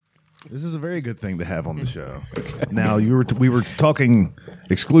This is a very good thing to have on the show. Now, we were talking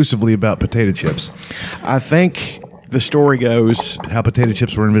exclusively about potato chips. I think the story goes how potato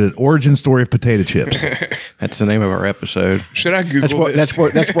chips were invented. Origin story of potato chips. That's the name of our episode. Should I Google this?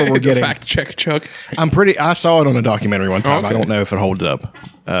 That's where we're getting. Fact check, Chuck. I saw it on a documentary one time. Okay. I don't know if it holds up.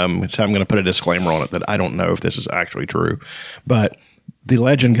 So I'm going to put a disclaimer on it that I don't know if this is actually true. But the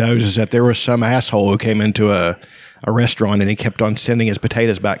legend goes is that there was some asshole who came into a restaurant and he kept on sending his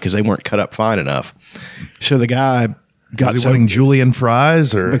potatoes back because they weren't cut up fine enough. So the guy got Was he wanting julienne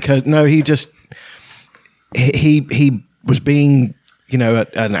fries or because no, he just he was being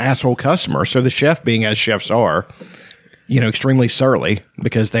an asshole customer. So the chef, being as chefs are, extremely surly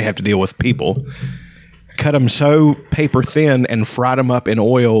because they have to deal with people, cut them so paper thin and fried them up in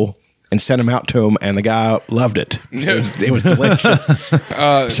oil and sent them out to him, and the guy loved it. It was delicious.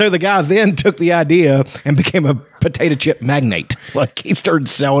 So the guy then took the idea and became a potato chip magnate. Like he started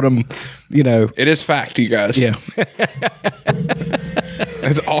selling them, It is fact, you guys. Yeah.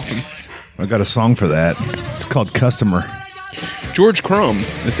 That's awesome. I got a song for that. It's called Customer. George Crumb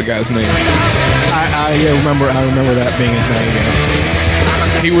is the guy's name. I remember that being his name.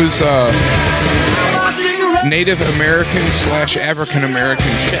 Yeah. He was Native American / African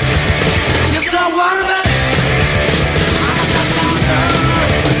American chef.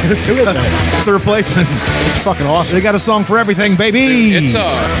 It's the Replacements. It's fucking awesome. They got a song for everything, baby.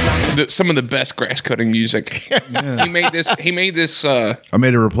 It's some of the best grass cutting music. Yeah. He made this. I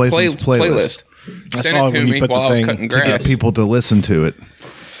made a Replacements playlist. Sent it to me while I was cutting grass. To get people to listen to it.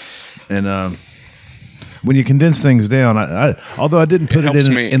 And when you condense things down, although I didn't put it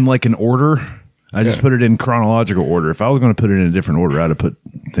in like an order, I just put it in chronological order. If I was going to put it in a different order, I'd have put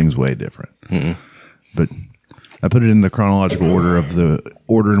things way different. Mm-hmm. But I put it in the chronological order of the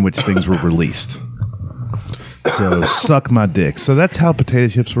order in which things were released. So suck my dick. So that's how potato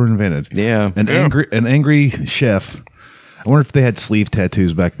chips were invented. Yeah. An angry chef. I wonder if they had sleeve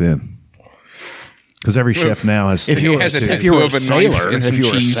tattoos back then. Because every chef now has. If you were a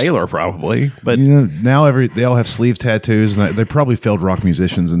sailor, probably. But now they all have sleeve tattoos, and they probably failed rock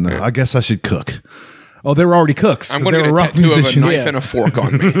musicians. And I guess I should cook. Oh, they were already cooks. I'm going to get a tattoo of a knife and a fork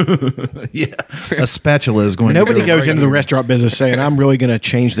on me. Yeah, a spatula is going. Nobody to goes into the restaurant business saying, "I'm really going to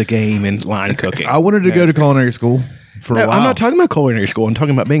change the game in line cooking." I wanted to go to culinary school for a while. I'm not talking about culinary school. I'm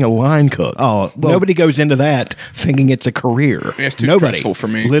talking about being a line cook. Oh, well, nobody goes into that thinking it's a career. It's too stressful for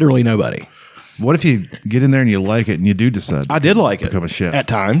me. Literally nobody. What if you get in there and you like it and you do decide? I did like it. Become a chef at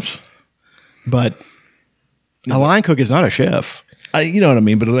times, but a line cook is not a chef. You know what I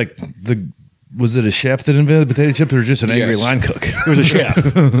mean? But was it a chef that invented potato chips or just an angry line cook? It was a chef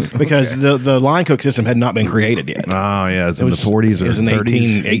because the line cook system had not been created yet. Oh, yeah. It was in the 40s or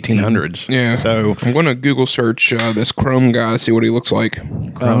 30s. 1800s. Yeah. So I'm going to Google search this Crumb guy, see what he looks like.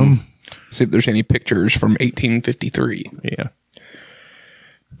 See if there's any pictures from 1853. Yeah.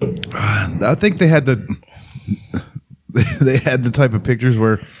 I think they had the type of pictures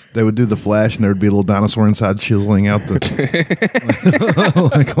where they would do the flash and there would be a little dinosaur inside chiseling out the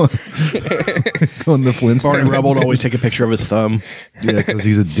like on the Flintstones. Barney Rubble would always take a picture of his thumb. Yeah, because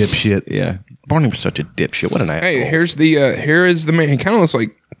he's a dipshit. Yeah, Barney was such a dipshit. What an asshole. Hey, here is the man. He kind of looks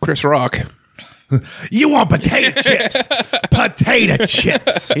like Chris Rock. You want potato chips? Potato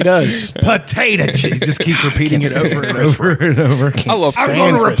chips. He does. Potato chips. He just keeps repeating it over and over and over. I'm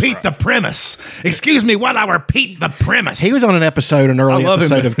going to repeat the premise. Excuse me while I repeat the premise. He was on an episode, an early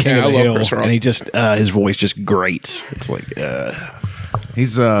episode of King of the Hill, Chris Rock. and he just his voice just grates. It's like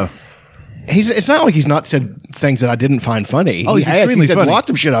It's not like he's not said things that I didn't find funny. Oh, he's extremely He said funny.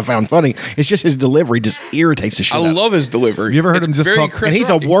 lots of shit I found funny. It's just his delivery just irritates the shit out I of me. love his delivery. You ever heard him just very talk? Chris And he's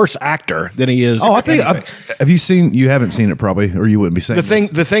Rocky. a worse actor than he is. Oh, I think. Have you seen? You haven't seen it probably, or you wouldn't be saying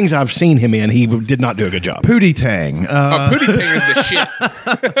the things I've seen him in, he did not do a good job. Pootie Tang. Pootie Tang is the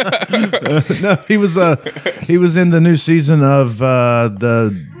shit. No, he was in the new season of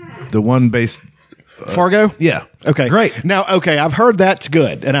the one based Fargo? Yeah. Okay. Great. Now, I've heard that's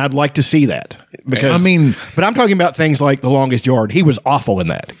good, and I'd like to see that. Because but I'm talking about things like The Longest Yard. He was awful in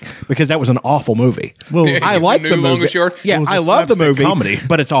that because that was an awful movie. Well, I like the movie. Longest Yard? Yeah, It was I a love the slapstick movie, comedy.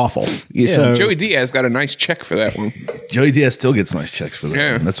 but it's awful. Yeah. So Joey Diaz got a nice check for that one. Joey Diaz still gets nice checks for that.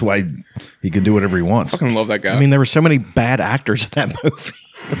 Yeah. That's why he can do whatever he wants. Fucking love that guy. I mean, there were so many bad actors in that movie.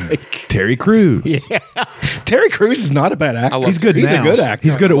 Terry Crews. Yeah, Terry Crews is not a bad actor. love He's good He's now. a good actor.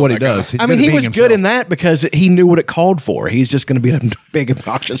 He's good at what he that guy. does. He's I mean, good at he being was himself. good in that because he knew what it called for. He's just going to be a big,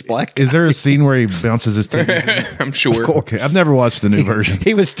 obnoxious black guy. Is there a scene where he bounces his titties? I'm sure. Okay, I've never watched the new version.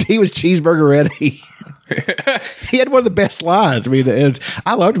 He was Cheeseburger Eddie. He had one of the best lines. I mean,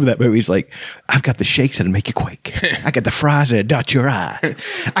 I loved him in that movie. He's like, I've got the shakes that'll make you quake. I got the fries that'll dot your eye.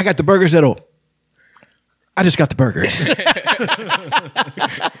 I got the burgers that'll... I just got the burgers.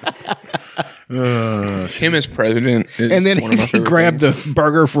 Him as president is and then one of my he favorite grabbed things. the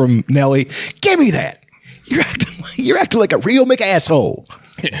burger from Nelly. Give me that. You're acting like a real McAsshole.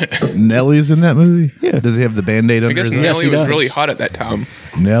 Nelly's in that movie? Yeah. Does he have the Band-Aid I under guess his Nelly he was does. really hot at that time.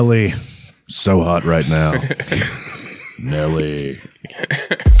 Nelly. So hot right now. Nelly.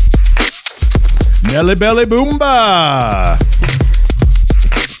 Nelly Belly Boomba.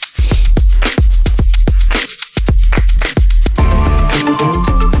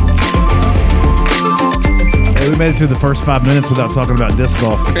 Hey, we made it to the first 5 minutes without talking about disc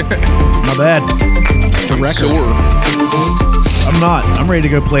golf. My bad. I'm record. sore. I'm not. I'm ready to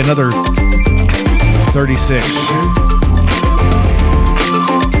go play another 36.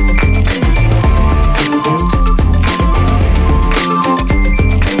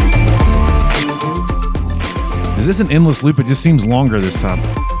 Is this an endless loop? It just seems longer this time.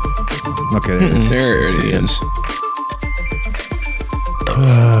 Okay, there it is. There it is.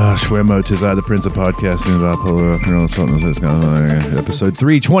 Schwemo, 'tis I, the Prince of Podcasting, about Polo, episode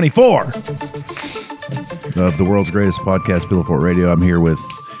 324 of the world's greatest podcast, Bill Fort Radio. I'm here with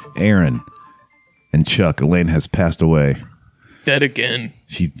Aaron and Chuck. Elaine has passed away. Dead again.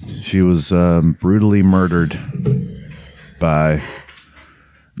 She was brutally murdered by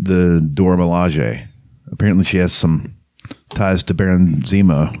the Dora Milaje. Apparently, she has some ties to Baron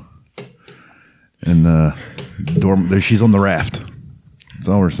Zemo, and she's on the raft. That's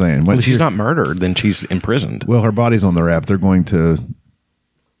all we're saying. Well, if she's not murdered, then she's imprisoned. Well, her body's on the raft. They're going to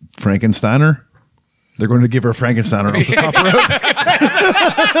Frankensteiner. They're going to give her Frankensteiner off the top rope.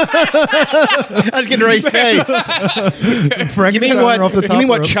 I was getting ready to say. You mean what? Off the top You mean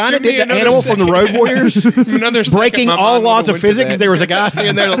what rope. China Give me did to another Animal from the Road Warriors? Another second, Breaking my all mind laws of would've went to physics. that. There was a guy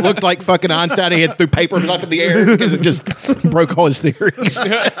standing there that looked like fucking Einstein. He had threw papers up in the air because it just broke all his theories.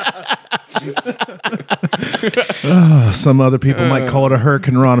 Some other people might call it a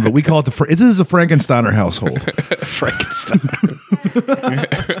Hurricane Rana, but we call it this is a Frankensteiner household. Frankenstein.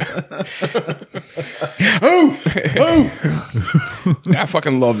 I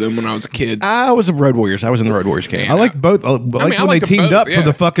fucking loved them when I was a kid. I was a Road Warriors. I was in the Road Warriors game. I like both. I like I when they like them teamed both, up for yeah.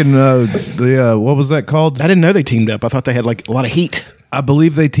 the fucking what was that called? I didn't know they teamed up. I thought they had like a lot of heat. I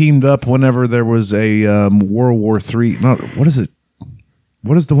believe they teamed up whenever there was a World War III. No, what is it?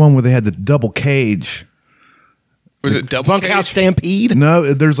 What is the one where they had the double cage? Was it double Bunkhouse cage? Stampede.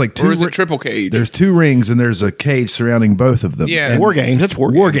 No, there's like two. Or is it triple cage? There's two rings and there's a cage surrounding both of them. Yeah. And War Games. That's War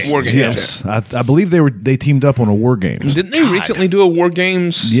Games. War Games, Yes, I believe they teamed up on a War Games. Didn't they recently do a War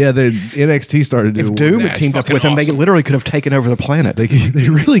Games? Yeah, the NXT started to do If a Doom War had That's teamed up fucking with them, they awesome. literally could have taken over the planet. They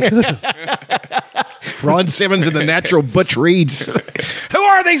really could have. Ron Simmons and the Natural Butch Reeds. Who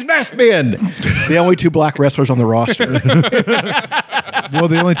are these masked men? The only two black wrestlers on the roster. Well,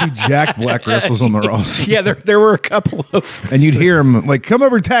 the only two jacked black wrestlers on the roster. Yeah, there were a couple of. And you'd hear him like, "Come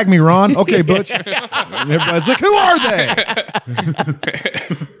over and tag me, Ron." Okay, Butch. And everybody's like, "Who are they?"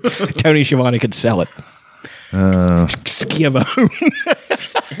 Tony Schiavone could sell it. Schiavo.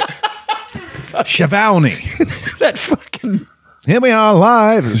 Schiavone. That fucking. Here we are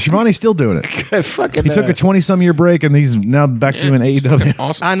live. Schiavone's still doing it. fucking He took a 20-some year break, and he's now back doing It's AEW. fucking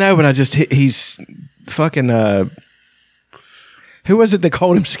awesome. I know, but he's fucking. Who was it that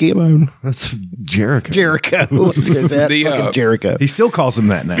called him Schiavone? That's Jericho. Jericho. Is that The, fucking Jericho? He still calls him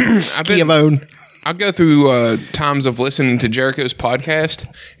that now. Schiavone. I go through times of listening to Jericho's podcast,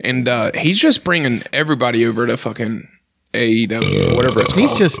 and he's just bringing everybody over to fucking AEW, whatever it's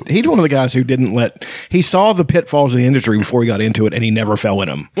called. He's one of the guys who he saw the pitfalls of the industry before he got into it, and he never fell in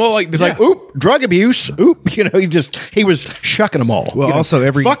them. Well, like, It's like, oop, drug abuse, oop, he was shucking them all. Well, You know,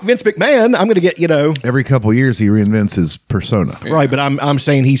 also fuck Vince McMahon, I'm going to get, Every couple of years, he reinvents his persona. right, but I'm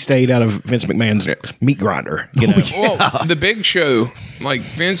saying he stayed out of Vince McMahon's meat grinder, Well, the Big Show, like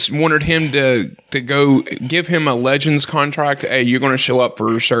Vince wanted him to go give him a Legends contract. Hey, you're going to show up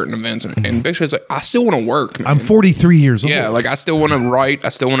for certain events, and Big Show's like, I still want to work. Man. I'm 43 years old. Yeah, like I still want to write. I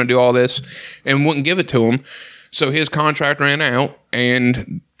still want to do all this, and wouldn't give it to him. So his contract ran out,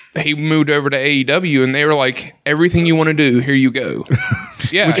 and he moved over to AEW, and they were like, "Everything you want to do, here you go."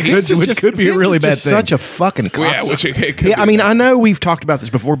 Yeah, Which could be a really bad thing. Such a fucking Well, yeah, cocksucker. which it could Yeah, be I mean, bad. I know we've talked about this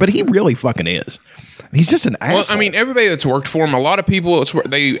before, but he really fucking is. He's just an asshole. Well, I mean, everybody that's worked for him, a lot of people,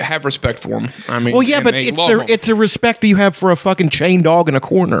 they have respect for him. I mean, well, yeah, and but they it's love him. it's a respect that you have for a fucking chain dog in a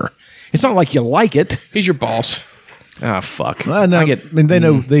corner. It's not like you like it. He's your boss. Fuck. I mean, they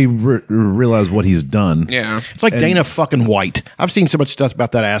know they realize what he's done. Yeah, it's like Dana fucking White. I've seen so much stuff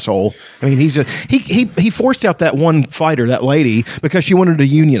about that asshole. I mean, he forced out that one fighter, that lady, because she wanted to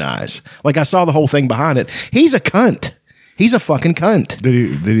unionize. Like, I saw the whole thing behind it. He's a cunt. He's a fucking cunt.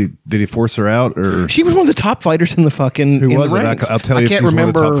 Did he force her out, or she was one of the top fighters in the fucking? Who was it? Ranks. I'll tell you. I can't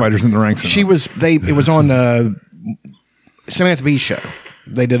remember. One of the top fighters in the ranks. She was. It was on Samantha Bee's show.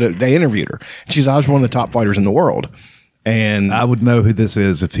 They interviewed her. She's I was one of the top fighters in the world, and I would know who this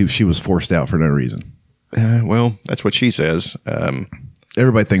is if she was forced out for no reason. Well, that's what she says.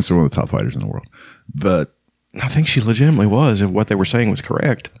 Everybody thinks they're one of the top fighters in the world, but I think she legitimately was. If what they were saying was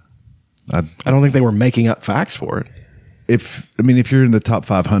correct, I don't think they were making up facts for it. If you're in the top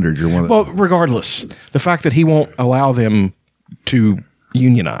 500, you're one of well, regardless, the fact that he won't allow them to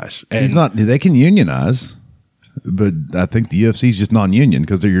unionize. And he's not. They can unionize, but I think the UFC is just non-union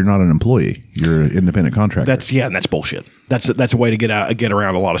because you're not an employee. You're an independent contractor. And that's bullshit. That's a way to get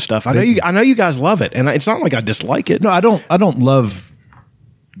around a lot of stuff. I know you guys love it, and it's not like I dislike it. No, I don't love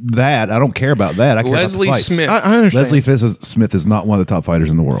that. I don't care about that. I care Leslie about the fights. Smith. I understand. Leslie Smith is not one of the top fighters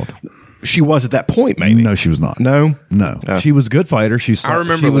in the world. She was at that point, maybe. No, she was not. No? She was a good fighter. I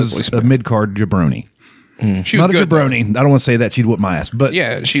remember she was Leslie Smith. a mid-card jabroni. She was not good, a jabroni. I don't want to say that she'd whip my ass, but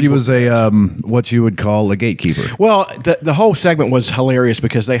yeah, she was a what you would call a gatekeeper. Well, the whole segment was hilarious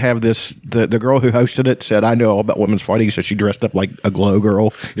because they have this. The girl who hosted it said, "I know all about women's fighting," so she dressed up like a glow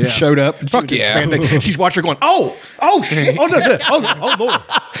girl. Yeah. Showed up. Fuck yeah! She's watching her going, "Oh shit! Oh no! Oh Lord!"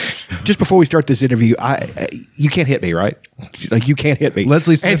 Just before we start this interview, you can't hit me, right? Like, you can't hit me.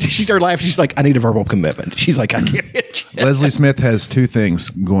 Leslie Smith, and she started laughing. She's like, "I need a verbal commitment." She's like, "I can't hit you." Leslie Smith has two things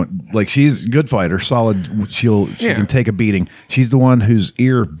going. Like, she's a good fighter, solid. She can take a beating. She's the one whose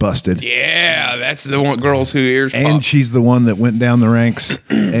ear busted. Yeah, that's the one girls whose ears and popped. She's the one that went down the ranks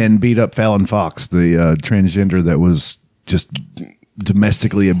and beat up Fallon Fox, the transgender that was just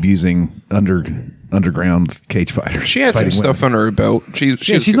domestically abusing underground cage fighters. She had some stuff under her belt.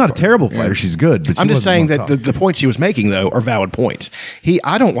 She's not a terrible fighter. She's good. But I'm just saying that the points she was making, though, are valid points.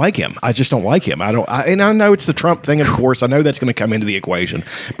 I don't like him. I just don't like him. And I know it's the Trump thing, of course. I know that's going to come into the equation.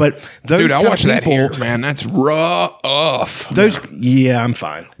 But those dude, I watched that here, man. That's rough. Yeah, I'm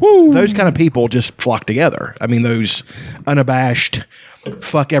fine. Woo. Those kind of people just flock together. I mean, those unabashed,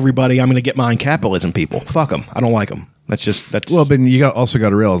 fuck everybody, I'm going to get mine capitalism people. Fuck them. I don't like them. That's well, but you also got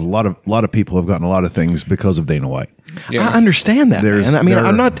to realize a lot of people have gotten a lot of things because of Dana White. Yeah. I understand that, man. I mean,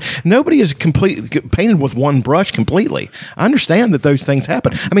 nobody is painted with one brush completely. I understand that those things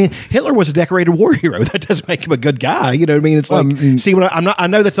happen. I mean, Hitler was a decorated war hero. That doesn't make him a good guy. You know what I mean? It's like, see what I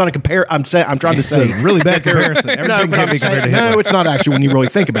know that's not a compare. I'm trying to say really bad comparison. No, it's not actually when you really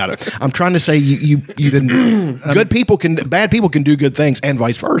think about it. I'm trying to say you can bad people can do good things and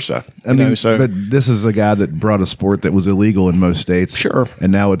vice versa. But this is a guy that brought a sport that was illegal in most states. Sure.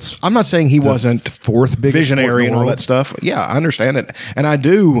 And now it's. I'm not saying he wasn't fourth biggest visionary and all that stuff. Yeah, I understand it, and I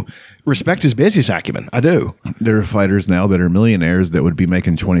do respect his business acumen. I do. There are fighters now that are millionaires that would be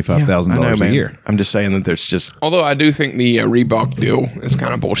making $25,000 a year. I'm just saying that there's just. Although I do think the Reebok deal is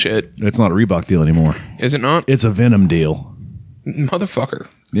kind of bullshit. It's not a Reebok deal anymore. Is it not? It's a Venom deal. Motherfucker.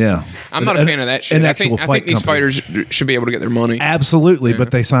 Yeah, I'm not a fan of that shit. I think these fighters should be able to get their money. Absolutely,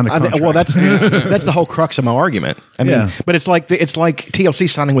 but they signed a contract. Well, that's the whole crux of my argument. I mean, but it's like TLC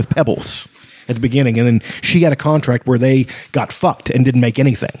signing with Pebbles at the beginning, and then she had a contract where they got fucked and didn't make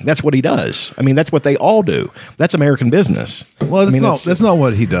anything. That's what he does. I mean, that's what they all do. That's American business. Well, that's not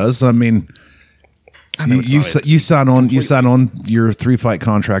what he does. I mean, you sign on your 3-fight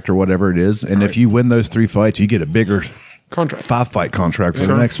contract or whatever it is, and if you win those 3 fights, you get a bigger contract, 5-fight contract for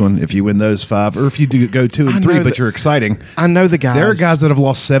the next one. If you win those 5, or if you do go 2 and 3, but you're exciting. I know the guys. There are guys that have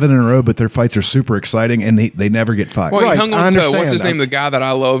lost 7 in a row, but their fights are super exciting, and they never get fired. Well, he hung on to what's his name, the guy that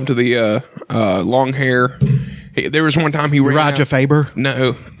I loved, the long hair. There was one time he ran Raja Faber.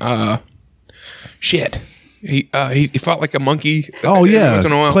 No, shit. He fought like a monkey. Oh yeah,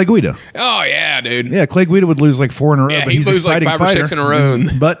 Clay Guida. Oh yeah, dude. Yeah, Clay Guida would lose like 4 in a row. Yeah, but he'd lose like 5 or 6 in a row.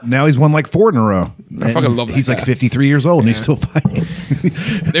 But now he's won like 4 in a row. I fucking love that. He's like 53 years old and he's still fighting.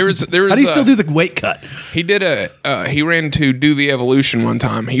 There was. How do you still do the weight cut? He did he ran to do the evolution one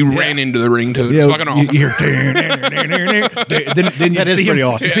time. He ran into the ring to it. Yeah, it's fucking awesome. You hear, then you see him.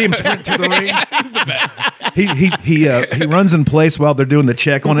 Awesome. You see him sprint to the ring. He's the best. He runs in place while they're doing the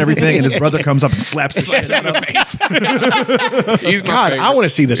check on everything, and his brother comes up and slaps his face in the face. He's God, I want to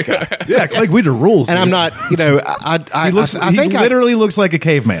see this guy. Yeah, Clay Guida rules. And dude. I'm not, he literally looks like a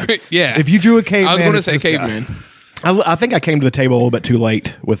caveman. Yeah. If you drew a caveman, I was going to say caveman. I think I came to the table a little bit too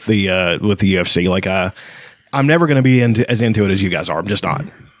late with the UFC. Like, I'm never going to be as into it as you guys are. I'm just not.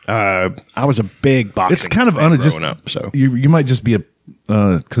 I was a big boxing. It's kind of growing up. So you might just be a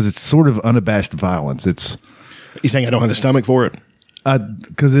because it's sort of unabashed violence. It's you saying I don't have the stomach for it?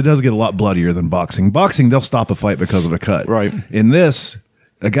 Because it does get a lot bloodier than boxing. Boxing, they'll stop a fight because of a cut. Right. In this,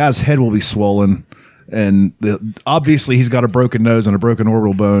 a guy's head will be swollen, and obviously he's got a broken nose and a broken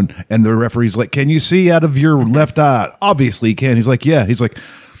orbital bone. And the referee's like, "Can you see out of your left eye?" Obviously he can. He's like, "Yeah." He's like,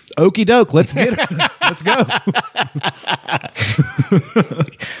 "Okie doke, let's get it. Let's go."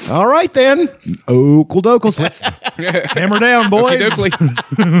 All right then. Okle dokles, let's hammer down, boys.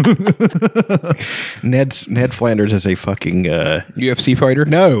 Ned Flanders as a fucking UFC fighter?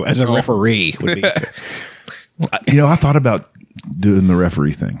 No, as a referee would be. I thought about doing the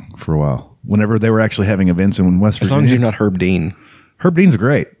referee thing for a while. Whenever they were actually having events in West Virginia. As long as you're not Herb Dean. Herb Dean's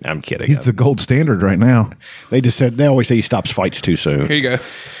great. I'm kidding. He's the gold standard right now. They always say he stops fights too soon. Here you go.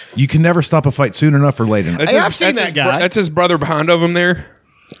 You can never stop a fight soon enough or late enough. Hey, I've seen that guy. That's his brother behind of him there.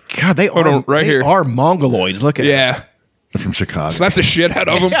 God, they here. are mongoloids. Look at Yeah. They're from Chicago. Slaps the shit out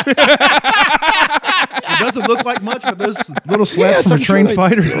of him. It doesn't look like much, but those little slaps from a trained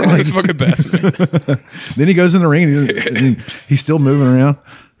fighter. He's fucking best, man. Then he goes in the ring and he's still moving around.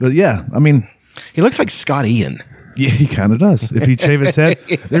 But yeah, I mean, He looks like Scott Ian. yeah, he kind of does. If he'd shave his head,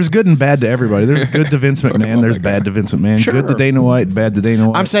 there's good and bad to everybody. There's good to Vince McMahon. There's bad to Vince McMahon. Sure. Good to Dana White, bad to Dana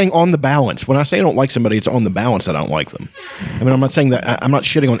White. I'm saying on the balance. When I say I don't like somebody, it's on the balance that I don't like them. I mean, I'm not saying that I'm not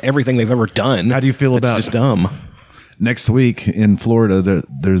shitting on everything they've ever done. How do you feel about It's just dumb. next week in Florida?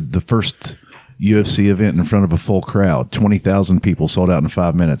 There's the first UFC event in front of a full crowd. 20,000 people sold out in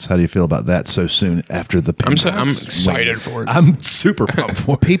 5 minutes. How do you feel about that so soon after the I'm Penguins excited win? for it. I'm super pumped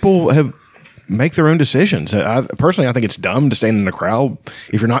for it. People have make their own decisions. Personally, I think it's dumb to stand in a crowd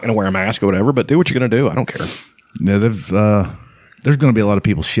if you're not going to wear a mask or whatever. But do what you're going to do. I don't care. Yeah, there's going to be a lot of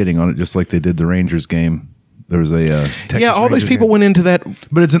people shitting on it, just like they did the Rangers game. There was a Texas all those Rangers people game. went into that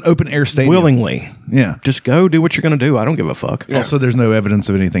But it's an open air stadium. willingly. Yeah. Just go do what you're going to do. I don't give a fuck. Also, there's no evidence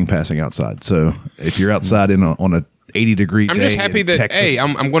of anything passing outside. So if you're outside on a 80-degree day I'm just happy in that, Texas, hey,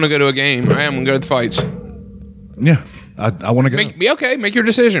 I'm going to go to a game. I'm going to go to the fights. yeah, I want to go. Make your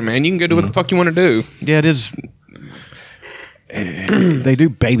decision, man. You can go do what the fuck you want to do. Yeah, it is. They do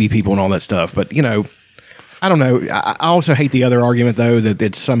baby people and all that stuff, but I don't know. I also hate the other argument though that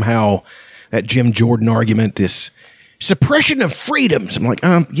it's somehow that Jim Jordan argument, this suppression of freedoms. I'm like,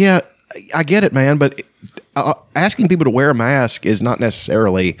 yeah, I get it, man, but asking people to wear a mask is not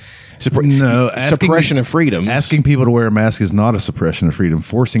necessarily suppression of freedom. Asking people to wear a mask is not a suppression of freedom.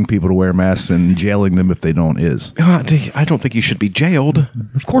 Forcing people to wear masks and jailing them if they don't is. I don't think you should be jailed.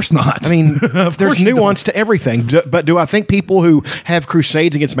 Of course not. I mean, there's nuance to everything. But do I think people who have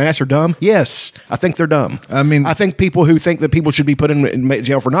crusades against masks are dumb? Yes, I think they're dumb. I mean, I think people who think that people should be put in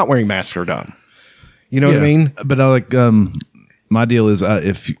jail for not wearing masks are dumb. You know what I mean? But I like my deal is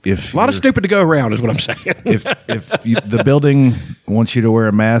if a lot of stupid to go around is what I'm saying. if the building wants you to wear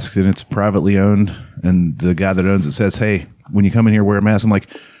a mask and it's privately owned, and the guy that owns it says, "Hey, when you come in here, wear a mask," I'm like,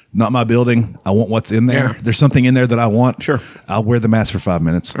 not my building. I want what's in there. Yeah. There's something in there that I want. Sure. I'll wear the mask for 5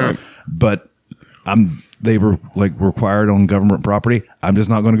 minutes. Right. But they were like required on government property. I'm just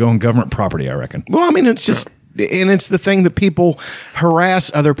not going to go on government property, I reckon. Well, I mean, it's just, and it's the thing that people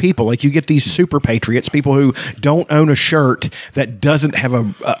harass other people. Like you get these super patriots, people who don't own a shirt that doesn't have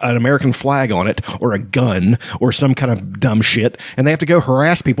an American flag on it or a gun or some kind of dumb shit, and they have to go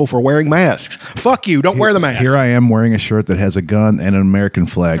harass people for wearing masks. Fuck you! Don't wear the mask. Here I am wearing a shirt that has a gun and an American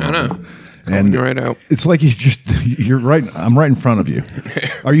flag I on know. it. And You're right out. it's like you're right. I'm right in front of you.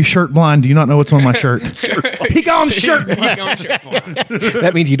 Are you shirt blind? Do you not know what's on my shirt? He gone shirt blind.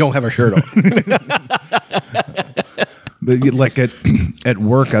 That means you don't have a shirt on. But like at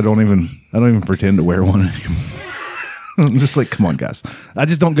work, I don't even pretend to wear one anymore. I'm just like, come on, guys. I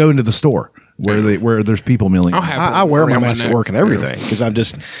just don't go into the store where there's people milling. I wear my mask at work and everything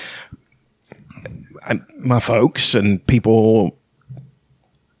because my folks and people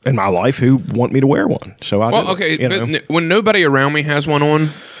in my life who want me to wear one. So but when nobody around me has one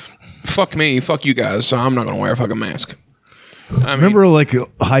on, fuck me, fuck you guys. So I'm not going to wear a fucking mask. Remember, like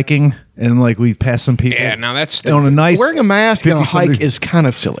hiking and like we passed some people. Yeah, now that's on a nice wearing a mask on a hike is kind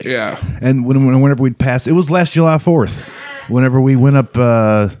of silly. Yeah, and whenever we'd pass, it was last July 4th. Whenever we went up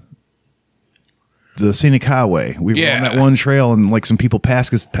the scenic highway, we were on that one trail, and like some people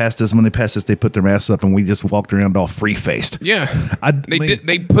passed us. And when they passed us, they put their masks up, and we just walked around all free faced. Yeah,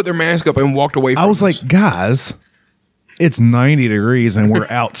 they put their mask up and walked away. I was like, guys, it's 90 degrees and we're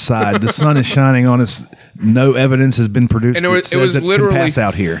outside. The sun is shining on us. No evidence has been produced. And it was literally pass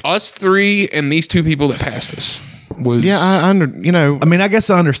out here. Us three and these two people that passed us. I mean, I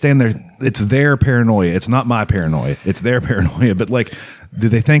guess I understand it's their paranoia. It's not my paranoia. It's their paranoia. But like, Do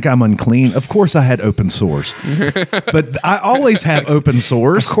they think I'm unclean? Of course I had open sores. But I always have open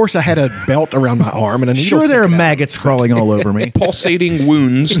sores. Of course I had a belt around my arm and a needle. Sure, there are sticking out. maggots crawling all over me. Pulsating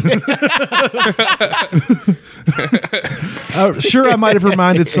wounds. Sure, I might have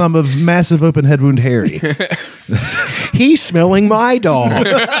reminded some of massive open head wound Harry. He's smelling my dog.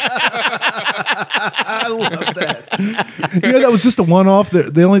 I love that. That was just a one-off.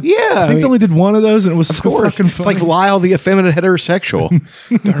 They only, I think they only did one of those, and it was so fucking It's like Lyle the effeminate heterosexual.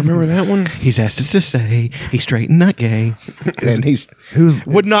 Do I remember that one? He's asked us to say he's straight and not gay, and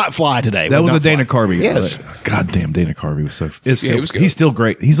would not fly today. That Would was a not Dana fly. Carvey. Yes. God damn, Dana Carvey was so. he was good. He's still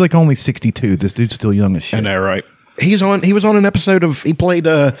great. He's like only 62. This dude's still young as shit. I know, right? He was on an episode of. He played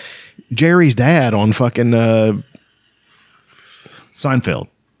Jerry's dad on fucking. Seinfeld.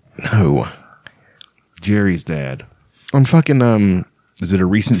 No, Jerry's dad. on fucking Is it a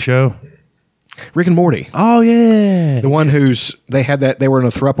recent show? Rick and Morty. Oh yeah. The one they were in a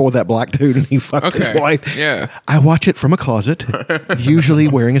throuple with that black dude and he fucked his wife. Yeah. I watch it from a closet, usually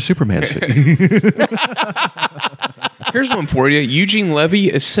wearing a Superman suit. Here's one for you. Eugene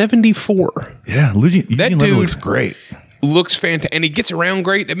Levy is 74. Yeah, Eugene Levy dude- looks great. Looks fantastic. And he gets around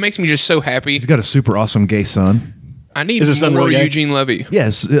great. It makes me just so happy. He's got a super awesome gay son. I need Is his son more really gay? Eugene Levy.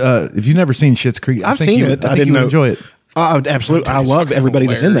 Yes, if you've never seen Schitt's Creek, I've seen it. I I think didn't you know. enjoy it. Absolutely. I love fucking everybody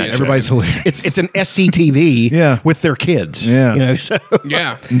that's in that. hilarious. Everybody's hilarious. It's an SCTV Yeah. with their kids. Yeah. So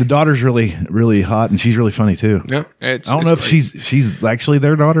Yeah. And the daughter's really, really hot, and she's really funny too. Yeah. I don't know if she's actually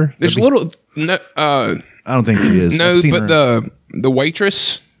their daughter. There's a little. No, I don't think she is. no I've seen but her. the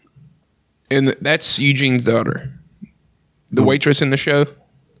waitress, and that's Eugene's daughter. The waitress in the show,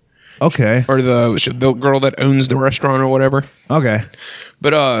 Okay. or the girl that owns the restaurant or whatever. Okay.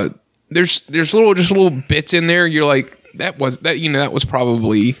 But there's little bits in there. You're like, that was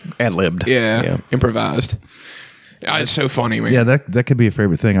probably ad-libbed. improvised. It's so funny, man. Yeah, that could be a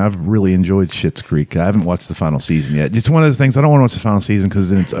favorite thing. I've really enjoyed Schitt's Creek. I haven't watched the final season yet. It's one of those things I don't want to watch the final season because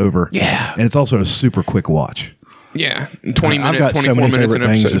then it's over. Yeah. And it's also a super quick watch. Yeah, 20 I've minutes, got 24 so many minutes favorite an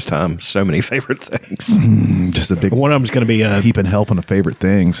things episode. this time. So many favorite things. Just a big One of them's going to be heap and helping of favorite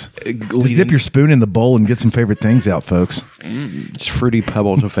things. Just dip your spoon in the bowl and get some favorite things out, folks. it's Fruity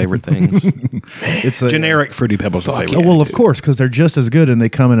Pebbles of favorite things. It's a Generic Fruity Pebbles of favorite. Oh, well, of course, because they're just as good and they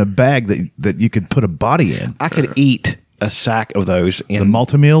come in a bag that you could put a body in. I could eat a sack of those in The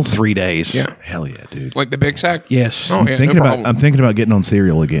Multi-Meals? 3 days. Yeah. Hell yeah, dude. Like the Big Sack? Yes. Oh, I'm yeah, thinking no about problem. I'm thinking about getting on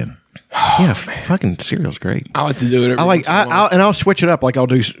cereal again. Yeah, fucking cereal's great. I like to do it every I like once in a while. I'll switch it up. Like I'll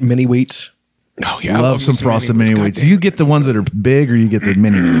do mini wheats. Oh, yeah. I Love some me frosted mini wheats. Do you get the ones that are big or you get the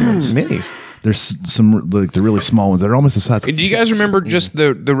mini ones? Minis. There's some like the really small ones that are almost the size of Do you guys chips. remember just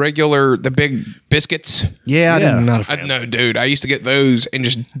the regular, the big biscuits? Yeah, I Yeah. did not a fan. No, dude. I used to get those and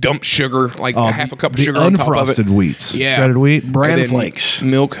just dump sugar, like a half a cup of the sugar on top of unfrosted it. wheats. Yeah. Shredded wheat. Bran And then flakes.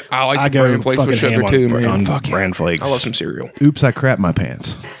 Milk. I like I some go bran flakes with fucking ham sugar on- too, man. on Fuck yeah. bran flakes. I love some cereal. Oops, I crap my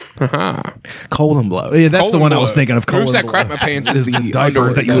pants. Cold and blow. Yeah, that's the Cold one and I was Blow. thinking of. Cold Oops, and I Blow. crap my pants is the diaper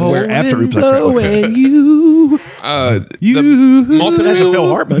underwear that you would wear after Oops, I crap my pants. And you. The That's a Phil multi-meal,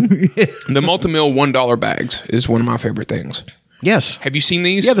 Hartman. the multi-meal $1 bags is one of my favorite things. Yes. Have you seen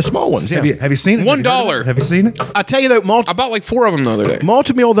these? Yeah, the small ones. Yeah. Have you seen it? $1. Have you seen it? I tell you though, I bought like 4 of them the other day.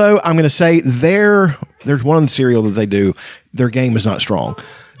 Multi-meal though, I'm going to say there's one cereal that they do. Their game is not strong.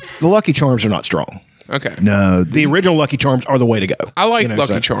 The Lucky Charms are not strong. Okay. No. The original Lucky Charms are the way to go. I like You know,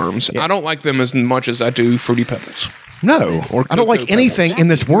 Lucky so- Charms. I don't like them as much as I do Fruity Pebbles. No, I don't like Cocoa anything in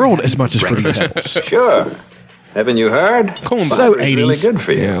this world as much as Fruity Pebbles. Sure. Haven't you heard? So Fiber's really 80s. good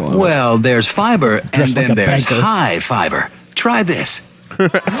for you. Yeah, I love it. Well, there's fiber, and Dressed like then a there's banker. high fiber. Try this.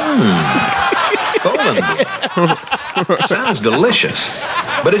 Colin. Sounds delicious.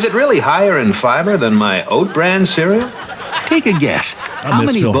 But is it really higher in fiber than my oat bran cereal? Take a guess. How miss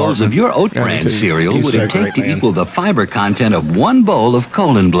many Phil bowls Hartman. of your oat me bran too. cereal He's would so it take great, to man. equal the fiber content of 1 bowl of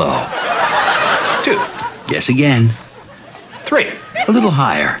Colon Blow? 2, Guess again. 3, A little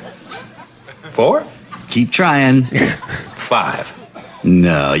higher. 4, Keep trying. 5,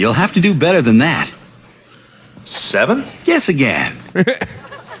 No, you'll have to do better than that. 7, Guess again.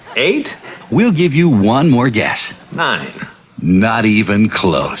 8, We'll give you one more guess. 9. Not even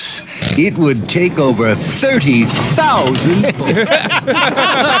close. It would take over 30,000 bowls.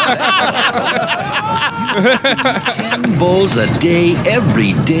 10 bowls a day,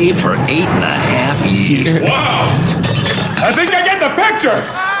 every day for 8.5 years. I think I get the picture.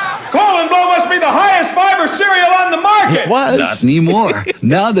 Colin Blow must be the highest fiber cereal on the market. It was. Not anymore.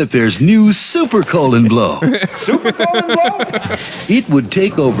 Now that there's new Super Colon Blow. Super Colin Blow? It would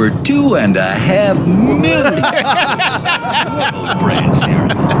take over 2.5 million oat bran cereal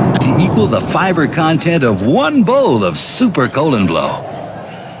to equal the fiber content of 1 bowl of Super Colon Blow.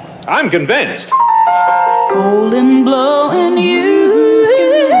 I'm convinced. Cold and blowing you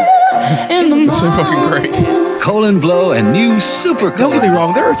in the morning. So fucking great. Colin Blow and new Super Color. Don't get me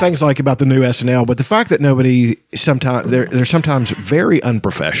wrong. There are things I like about the new SNL, but the fact that nobody sometimes they're sometimes very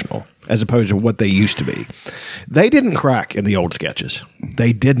unprofessional as opposed to what they used to be. They didn't crack in the old sketches.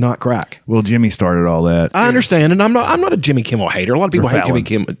 They did not crack. Well, Jimmy started all that. I understand, and I'm not a Jimmy Kimmel hater. A lot of people hate Fallon.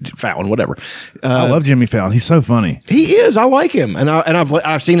 Jimmy Fallon, whatever. I love Jimmy Fallon. He's so funny. He is. I like him, and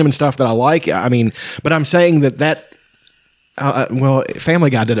I've seen him in stuff that I like. I mean, but I'm saying that. Well,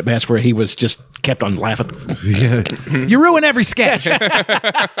 Family Guy did it best, where he was just kept on laughing. Yeah. You ruin every sketch.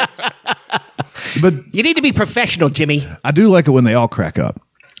 But You need to be professional, Jimmy. I do like it when they all crack up.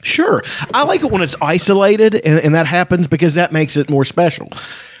 Sure, I like it when it's isolated and that happens because that makes it more special.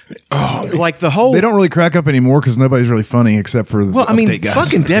 Oh, like the whole. They don't really crack up anymore because nobody's really funny except for the Well, I mean, update guys.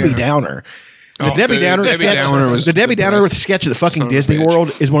 fucking Debbie Downer. The Debbie Downer sketch. The Debbie Downer sketch at the fucking Disney World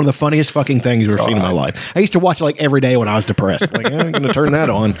is one of the funniest fucking things I've ever seen in my life. I used to watch it like every day when I was depressed. Like, I'm going to turn that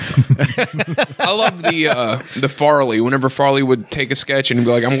on. I love the Farley. Whenever Farley would take a sketch and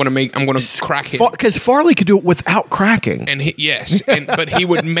be like, I'm going to crack it. Because Farley could do it without cracking. And but he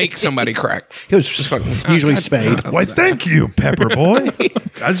would make somebody crack. He was usually Spade. Why, thank you, Pepper Boy.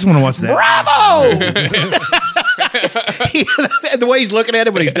 I just want to watch that. Bravo! And the way he's looking at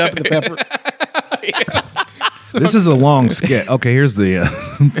it when he's dumping the pepper. This is a long sketch. Okay, here's the.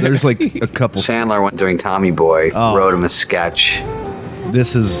 There's like a couple. Sandler went doing Tommy Boy, wrote him a sketch.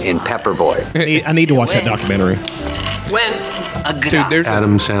 This is in Pepper Boy. I need to watch that documentary. When Dude,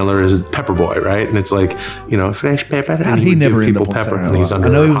 Adam Sandler is Pepper Boy, right? And it's like, fresh pepper. And he never give people pepper, and he's under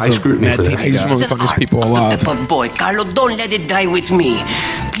high scrutiny for this. He's one of the funniest people alive. Pepper Boy, Carlo, don't let it die with me.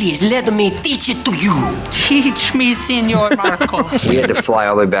 Please let me teach it to you. Teach me, Senor Marco. We had to fly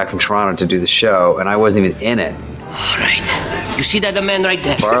all the way back from Toronto to do the show, and I wasn't even in it. All right. You see that man right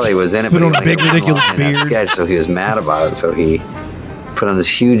there? Farley was in it, Put but on he a big ridiculous beard. Sketch, so he was mad about it. So he put on this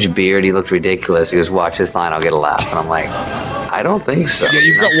huge beard. He looked ridiculous. He goes, "Watch this line, I'll get a laugh." And I'm like, I don't think so. Yeah,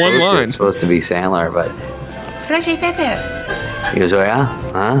 you've got one line. It's supposed to be Sandler, but Fresh pepper. he goes, "Oh yeah,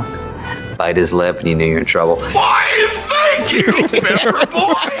 huh?" Bite his lip, and you knew you're in trouble. Why, thank you, Pepper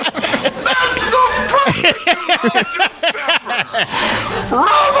Boy. That's the perfect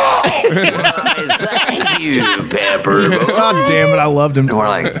Bravo! Thank you, Pepper. God damn it, I loved him. And we're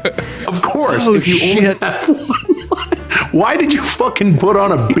like, of course. Oh, if you shit. only have one, why did you fucking put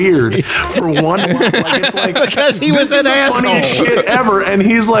on a beard for one line? Like, it's like, because he was an asshole. Funniest shit ever, and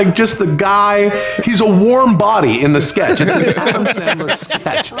he's like just the guy. He's a warm body in the sketch. It's an Adam Sandler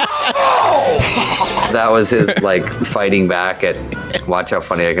sketch. that was his like fighting back at watch how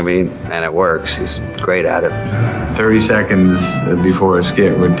funny I can be, and it works. He's great at it. 30 seconds before a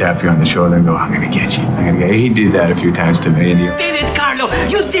skit would tap you on the shoulder and go, "I'm gonna get you. I'm gonna get you." He did that a few times to me. And you Did it, Carlo.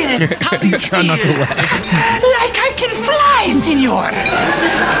 You did it. How do you feel? Like I can fly, senor.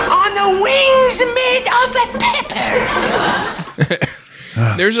 On the wings made of pepper.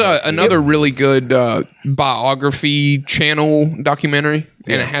 There's another really good biography channel documentary,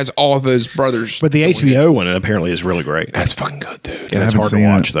 and it has all of his brothers. But the HBO one apparently is really great. That's fucking good, dude. Yeah, that's hard to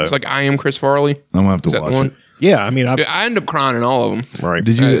watch, though. It's like I Am Chris Farley. I'm gonna have Is to that the watch one? it. Yeah, I mean, I end up crying in all of them. Right.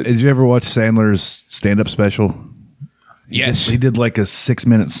 Did you ever watch Sandler's stand-up special? Yes. He did like a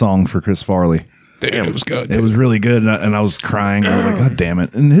 6-minute song for Chris Farley. Dude, it was good. It was really good, and I was crying. I was like, God damn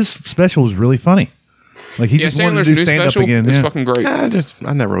it! And his special was really funny. Like he just wanted to do new stand up special again. is Yeah. fucking great. I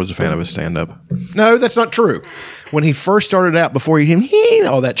never was a fan of his stand up. No, that's not true. When he first started out, before he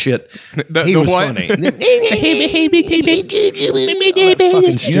all that shit, he was funny. You know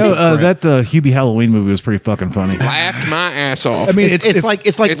that Hubie Halloween movie was pretty fucking funny. Laughed my ass off. I mean, it's like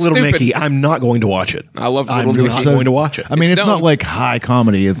Little stupid. Nicky. I'm not going to watch it. I love I'm Little not Nicky. going to watch it. I mean, it's dumb. not like high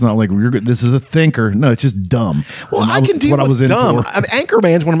comedy. It's not like this is a thinker. No, it's just dumb. Well, And I can deal what I was with in dumb. for. I mean,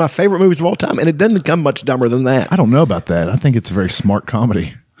 Anchorman's one of my favorite movies of all time, and it doesn't become much dumber than that. I don't know about that. I think it's a very smart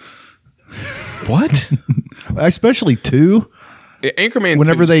comedy. What? Especially 2. Anchorman.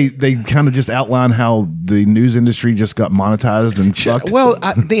 Whenever 2. they kind of just outline how the news industry just got monetized and fucked. Well,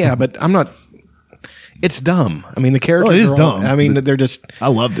 yeah, but I'm not. It's dumb. I mean, the characters. Well, it is are all- dumb, I mean, but they're just. I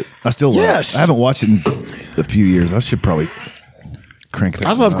loved it. I still love Yes. it. I haven't watched it in a few years. I should probably crank that.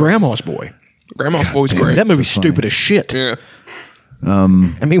 I love up. Grandma's Boy. Grandma's Boy's great. That movie's so funny. stupid as shit. Yeah. I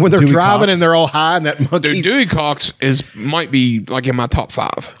mean, when they're Dewey driving Cox. and they're all high and that monkey. Dude, Dewey Cox might be like in my top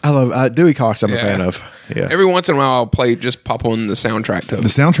 5. I love Dewey Cox. I'm a Yeah. fan of. Yeah. Every once in a while, I'll pop on the soundtrack to The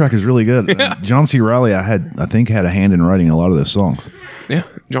soundtrack is really good. Yeah. John C. Reilly, I think had a hand in writing a lot of those songs. Yeah,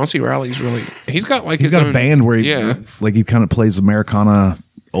 John C. Reilly's really. He's got like He's his got own, a band where he kind of plays Americana,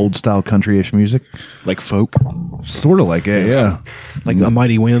 old style country-ish music, like folk, sort of like it. Yeah, Like A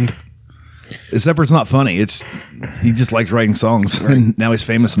Mighty Wind. Except for it's not funny. He just likes writing songs, and now he's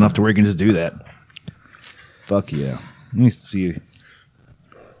famous enough to where he can just do that. Fuck yeah! Let me see.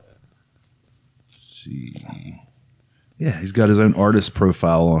 Yeah, he's got his own artist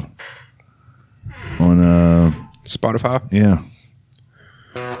profile on Spotify. Yeah.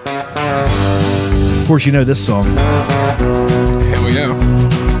 Of course, you know this song. Hell yeah!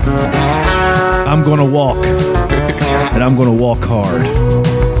 I'm gonna walk, and I'm gonna walk hard.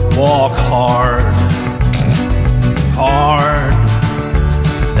 Walk hard, hard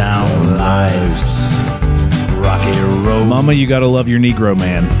down life's rocky road. Mama, you gotta love your Negro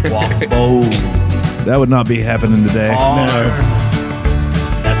man. Walk bold. That would not be happening today. Hard. No.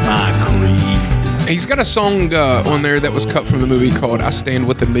 That's my creed. He's got a song on there that was cut from the movie called "I Stand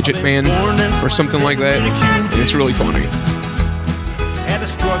with the Midget Man" or something like that. And it's really funny.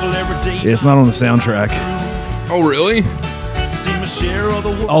 Yeah, it's not on the soundtrack. Oh, really?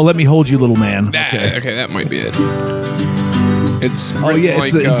 Oh, let me hold you, little man. Okay, that might be it. It's oh yeah,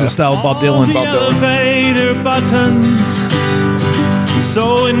 like, it's the style of Bob Dylan. Bob Dylan. Elevator buttons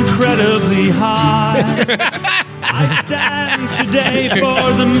so incredibly high. I stand today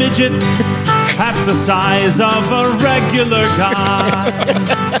for the midget, half the size of a regular guy.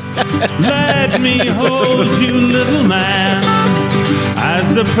 Let me hold you, little man,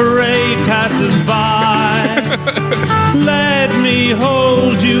 as the parade passes by. Let me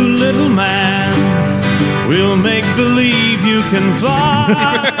hold you, little man. We'll make believe you can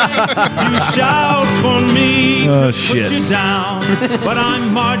fly. You shout for me to put you down, but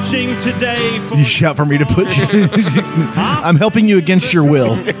I'm marching today for you shout for me to put you. I'm helping you against your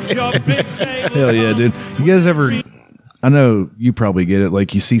will. Hell yeah, dude. You guys ever? I know you probably get it.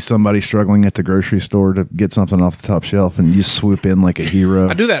 Like you see somebody struggling at the grocery store to get something off the top shelf, and you swoop in like a hero.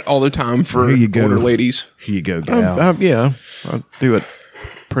 I do that all the time for older ladies. Here you go, gal. Yeah, I do it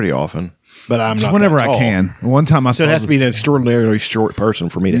pretty often. But I'm just not whenever that tall. I can. One time I so saw it has to be an extraordinarily short person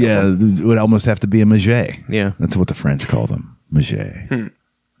for me to yeah, help it would almost have to be a maget. Yeah. That's what the French call them. Maget.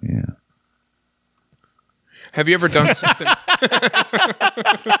 Yeah. Have you ever done something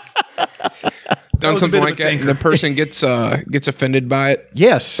like that and the person gets offended by it?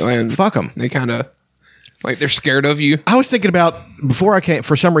 Yes. And fuck them. They kind of like they're scared of you. I was thinking about before I came.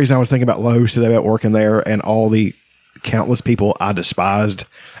 For some reason, I was thinking about Lowe's today about working there and all the countless people I despised.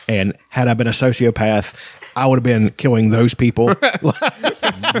 And had I been a sociopath, I would have been killing those people.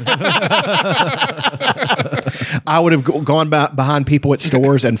 I would have gone behind people at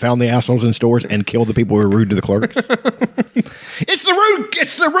stores and found the assholes in stores and killed the people who were rude to the clerks. It's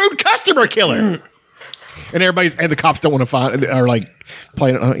the rude customer killer. And the cops don't want to find or like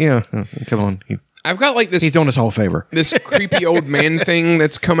playing. Come on. I've got like this. He's doing us all a favor. This creepy old man thing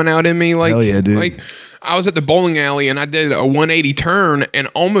that's coming out in me. Like, hell yeah, dude. Like I was at the bowling alley and I did a 180 turn and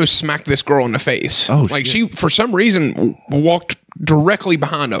almost smacked this girl in the face. Oh, like shit. she, for some reason, walked directly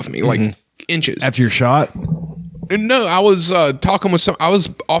behind of me, like inches. After your shot? No, I was talking with I was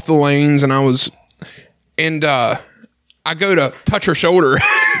off the lanes and I go to touch her shoulder.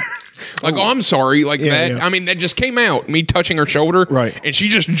 Like, oh, I'm sorry. Like that. Yeah. I mean, that just came out. Me touching her shoulder. Right. And she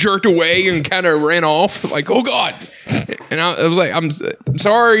just jerked away and kind of ran off. Like, oh, God. And I was like, I'm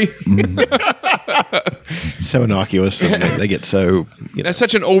sorry. So innocuous. They get so. That's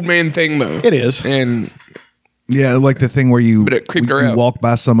such an old man thing, though. It is. And yeah, like the thing where you, but it creeped her out. Walk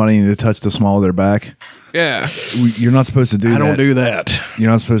by somebody and you touch the small of their back. Yeah. You're not supposed to do that. I don't do that. You're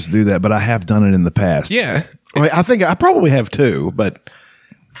not supposed to do that, but I have done it in the past. Yeah. I think I probably have too, but.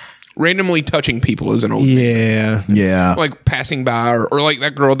 Randomly touching people is an old man. Yeah. Like passing by or like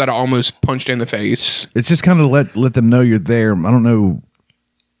that girl that I almost punched in the face. It's just kind of let them know you're there. I don't know.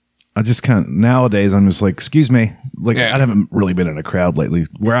 I just kind of nowadays I'm just like, excuse me. Like I haven't really been in a crowd lately.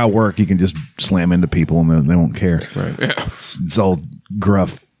 Where I work, you can just slam into people and they won't care. Right. Yeah. It's all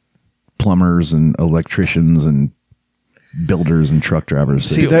gruff plumbers and electricians and builders and truck drivers.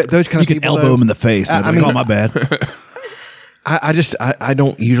 See, those kind of you people. can elbow them in the face. And I mean, oh, my bad. I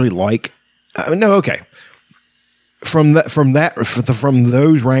don't usually like. No, okay. From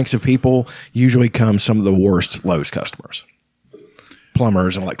those ranks of people, usually come some of the worst Lowe's customers,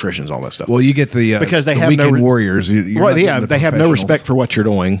 plumbers and electricians, all that stuff. Well, you get the because they the have weekend warriors, right? Yeah, they have no respect for what you're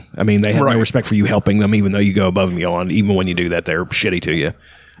doing. I mean, they have no respect for you helping them, even though you go above and beyond. Even when you do that, they're shitty to you.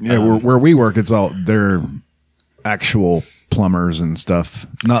 Yeah, where we work, it's all they're actual plumbers and stuff,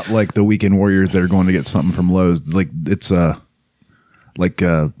 not like the weekend warriors that are going to get something from Lowe's. Like it's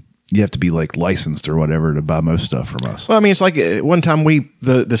you have to be like licensed or whatever to buy most stuff from us. Well, I mean, it's like one time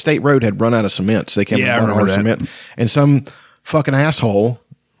the state road had run out of cement, so they came and bought our cement, and some fucking asshole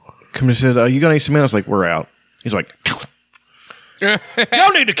come and said, "You got any cement?" I was like, "We're out." He's like,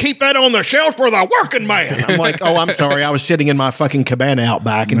 Y'all need to keep that on the shelf for the working man. I'm like, oh, I'm sorry. I was sitting in my fucking cabana out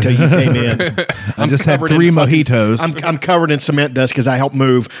back until you came in. I just had 3 mojitos. I'm covered in cement dust because I helped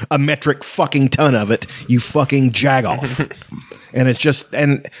move a metric fucking ton of it. You fucking jagoff. And it's just,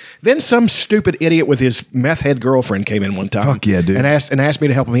 and then some stupid idiot with his meth head girlfriend came in one time. Fuck yeah, dude. And asked me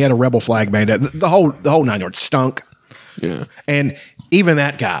to help him. He had a rebel flag band. The whole 9 yards stunk. Yeah. And even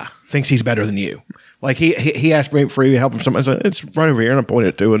that guy thinks he's better than you. Like he asked me for you to help him. I said, it's right over here, and I pointed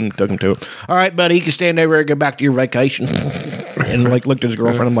it to him and took him to him. All right, buddy, you can stand over and go back to your vacation. And like looked at his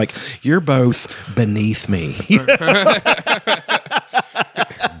girlfriend. I'm like, you're both beneath me.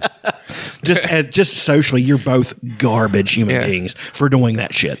 Just socially, you're both garbage human beings for doing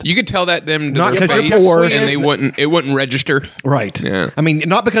that shit. You could tell that them to Not their because face, you're poor, and it wouldn't register. Right. Yeah. I mean,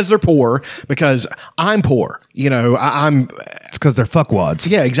 not because they're poor, because I'm poor. You know, It's because they're fuckwads.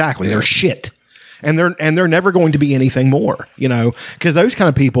 Yeah, exactly. They're shit. And they're never going to be anything more, you know, because those kind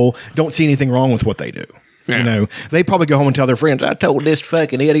of people don't see anything wrong with what they do. Yeah. You know, they probably go home and tell their friends, I told this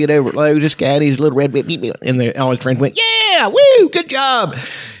fucking idiot over at Lowe's, this guy and his little red, and all his friends went, yeah, woo, good job.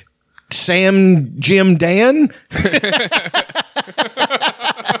 Sam, Jim, Dan.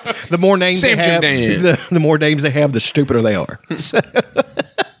 The more names Sam, they have, Jim, Dan. the more names they have, the stupider they are.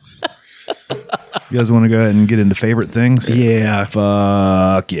 You guys want to go ahead and get into favorite things? Yeah.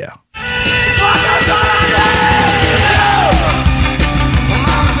 Fuck yeah.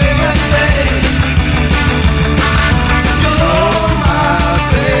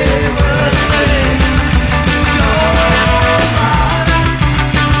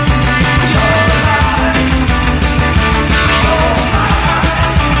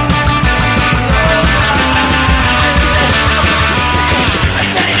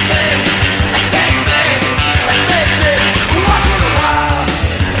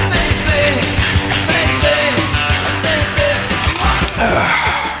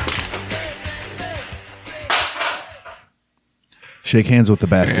 Shake hands with the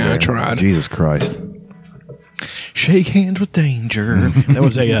basket. Yeah, I tried. Jesus Christ. Shake hands with danger. That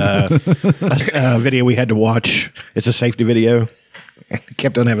was a video we had to watch. It's a safety video. It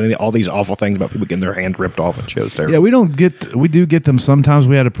kept on having all these awful things about people getting their hand ripped off and shows there. Yeah, we do get them sometimes.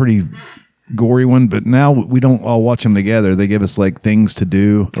 We had a pretty gory one, but now we don't all watch them together. They give us like things to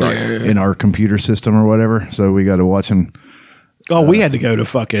do in our computer system or whatever. So we got to watch them. Oh, we had to go to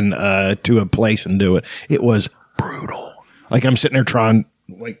fucking to a place and do it. It was brutal. Like I'm sitting there trying,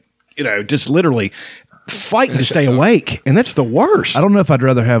 like, you know, just literally fighting to stay awake, and that's the worst. I don't know if I'd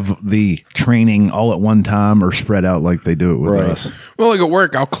rather have the training all at one time or spread out like they do it with us. Well, like at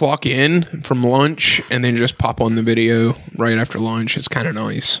work, I'll clock in from lunch and then just pop on the video right after lunch. It's kind of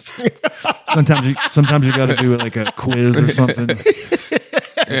nice. Sometimes you got to do like a quiz or something.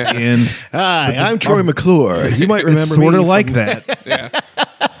 And hi, I'm Troy McClure. You might remember it's sort me of like that. Yeah.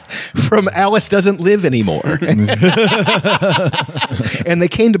 From Alice Doesn't Live Anymore. And they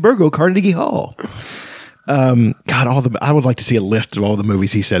came to Burgo Carnegie Hall. God, I would like to see a list of all the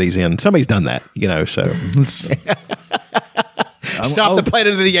movies he said he's in. Somebody's done that, you know, so. Stop the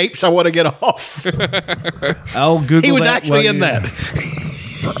Planet of the Apes. I want to get off. I'll Google He was that actually in that.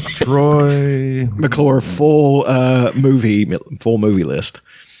 Troy McClure full movie list.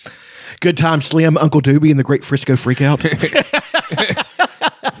 Good Time Slim, Uncle Doobie, and the Great Frisco Freakout.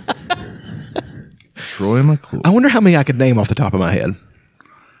 Troy McClure. I wonder how many I could name off the top of my head.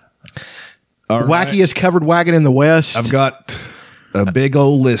 Wackiest Covered Wagon in the West. I've got a big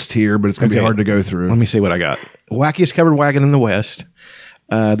old list here, but it's going to be hard to go through. Let me see what I got. Wackiest Covered Wagon in the West.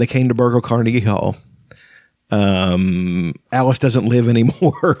 They came to Burgo Carnegie Hall. Alice Doesn't Live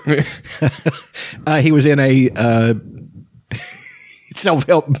Anymore. He was in a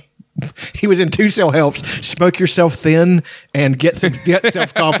self-help. He was in 2 self-helps: Smoke Yourself Thin and Get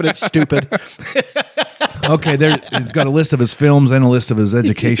Self-Confident Stupid. Okay, he's got a list of his films and a list of his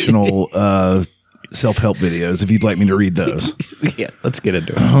educational self-help videos, if you'd like me to read those. Yeah, let's get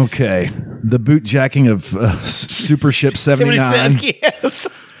into it. Okay. The bootjacking of Super Ship 79. Yes.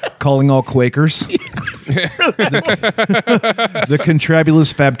 Calling all Quakers. The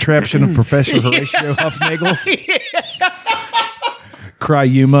contrabulous fabtraption of Professor Horatio Huffnagel.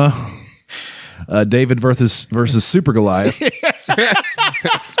 Cryuma. David versus Super Goliath.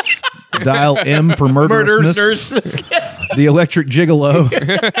 Dial M for murderousness. The Electric Gigolo.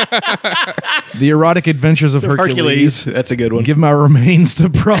 The Erotic Adventures of Hercules. That's a good one. Give My Remains to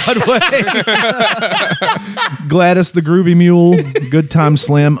Broadway. Gladys the Groovy Mule. Good Time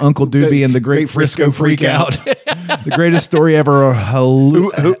Slim. Uncle Doobie and the Great Frisco Freakout. The greatest story ever.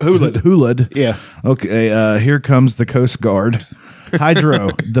 Hulud. Yeah. Okay. Here Comes the Coast Guard.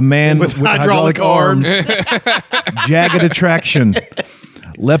 Hydro, the man with hydraulic arms. Jagged Attraction.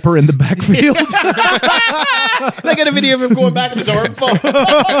 Leper in the backfield. They got a video of him going back and his arm falls.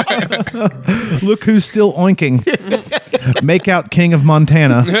 Look who's still oinking. Make out King of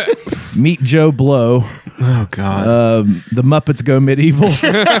Montana. Meet Joe Blow. Oh, God. The Muppets Go Medieval.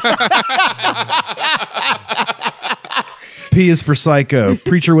 P is for Psycho.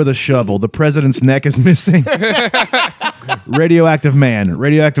 Preacher with a shovel. The president's neck is missing. Radioactive Man.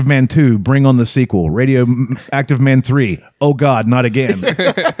 Radioactive Man 2. Bring on the sequel. Radioactive Man 3. Oh God, not again.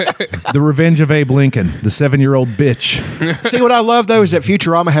 The Revenge of Abe Lincoln. The 7-year-old bitch. See, what I love though is that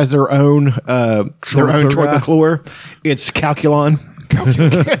Futurama has their own Troy McClure. It's Calculon.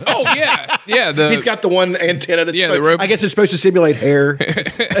 Oh yeah. He's got the one antenna that's I guess it's supposed to simulate hair.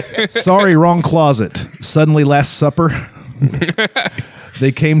 Sorry, wrong closet. Suddenly Last Supper.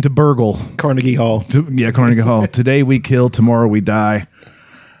 They came to burgle. Carnegie Hall. Carnegie Hall. Today we kill, tomorrow we die.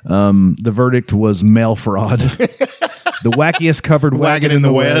 The verdict was mail fraud. The wackiest covered wagon in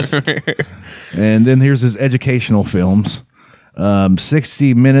the West. And then here's his educational films.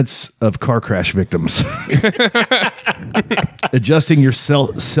 60 minutes of car crash victims. Adjusting your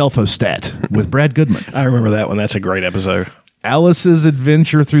self-ostat with Brad Goodman. I remember that one. That's a great episode. Alice's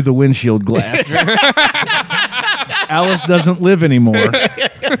adventure through the windshield glass. Alice doesn't live anymore.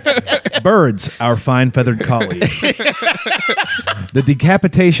 Birds, our fine feathered colleagues. The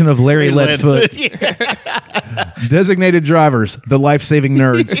decapitation of Larry Leadfoot. Designated drivers, the life-saving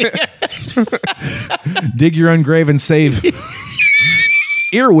nerds. Dig your own grave and save.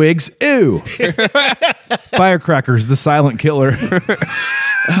 Earwigs, ew. Firecrackers, the silent killer.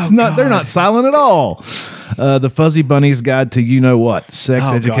 They're not silent at all. The Fuzzy Bunny's Guide to You Know What, sex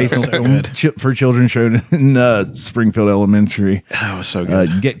educational film for children shown in Springfield Elementary. That was so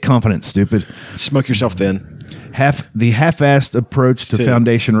good. Get confident, stupid. Smoke yourself thin. The half-assed approach to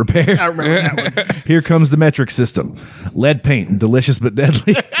foundation repair. I remember that one. Here comes the metric system. Lead paint, delicious but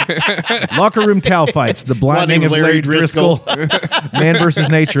deadly. Locker room towel fights, the blinding of Larry Driscoll. Man versus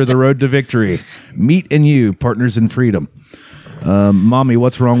nature, the road to victory. Meat and you, partners in freedom. Mommy,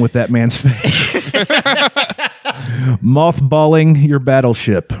 what's wrong with that man's face? Mothballing your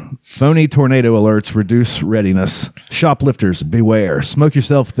battleship. Phony tornado alerts reduce readiness. Shoplifters, beware. Smoke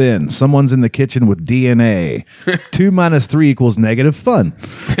yourself thin. Someone's in the kitchen with DNA. 2 minus 3 equals negative fun.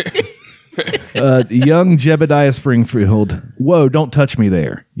 Young Jebediah Springfield. Whoa, don't touch me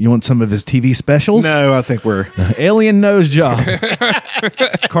there. You want some of his TV specials? No, I think we're... Alien Nose Job.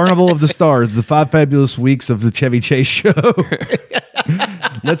 Carnival of the Stars. The 5 Fabulous Weeks of the Chevy Chase Show.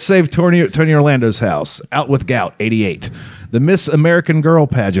 Let's save Tony Orlando's house. Out with Gout, 88. The Miss American Girl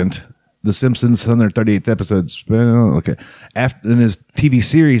pageant. The Simpsons 138th episodes. Okay. In his TV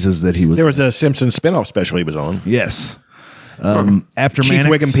series is that he was... There was a Simpsons spinoff special he was on. Yes. After Chief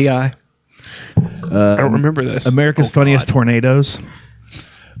Mannix, Wiggum P.I. I don't remember this. America's Funniest Tornadoes.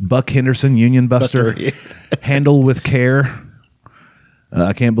 Buck Henderson, Union Buster. Handle with Care.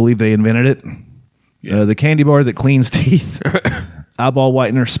 I can't believe they invented it. The candy bar that cleans teeth. Eyeball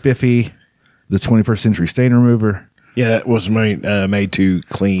whitener, Spiffy. The 21st Century Stain Remover. Yeah, that was made to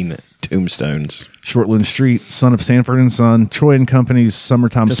clean tombstones. Shortland Street, Son of Sanford and Son. Troy and Company's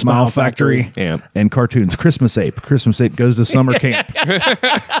Summertime Smile Factory. Yeah. And cartoons. Christmas Ape. Christmas Ape goes to summer camp.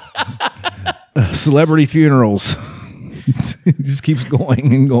 Celebrity funerals. It just keeps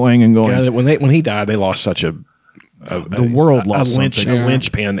going and going and going. God, when he died, they lost such a world lost a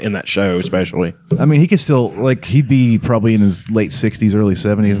linchpin in that show, especially. I mean, he could still he'd be probably in his late 60s, early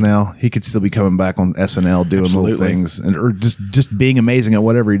 70s now. He could still be coming back on SNL doing little things or just being amazing at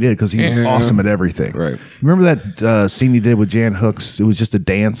whatever he did because he was awesome at everything. Right. Remember that scene he did with Jan Hooks? It was just a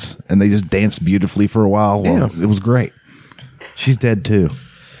dance, and they just danced beautifully for a while. Yeah. It was great. She's dead too.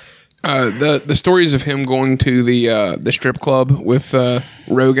 The stories of him going to the strip club with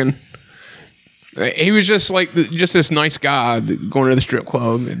Rogan. He was just this nice guy going to the strip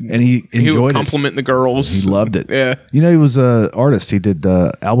club, and he enjoyed would it. compliment the girls. He loved it. Yeah, he was an artist. He did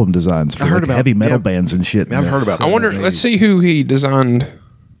album designs for heavy metal bands and shit. I've heard about that. I wonder. Let's see who he designed.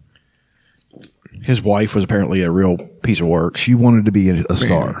 His wife was apparently a real piece of work. She wanted to be a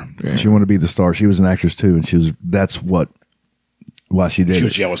star. Yeah. She wanted to be the star. She was an actress too, and that's why she did. She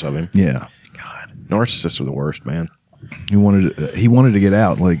was jealous of him. Yeah. God, narcissists are the worst, man. He wanted to get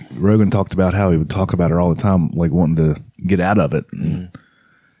out. Like Rogan talked about how he would talk about her all the time, like wanting to get out of it. And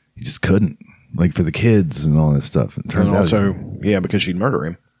he just couldn't, like for the kids and all this stuff. It turns out because she'd murder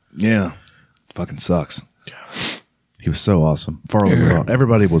him. Yeah. Fucking sucks. He was so awesome. Farley was awesome.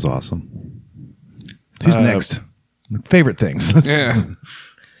 Everybody was awesome. Who's next? Favorite things. Yeah.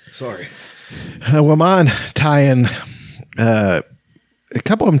 Sorry. Well, mine tie in a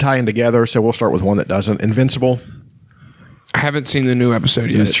couple of them tie in together, so we'll start with one that doesn't. Invincible. I haven't seen the new episode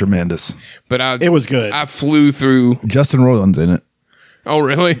yet. It was tremendous. But it was good. I flew through. Justin Roiland's in it. Oh,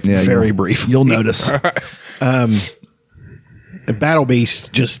 really? Yeah, very brief. You'll notice. Battle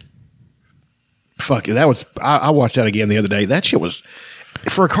Beast just fuck it. That was I watched that again the other day. That shit was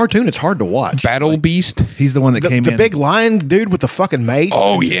for a cartoon. It's hard to watch. Battle Beast. He's the one that came the in. big lion dude with the fucking mace.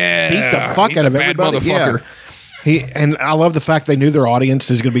 Oh and just yeah, beat the fuck He's out a of bad everybody. motherfucker. Yeah. And I love the fact they knew their audience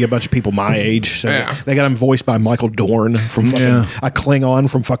is going to be a bunch of people my age, so they got him voiced by Michael Dorn from fucking a Klingon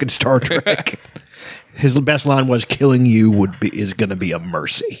from fucking Star Trek. His best line was "Killing you is going to be a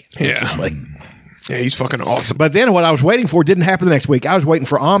mercy." Yeah, just like, yeah, he's fucking awesome. But then what I was waiting for didn't happen the next week. I was waiting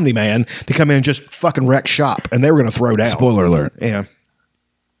for Omni Man to come in and just fucking wreck shop, and they were going to throw down. Spoiler alert. Yeah.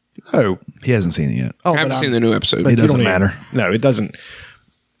 Oh, he hasn't seen it yet. I haven't seen the new episode. But it doesn't matter. No, it doesn't.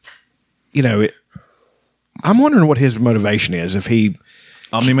 You know, I'm wondering what his motivation is. If he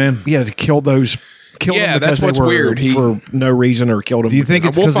Omni-Man, to kill those. Kill them because that's what's they were weird. For no reason, or killed them. Do you think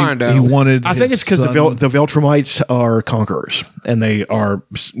it's We'll because find out. he wanted? I think his it's because son- the Viltrumites are conquerors, and they are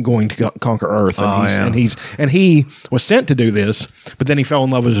going to conquer Earth. And, and he was sent to do this, but then he fell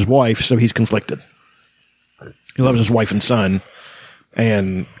in love with his wife, so he's conflicted. He loves his wife and son,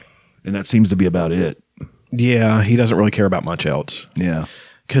 and that seems to be about it. Yeah, he doesn't really care about much else. Yeah,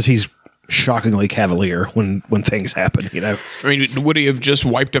 because he's shockingly cavalier when things happen. You know, I mean, would he have just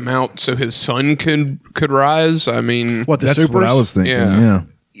wiped him out so his son could rise? I mean, what the that's supers? what I was thinking. Yeah,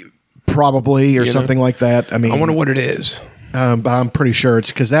 probably or something like that. I mean, I wonder what it is. But I'm pretty sure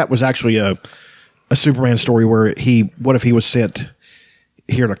it's because that was actually a Superman story where what if he was sent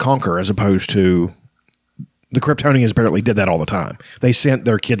here to conquer as opposed to the Kryptonians apparently did that all the time. They sent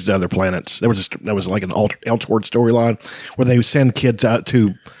their kids to other planets. That was like an Elseworld storyline where they would send kids out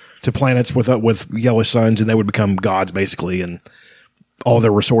to planets with yellow suns, and they would become gods basically, and all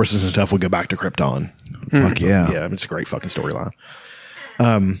their resources and stuff would go back to Krypton. Fuck yeah. Yeah, it's a great fucking storyline.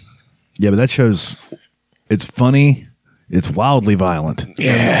 Yeah, but that shows it's funny. It's wildly violent.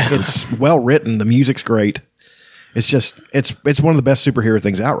 Yeah, it's well written. The music's great. It's just it's one of the best superhero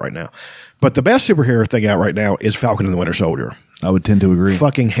things out right now. But the best superhero thing out right now is Falcon and the Winter Soldier. I would tend to agree.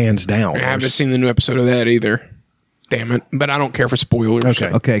 Fucking hands down. I haven't seen the new episode of that either. Damn it! But I don't care for spoilers.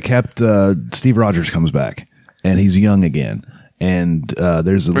 Okay. Steve Rogers comes back, and he's young again. And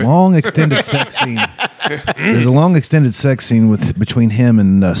there's a long extended sex scene. There's a long extended sex scene between him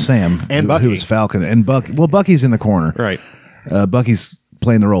and Sam, and Bucky, who is Falcon, and Bucky. Well, Bucky's in the corner, right? Bucky's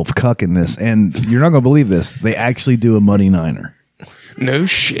playing the role of cuck in this, and you're not going to believe this. They actually do a Muddy Niner. No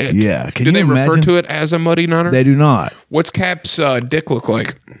shit. Yeah. Do they refer to it as a Muddy Niner? They do not. What's Cap's dick look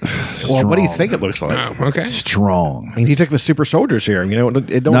like? Well, what do you think it looks like? Oh, okay. Strong. I mean, he took the super soldiers here. You know,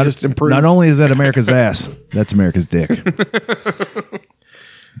 it don't just improve. Not only is that America's ass, that's America's dick.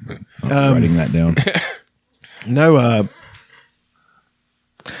 I'm writing that down. No,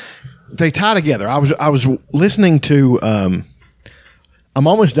 they tie together. I was listening to. I'm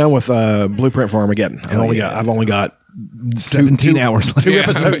almost done with Blueprint for Armageddon. I've only got 17 hours left. Two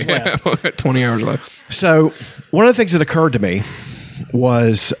episodes left. 20 hours left. So one of the things that occurred to me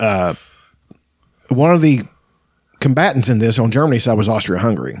was one of the combatants in this on Germany's side was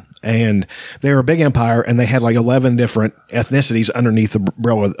Austria-Hungary, and they were a big empire, and they had like 11 different ethnicities underneath the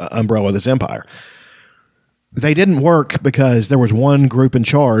umbrella of this empire. They didn't work because there was one group in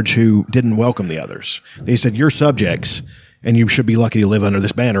charge who didn't welcome the others. They said, "You're subjects, and you should be lucky to live under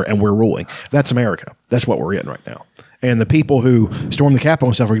this banner, and we're ruling." That's America. That's what we're in right now. And the people who storm the Capitol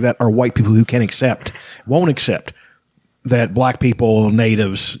and stuff like that are white people who won't accept that black people,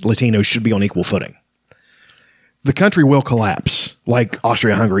 natives, Latinos should be on equal footing. The country will collapse like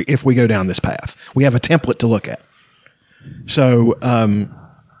Austria-Hungary if we go down this path. We have a template to look at. So, and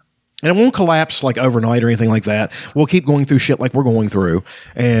it won't collapse like overnight or anything like that. We'll keep going through shit like we're going through,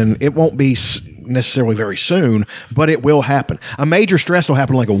 and it won't be necessarily very soon, but it will happen. A major stress will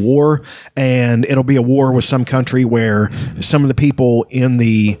happen like a war, and it'll be a war with some country where some of the people in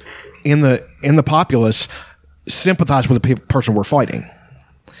the populace sympathize with the person we're fighting.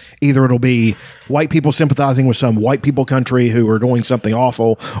 Either it'll be white people sympathizing with some white people country who are doing something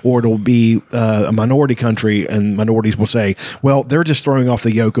awful, or it'll be a minority country, and minorities will say, well, they're just throwing off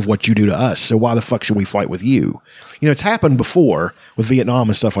the yoke of what you do to us, so why the fuck should we fight with you? You know, it's happened before with Vietnam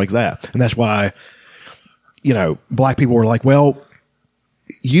and stuff like that. And that's why, you know, black people were like, well,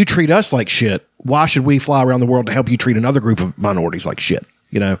 you treat us like shit. Why should we fly around the world to help you treat another group of minorities like shit?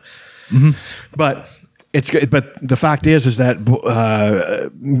 You know? Mm-hmm. But the fact is that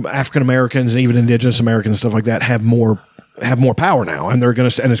African Americans and even Indigenous Americans and stuff like that have more have more power now, and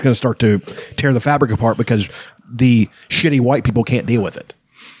it's going to start to tear the fabric apart because the shitty white people can't deal with it.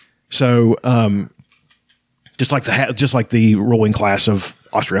 So, just like the ruling class of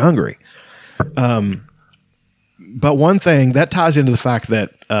Austria-Hungary. But one thing that ties into the fact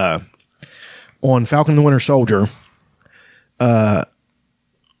that on Falcon and the Winter Soldier,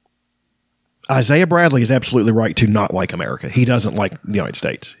 Isaiah Bradley is absolutely right to not like America. He doesn't like the United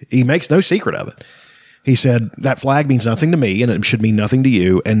States. He makes no secret of it. He said, that flag means nothing to me, and it should mean nothing to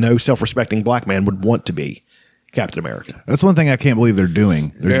you, and no self-respecting black man would want to be Captain America. That's one thing I can't believe they're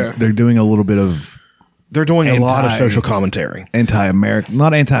doing. They're doing a little bit of... They're doing a lot of social commentary. Anti-American.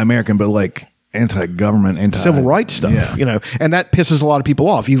 Not anti-American, but like anti-government, civil rights stuff, and that pisses a lot of people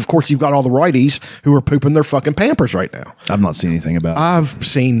off. Of course, you've got all the righties who are pooping their fucking Pampers right now. I've not seen anything about it. I've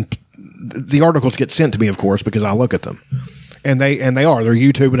seen the articles get sent to me, of course, because I look at them. And they're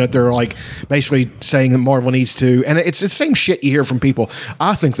YouTubing it. They're like basically saying that Marvel needs to, and it's the same shit you hear from people.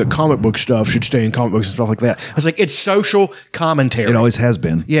 I think that comic book stuff should stay in comic books and stuff like that. I was like, it's social commentary. It always has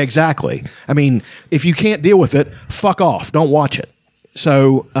been. Yeah, exactly. I mean, if you can't deal with it, fuck off. Don't watch it.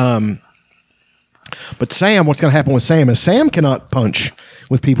 So, but Sam, what's going to happen with Sam is Sam cannot punch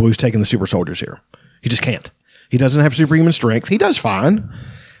with people who's taking the super soldiers here. He just can't. He doesn't have superhuman strength. He does fine.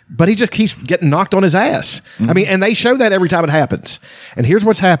 But he just keeps getting knocked on his ass. Mm-hmm. I mean, and they show that every time it happens. And here's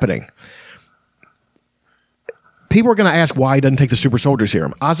what's happening. People are going to ask why he doesn't take the super soldier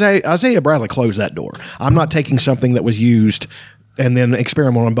serum. Isaiah Bradley closed that door. I'm not taking something that was used and then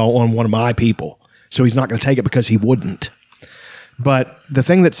experiment on one of my people. So he's not going to take it because he wouldn't. But the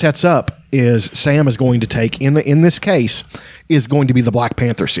thing that sets up is Sam is going to take, in this case, is going to be the Black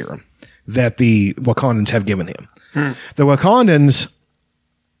Panther serum that the Wakandans have given him. The Wakandans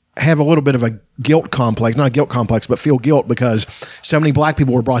have a little bit of a guilt complex, not a guilt complex, but feel guilt because so many black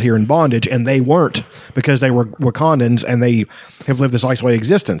people were brought here in bondage and they weren't because they were Wakandans and they have lived this isolated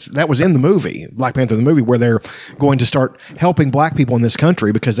existence. That was in the movie, Black Panther, the movie, where they're going to start helping black people in this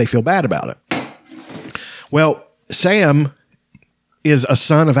country because they feel bad about it. Well, Sam is a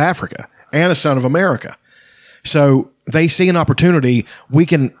son of Africa and a son of America. So they see an opportunity. We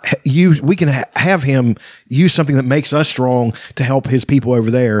can have him use something that makes us strong to help his people over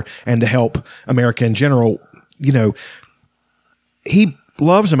there and to help America in general. You know, he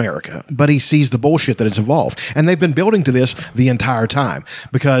loves America, but he sees the bullshit that is involved. And they've been building to this the entire time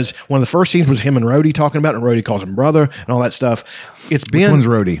because one of the first scenes was him and Rhodey talking about it, and Rhodey calls him brother and all that stuff. Which one's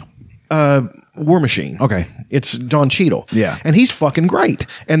Rhodey? War Machine. Okay. It's Don Cheadle. Yeah. And he's fucking great.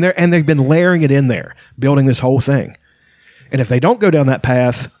 And they've been layering it in there, building this whole thing. And if they don't go down that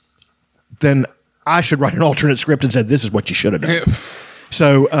path, then I should write an alternate script and say, this is what you should have done. Yeah.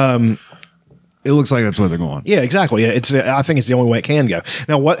 So, it looks like that's where they're going. Yeah, exactly. I think it's the only way it can go.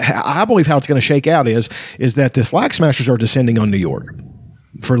 Now, what I believe how it's going to shake out is that the Flag Smashers are descending on New York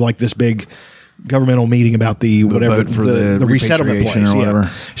for like this big governmental meeting about the whatever for the resettlement place, or whatever. Yeah.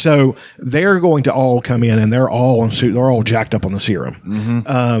 So they're going to all come in, and they're all jacked up on the serum,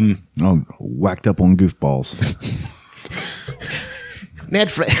 whacked up on goofballs.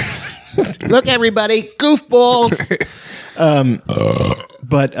 Look, everybody, goofballs.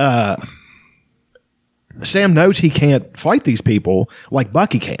 But Sam knows he can't fight these people like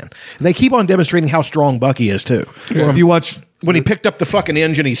Bucky can. And they keep on demonstrating how strong Bucky is too. Yeah. If you watch when he picked up the fucking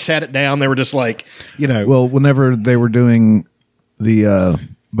engine, he sat it down. They were just like, you know. Well, whenever they were doing the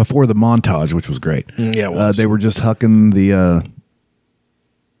before the montage, which was great. Yeah, it was. They were just hucking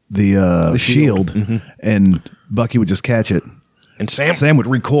the shield, and Bucky would just catch it, and Sam would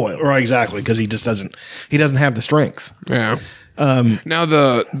recoil. Right, exactly, because he doesn't have the strength. Yeah. Now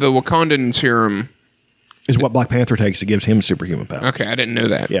the Wakandan serum is what Black Panther takes. It gives him superhuman powers. Okay, I didn't know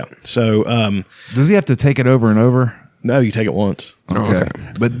that. Yeah. So does he have to take it over and over? No, you take it once. Okay.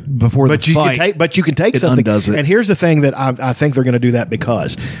 But before the fight, you can take something. Undoes it. And here's the thing that I think they're going to do that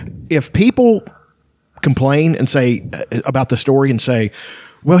because if people complain and say about the story and say,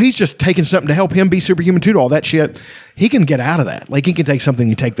 well, he's just taking something to help him be superhuman too, to all that shit, he can get out of that. Like he can take something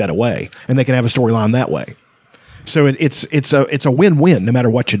and take that away, and they can have a storyline that way. So it's a win-win no matter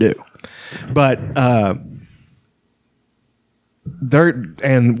what you do. But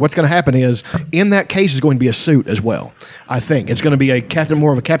and what's going to happen is in that case is going to be a suit as well. I think it's going to be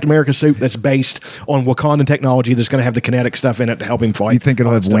more of a Captain America suit that's based on Wakandan technology that's going to have the kinetic stuff in it to help him fight. You think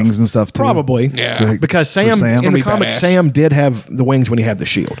it'll have wings and stuff too? Probably, yeah. Because Sam in the comics, Sam did have the wings when he had the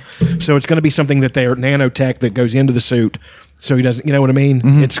shield. So it's going to be something that they're nanotech that goes into the suit. So he doesn't, you know what I mean?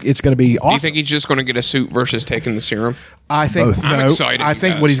 Mm-hmm. It's going to be awesome. Do you think he's just going to get a suit versus taking the serum? I think Both. I'm excited. I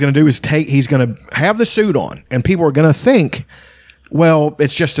think what he's going to do is he's going to have the suit on, and people are going to think, well,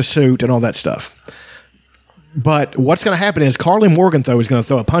 it's just a suit and all that stuff. But what's going to happen is Carly Morgenthau is going to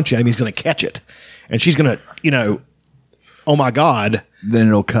throw a punch at him. He's going to catch it. And she's going to, oh my God. Then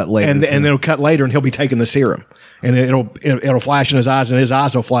it'll cut later. And then it'll cut later and he'll be taking the serum. And it'll flash in his eyes and his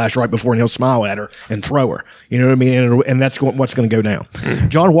eyes will flash right before and he'll smile at her and throw her. You know what I mean? And that's what's going to go down.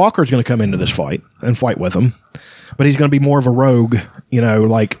 John Walker is going to come into this fight and fight with him. But he's going to be more of a rogue.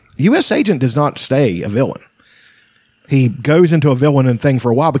 Like U.S. Agent does not stay a villain. He goes into a villain and thing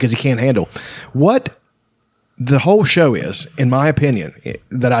for a while because he can't handle what the whole show is, in my opinion,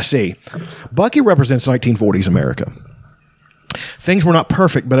 that I see. Bucky represents 1940s America. Things were not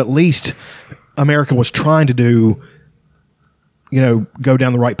perfect, but at least America was trying to do, go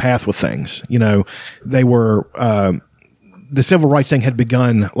down the right path with things. They were, the civil rights thing had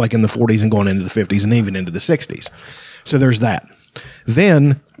begun like in the 40s and going into the 50s and even into the 60s. So there's that.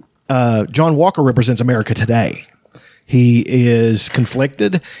 Then John Walker represents America today. He is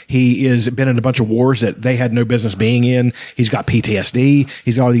conflicted. He has been in a bunch of wars that they had no business being in. He's got PTSD.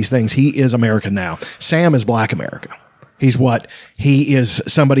 He's got all these things. He is America now. Sam is Black America. He is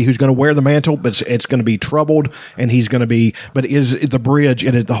somebody who's going to wear the mantle, but it's going to be troubled, and he's going to be, but is the bridge,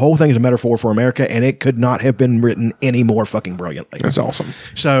 and the whole thing is a metaphor for America, and it could not have been written any more fucking brilliantly. That's awesome.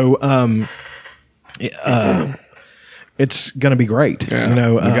 So, it's going to be great. Yeah.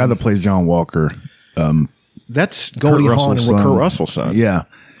 The guy that plays John Walker, that's Goldie Hawn and Kurt Russell's son. Yeah.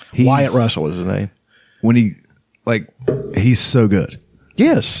 Wyatt Russell is his name. When he's so good.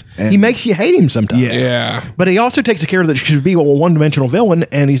 Yes. He makes you hate him sometimes. Yeah. But he also takes care that he should be a one-dimensional villain,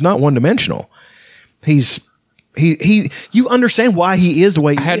 and he's not one-dimensional. You understand why he is the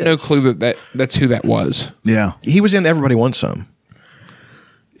way he is. I had no clue that's who that was. Yeah. He was in Everybody Wants Some.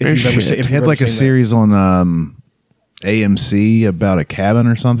 He had like a series on AMC about a cabin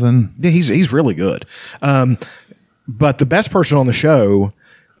or something. Yeah, he's really good. But the best person on the show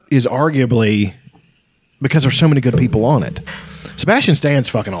is arguably, because there's so many good people on it, Sebastian Stan's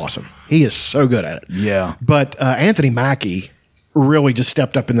fucking awesome. He is so good at it. Yeah. But Anthony Mackie really just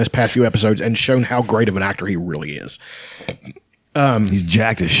stepped up in this past few episodes and shown how great of an actor he really is. He's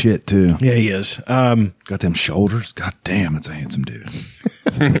jacked as shit too. Yeah, he is. Got them shoulders. God damn, it's a handsome dude.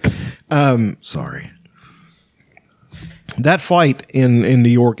 Sorry. That fight in New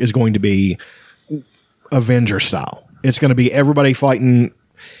York is going to be Avenger style. It's going to be everybody fighting,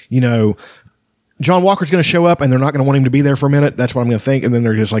 John Walker's going to show up and they're not going to want him to be there for a minute. That's what I'm going to think. And then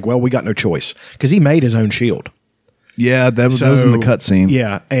they're just like, well, we got no choice. Because he made his own shield. Yeah, that was in the cutscene.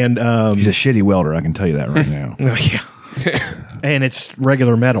 Yeah. And he's a shitty welder. I can tell you that right now. Yeah. And it's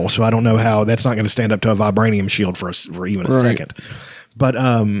regular metal. So I don't know how that's not going to stand up to a vibranium shield for even a second. But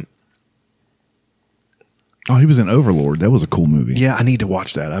oh, he was in Overlord. That was a cool movie. Yeah, I need to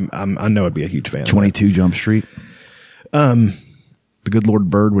watch that. I know I'd be a huge fan. 22 Jump Street. The Good Lord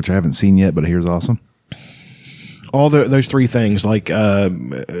Bird, which I haven't seen yet, but I hear is awesome. All those three things, like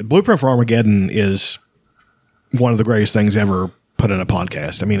Blueprint for Armageddon, is one of the greatest things ever put in a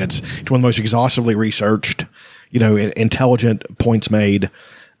podcast. I mean, it's one of the most exhaustively researched, intelligent points made.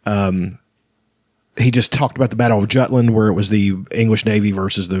 He just talked about the Battle of Jutland, where it was the English Navy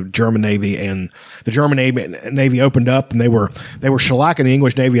versus the German Navy, and the German Navy opened up, and they were shellacking the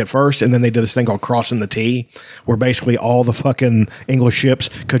English Navy at first, and then they did this thing called crossing the T, where basically all the fucking English ships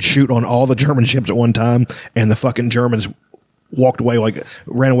could shoot on all the German ships at one time, and the fucking Germans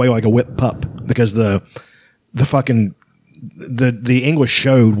ran away like a whipped pup, because the English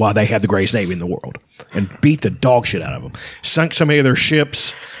showed why they had the greatest Navy in the world and beat the dog shit out of them, sunk so many of their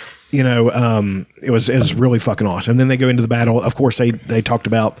ships. It was really fucking awesome. And then they go into the battle. Of course, I've talked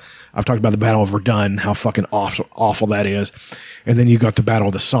about the Battle of Verdun, how fucking awful that is. And then you got the Battle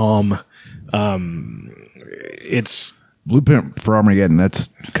of the Somme. It's Blueprint for Armageddon. That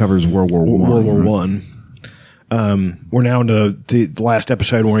covers World War I. We're now into the last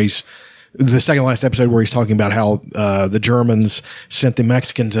episode where the second last episode where he's talking about how the Germans sent the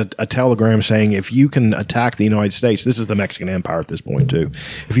Mexicans a telegram saying, if you can attack the United States, this is the Mexican Empire at this point too,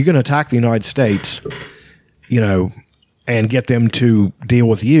 if you can attack the United States, and get them to deal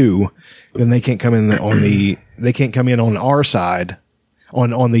with you, then they can't come in on our side,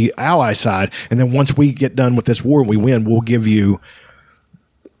 on the ally side, and then once we get done with this war and we win,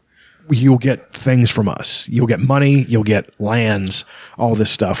 you'll get things from us. You'll get money. You'll get lands. All this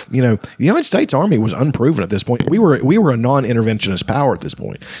stuff. The United States Army was unproven at this point. We were a non-interventionist power at this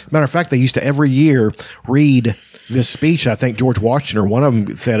point. As a matter of fact, they used to every year read this speech. I think George Washington, or one of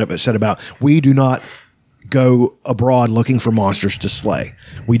them, said about, we do not go abroad looking for monsters to slay.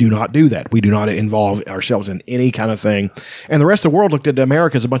 We do not do that. We do not involve ourselves in any kind of thing. And the rest of the world looked at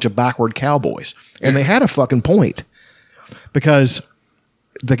America as a bunch of backward cowboys, and they had a fucking point, because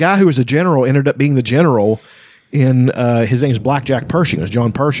the guy who was a general ended up being the general his name's Blackjack Pershing. It was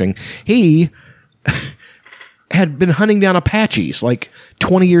John Pershing. He had been hunting down Apaches like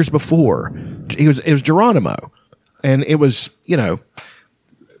 20 years before. It was Geronimo. And it was,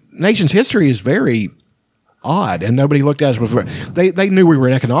 nation's history is very odd, and nobody looked at us with. They knew we were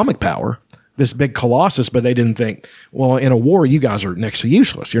an economic power, this big colossus, but they didn't think, well, in a war, you guys are next to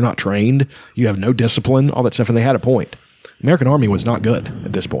useless. You're not trained. You have no discipline, all that stuff. And they had a point. The American Army was not good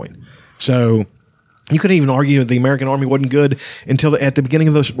at this point. So you couldn't even argue that the American Army wasn't good until at the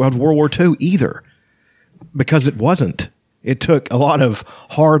beginning of World War II either, because it wasn't. It took a lot of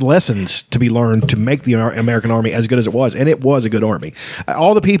hard lessons to be learned to make the American Army as good as it was. And it was a good army.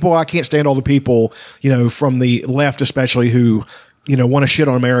 All the people, I can't stand all the people, from the left especially, who, want to shit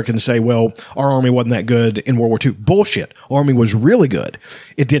on America and say, well, our army wasn't that good in World War II. Bullshit. Army was really good.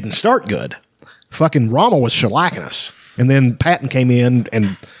 It didn't start good. Fucking Rommel was shellacking us. And then Patton came in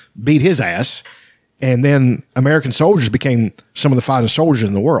and beat his ass. And then American soldiers became some of the finest soldiers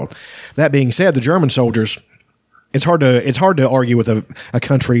in the world. That being said, the German soldiers... It's hard to argue with a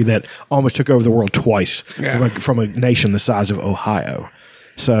country that almost took over the world twice from a nation the size of Ohio.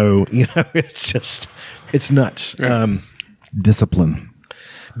 So, it's nuts. Yeah. Discipline,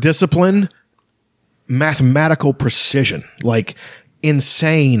 mathematical precision, like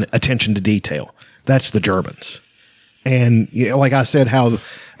insane attention to detail. That's the Germans. And like I said, how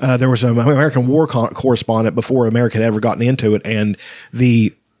there was an American war correspondent before America had ever gotten into it, and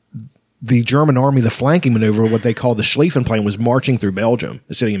the German army, the flanking maneuver, what they call the Schlieffenplan, was marching through Belgium,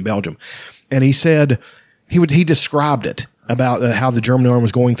 the city in Belgium. And he said, he described it about how the German army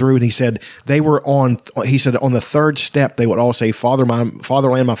was going through. And he said, on the third step, they would all say, fatherland,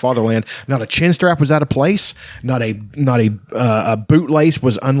 my fatherland. Not a chin strap was out of place. Not a bootlace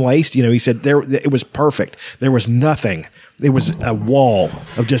was unlaced. He said it was perfect. There was nothing. It was a wall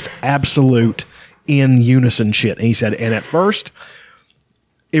of just absolute in unison shit. And he said, and at first,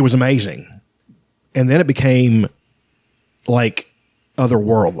 it was amazing. And then it became like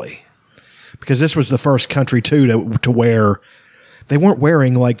otherworldly, because this was the first country too to wear, they weren't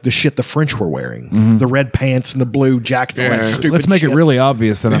wearing like the shit the French were wearing, the red pants and the blue jackets. All that stupid Let's make shit. it really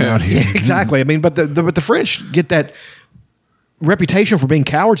obvious that I'm not here. Exactly. I mean, but the French get that reputation for being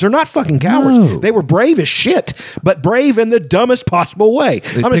cowards. They're not fucking cowards. No. They were brave as shit, but brave in the dumbest possible way.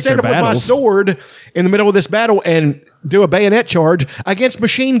 I'm going to stand up with my sword in the middle of this battle and do a bayonet charge against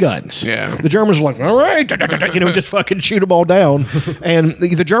machine guns. Yeah. The Germans were like, all right, just fucking shoot them all down. And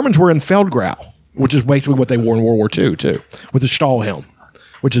the Germans were in Feldgrau, which is basically what they wore in World War II too, with the Stahlhelm,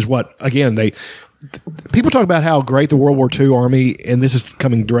 which is what, again, people talk about how great the World War II army, and this is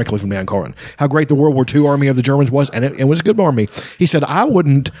coming directly from Dan Carlin, how great the World War II army of the Germans was, and it was a good army. He said,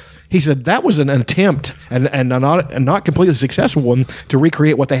 that was an attempt, and not completely successful one, to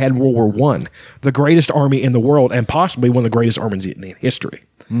recreate what they had in World War I, the greatest army in the world, and possibly one of the greatest armies in history.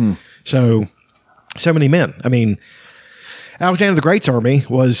 So many men. I mean, Alexander the Great's army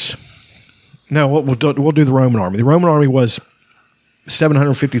was, we'll do the Roman army. The Roman army was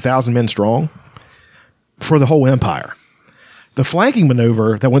 750,000 men strong for the whole empire. The flanking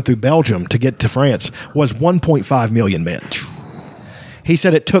maneuver that went through Belgium to get to France was 1.5 million men. He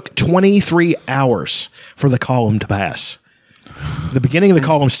said it took 23 hours for the column to pass. The beginning of the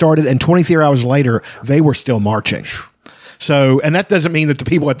column started, and 23 hours later, they were still marching. So, and that doesn't mean that the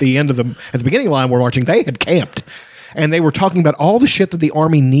people at the beginning line were marching. They had camped, and they were talking about all the shit that the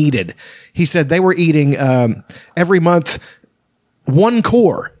army needed. He said they were eating every month one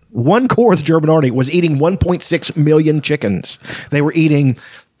corps of the German army was eating 1.6 million chickens. They were eating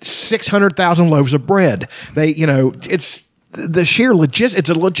 600,000 loaves of bread. It's the sheer it's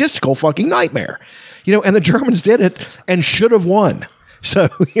a logistical fucking nightmare. And the Germans did it and should have won. So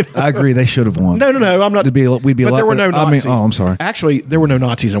I agree, they should have won. No, I'm not. We'd be. But there were no Nazis. I'm sorry. Actually, there were no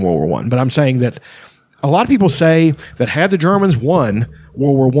Nazis in World War I. But I'm saying that a lot of people say that had the Germans won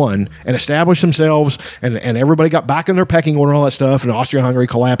World War I and established themselves, and everybody got back in their pecking order and all that stuff, and Austria-Hungary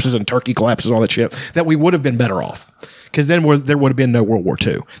collapses and Turkey collapses, all that shit, that we would have been better off. Because then there would have been no World War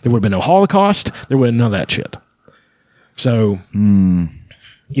II. There would have been no Holocaust. There would have been none of that shit. So,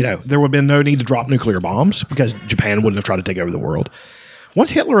 there would have been no need to drop nuclear bombs, because Japan wouldn't have tried to take over the world. Once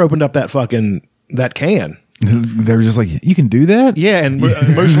Hitler opened up that can, they were just like, you can do that? Yeah, and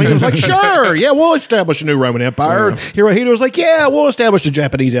Mussolini was like, sure, yeah, we'll establish a new Roman Empire. Yeah. Hirohito was like, yeah, we'll establish the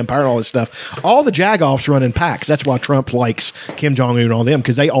Japanese Empire and all this stuff. All the jagoffs run in packs. That's why Trump likes Kim Jong-un and all them,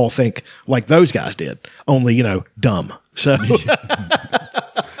 because they all think like those guys did, only, dumb. So,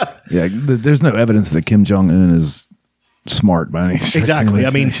 yeah, there's no evidence that Kim Jong-un is smart by any stretch. Exactly. I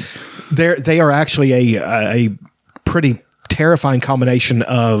mean, they are actually a pretty terrifying combination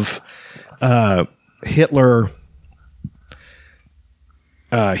of Hitler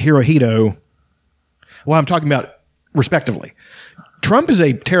Hirohito. Well, I'm talking about respectively. Trump is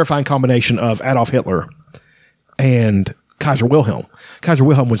a terrifying combination of Adolf Hitler and Kaiser Wilhelm. Kaiser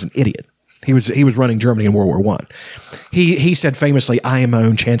Wilhelm was an idiot. He was running Germany in World War I. He said famously, "I am my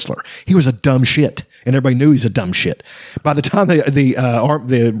own chancellor." He was a dumb shit, and everybody knew he's a dumb shit. By the time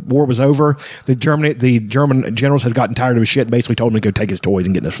the war was over, the German generals had gotten tired of his shit and basically told him to go take his toys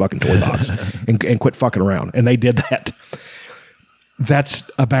and get in his fucking toy box and quit fucking around. And they did that. That's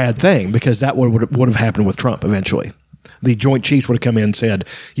a bad thing because that would have happened with Trump eventually. The Joint Chiefs would have come in and said,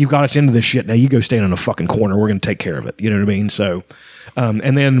 "You got us into this shit. Now you go stand in a fucking corner. We're going to take care of it." You know what I mean? So,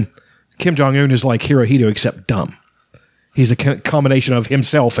 and then Kim Jong-un is like Hirohito except dumb. He's a combination of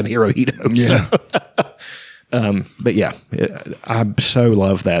himself and Hirohito. Yeah. So, but yeah, I so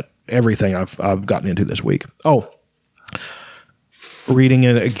love that everything I've gotten into this week. Oh, reading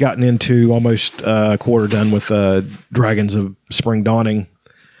and gotten into almost a quarter done with Dragons of Spring Dawning.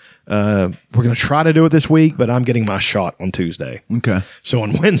 We're going to try to do it this week, but I'm getting my shot on Tuesday. Okay. So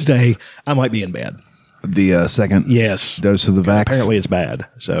on Wednesday, I might be in bed. The second dose of the vax. Apparently it's bad.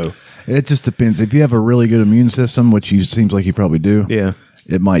 So it just depends. If you have a really good immune system, which seems like you probably do,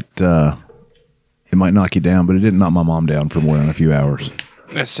 it might knock you down, but it didn't knock my mom down for more than a few hours.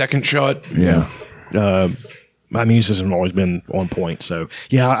 That second shot. Yeah. My immune system has always been on point. So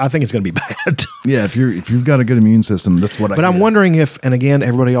yeah, I think it's going to be bad. Yeah. If you've got a good immune system, that's what But I'm wondering if, and again,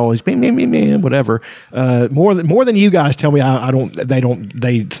 everybody always whatever. More than you guys tell me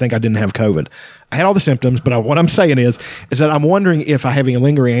they think I didn't have COVID. I had all the symptoms, but what I'm saying is that I'm wondering if I have any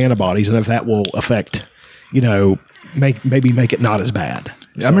lingering antibodies and if that will affect, make it not as bad.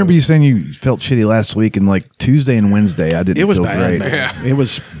 So, I remember you saying you felt shitty last week, and like Tuesday and Wednesday, I didn't feel great. Bad, man. Yeah. It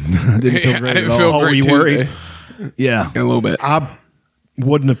was. Didn't feel great I didn't at feel all. great Were you Tuesday. worried? Yeah. A little bit. I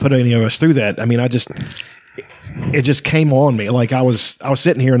wouldn't have put any of us through that. I mean, it just came on me. Like I was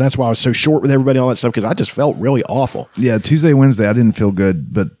sitting here, and that's why I was so short with everybody and all that stuff, because I just felt really awful. Yeah, Tuesday, Wednesday, I didn't feel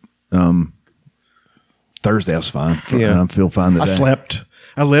good, but Thursday I was fine. I feel fine today. I slept.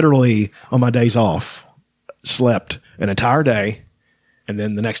 I literally, on my days off, slept an entire day, and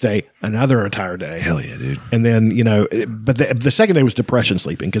then the next day another entire day. Hell yeah, dude! And then but the second day was depression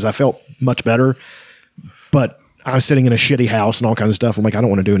sleeping because I felt much better, but I was sitting in a shitty house and all kinds of stuff. I'm like, I don't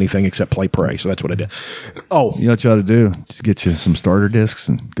want to do anything except pray. So that's what I did. Oh, you know what you ought to do? Just get you some starter discs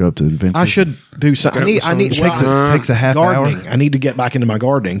and go up to the adventure. I should do something. I need takes a half gardening. hour. I need to get back into my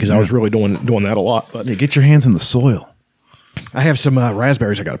gardening because I was really doing that a lot. But yeah, get your hands in the soil. I have some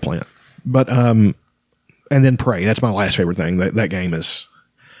raspberries I got to plant, but and then pray. That's my last favorite thing. That game is.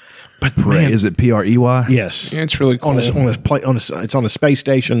 But Prey, man, is it Prey? Yes, yeah, it's really cool. It's on a space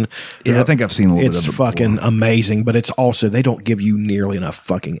station. Yeah, I think I've seen a little bit of it. It's fucking amazing, but it's also they don't give you nearly enough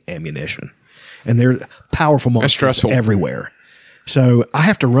fucking ammunition, and they're powerful monsters everywhere. So I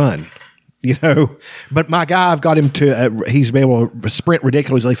have to run, But my guy, I've got him to. He's been able to sprint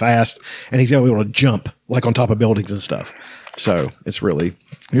ridiculously fast, and he's able to jump like on top of buildings and stuff. So it's really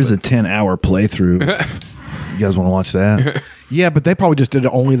here's a 10-hour playthrough. You guys want to watch that? Yeah, but they probably just did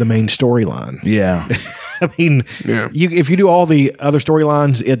only the main storyline. Yeah, I mean, if you do all the other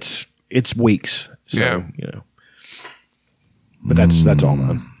storylines, it's weeks. So, but that's all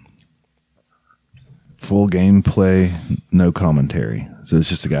mine. Full gameplay, no commentary. So it's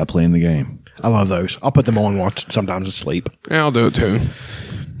just a guy playing the game. I love those. I'll put them on and watch sometimes asleep. Yeah, I'll do it too.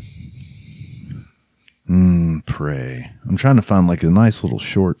 Prey. I'm trying to find like a nice little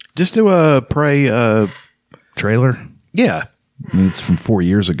short. Just do a Prey trailer. Yeah. I mean, it's from 4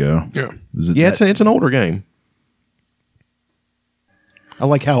 years ago. Yeah. It's an older game. I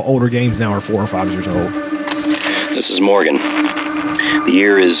like how older games now are 4 or 5 years old. This is Morgan. The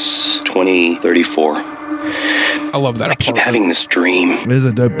year is 2034. I love that. I keep having this dream. It is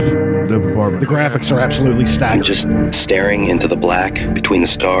a dope apartment. The graphics are absolutely staggering. I'm just staring into the black between the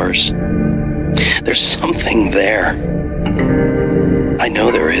stars. There's something there. I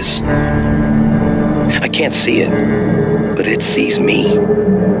know there is. I can't see it, but it sees me.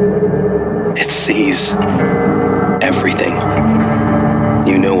 It sees everything.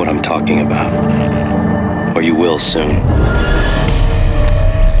 You know what I'm talking about, or you will soon.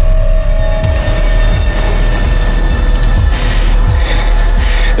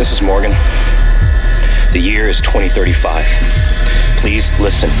 This is Morgan. The year is 2035. Please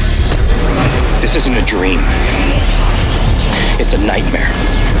listen. This isn't a dream. It's a nightmare.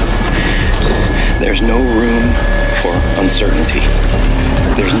 There's no room for uncertainty.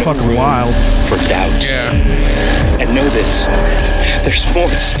 There's no fucking room wild for doubt. Yeah. And know this, there's more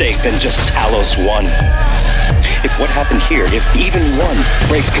at stake than just Talos 1. If what happened here, if even one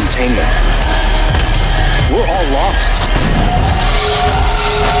breaks containment, we're all lost.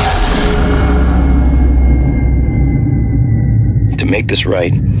 make this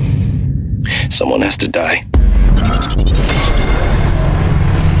right, someone has to die.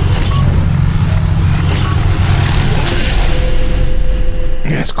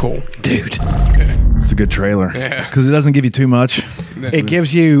 Yeah, it's cool. Dude. It's a good trailer. Yeah. Because it doesn't give you too much. It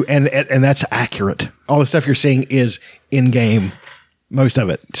gives you, and that's accurate. All the stuff you're seeing is in-game. Most of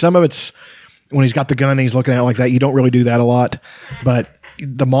it. Some of it's when he's got the gun and he's looking at it like that. You don't really do that a lot. But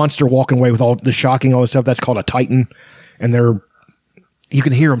the monster walking away with all the shocking, all this stuff, that's called a Titan. And you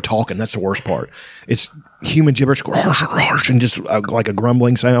can hear them talking. That's the worst part. It's human gibberish and just like a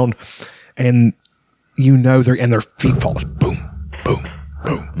grumbling sound. And you know their feet fall. Boom, boom,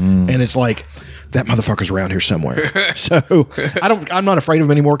 boom. And it's like, that motherfucker's around here somewhere. So I'm not afraid of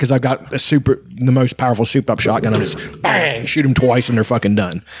them anymore because I've got the most powerful souped up shotgun. I just bang, shoot them twice and they're fucking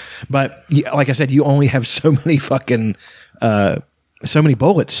done. But like I said, you only have so many fucking so many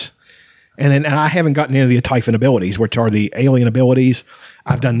bullets. And I haven't gotten into the Typhon abilities, which are the alien abilities.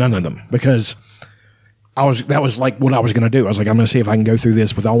 I've done none of them because that was like what I was going to do. I was like, I'm going to see if I can go through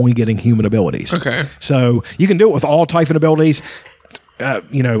this with only getting human abilities. Okay. So you can do it with all Typhon abilities.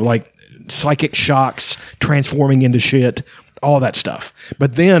 Like psychic shocks, transforming into shit, all that stuff.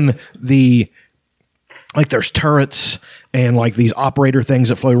 But then there's turrets and like these operator things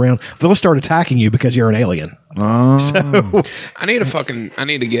that float around. They'll start attacking you because you're an alien. So I need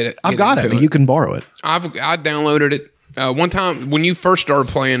to get it. I've got it. You can borrow it. I downloaded it one time when you first started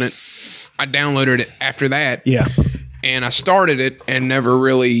playing it. I downloaded it after that. Yeah. And I started it and never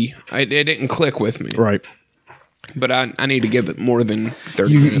really, it didn't click with me. Right. But I need to give it more than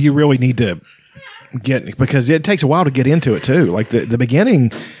 30 minutes. You really need to get, because it takes a while to get into it too. Like the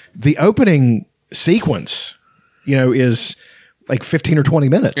beginning, the opening sequence, is like 15 or 20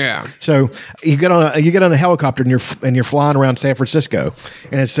 minutes. Yeah. So you get on a helicopter and you're flying around San Francisco,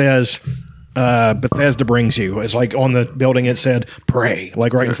 and it says Bethesda brings you. It's like on the building it said pray,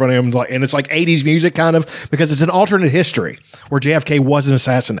 like right in front of him, and it's like 80s music kind of, because it's an alternate history where JFK wasn't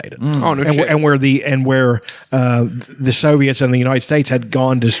assassinated. Oh no, and where the Soviets and the United States had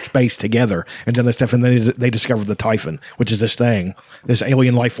gone to space together and done this stuff, and then they discovered the Typhon, which is this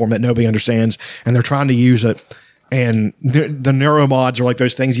alien life form that nobody understands, and they're trying to use it. And the neuromods are like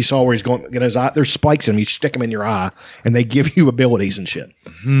those things you saw where he's going in his eye. There's spikes in them. You stick them in your eye, and they give you abilities and shit.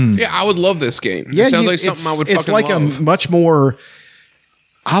 Yeah, I would love this game. Yeah, it sounds like something I would fucking love. It's like a much more.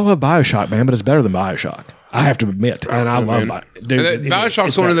 I love BioShock, man, but it's better than BioShock. I have to admit, and I love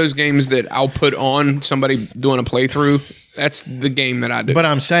BioShock's one of those games that I'll put on somebody doing a playthrough. That's the game that I do. But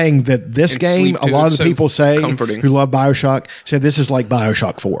I'm saying that this game, a lot of the people say who love BioShock say this is like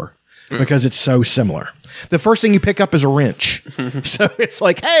BioShock 4 because it's so similar. The first thing you pick up is a wrench. So it's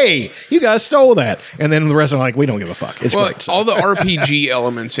like, hey, you guys stole that. And then the rest are like, we don't give a fuck. It's great. So. All the RPG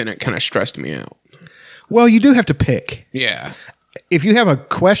elements in it kind of stressed me out. Well, you do have to pick. Yeah. If you have a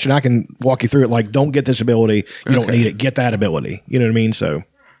question, I can walk you through it. Like, don't get this ability. You don't need it. Get that ability. You know what I mean? So,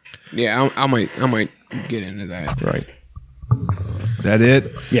 yeah, I might get into that. Right. That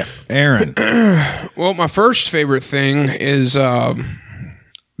it? Yeah. Aaron. Well, my first favorite thing is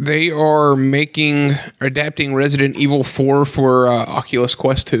they are adapting Resident Evil 4 for Oculus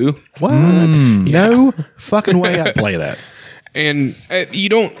Quest 2. What? No fucking way I'd play that. And you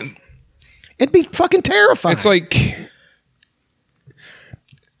don't... It'd be fucking terrifying. It's like... Do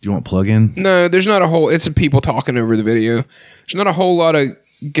you want plug-in? No, there's not a whole... It's people talking over the video. There's not a whole lot of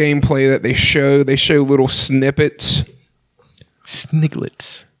gameplay that they show. They show little snippets.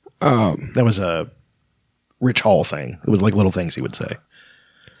 Sniglets. That was a Rich Hall thing. It was like little things he would say.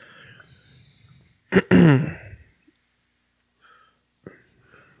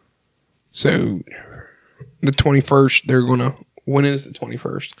 So the 21st, they're gonna. When is the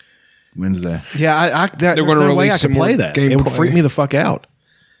 21st? Wednesday. Yeah, they're going to release some play that. It would freak me the fuck out.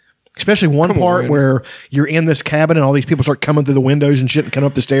 Especially one part where you're in this cabin and all these people start coming through the windows and shit and coming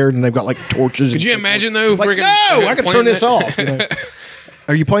up the stairs and they've got like torches. Could you imagine though? Like, no, I can turn this off. You know?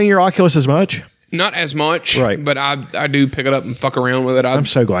 Are you playing your Oculus as much? Not as much, right? But I do pick it up and fuck around with it. I'm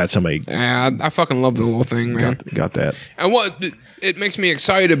so glad somebody. I fucking love the little thing, man. Got that. And it makes me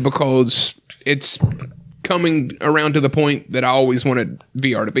excited because it's coming around to the point that I always wanted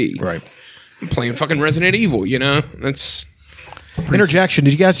VR to be. Right. I'm playing fucking Resident Evil, you know. That's interjection.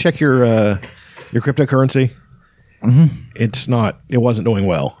 Did you guys check your cryptocurrency? Mm-hmm. It wasn't doing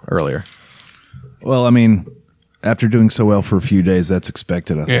well earlier. Well, I mean, after doing so well for a few days, that's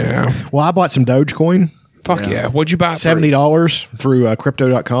expected. I think. Yeah. Well, I bought some Dogecoin Fuck yeah. What'd you buy? $70 through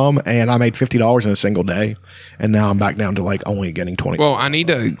crypto.com, and I made $50 in a single day. And now I'm back down to like only getting 20. Well, I need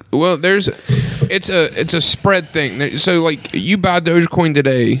to. Well, it's a spread thing. So like you buy Dogecoin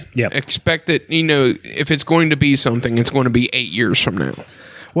today. Yep. Expect that, you know, if it's going to be something, it's going to be 8 years from now.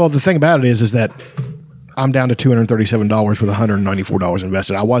 Well, the thing about it is that I'm down to $237 with $194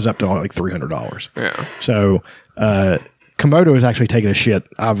 invested. I was up to like $300. Yeah. So Komodo is actually taking a shit.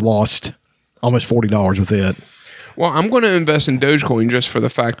 I've lost almost $40 with it. Well, I'm going to invest in Dogecoin just for the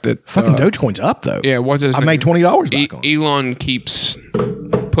fact that fucking Dogecoin's up though. Yeah, what's his I name? made $20 back on it. Elon keeps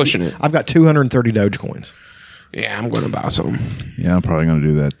pushing it. I've got 230 Dogecoins. Yeah, I'm going to buy some. Yeah, I'm probably going to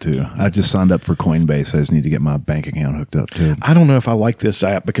do that too. I just signed up for Coinbase. I just need to get my bank account hooked up too. I don't know if I like this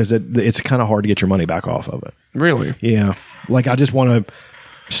app because it's kind of hard to get your money back off of it. Really? Yeah. Like I just want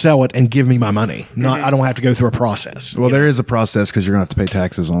to sell it and give me my money. Not I don't have to go through a process. Well, there is a process because you're going to have to pay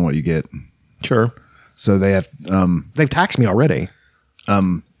taxes on what you get. Sure. So they have they've taxed me already.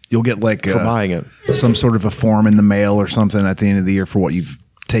 You'll get like for buying it, some sort of a form in the mail or something at the end of the year for what you've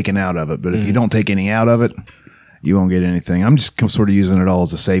taken out of it. But if you don't take any out of it, you won't get anything. I'm just sort of using it all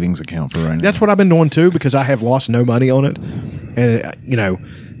as a savings account for right now. That's what I've been doing too because I have lost no money on it, and you know,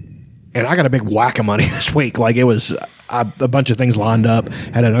 and I got a big whack of money this week. Like it was a bunch of things lined up,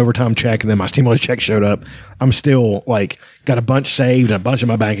 had an overtime check, and then my stimulus check showed up. I'm still like got a bunch saved and a bunch in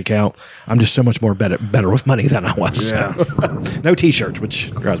my bank account. I'm just so much more better with money than I was. Yeah. No t-shirts,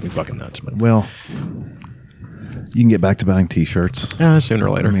 which drives me fucking nuts. But well, you can get back to buying t-shirts sooner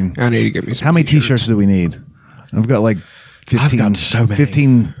or later. I mean, I need to get me some how many t-shirts do we need? I've got like 15, I've got so many.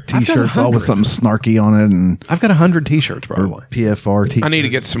 15 t-shirts, all with something snarky on it, and I've got 100 t-shirts probably. PFR t-shirts. I need to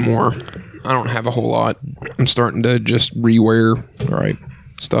get some more. I don't have a whole lot. I'm starting to just rewear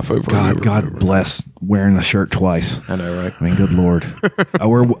stuff over. God bless wearing a shirt twice. I know, right? I mean, good Lord. I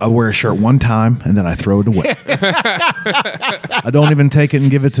wear a shirt one time and then I throw it away. I don't even take it and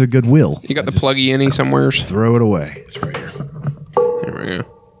give it to Goodwill. You got the pluggy any somewhere? Throw it away. It's right here. There we go.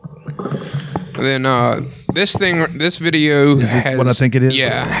 And then this video is has, what I think it is.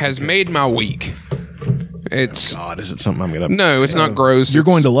 Yeah, has made my week. It's God, is it something I'm gonna? No, it's not gross. You're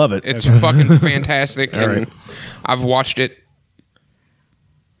going to love it. It's fucking fantastic, and right. I've watched it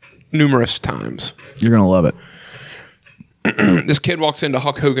numerous times. You're gonna love it. This kid walks into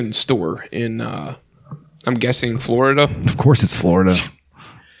Hulk Hogan's store in, I'm guessing Florida. Of course, it's Florida.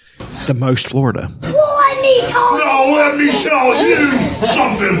 The most Florida. Let me tell you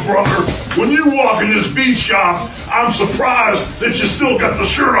something, brother. When you walk in this beat shop, I'm surprised that you still got the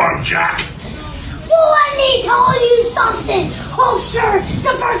shirt on, Jack. Well, let me tell you something. Hulkster,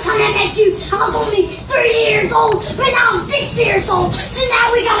 the first time I met you, I was only 3 years old, but now I'm 6 years old. So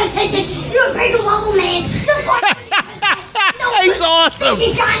now we gotta take it to a bigger level, man. Just like he's awesome.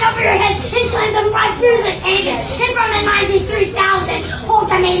 Sticky giant over your head and slam them right through the table in front of 93,000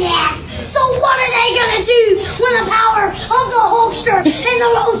 Hulkamaniacs. So what are they gonna do when the power of the Hulkster and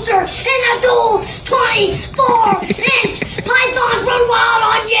the Roaster and the dual 24-inch pythons run wild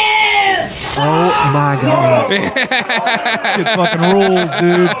on you? Oh my God! Kid fucking rules,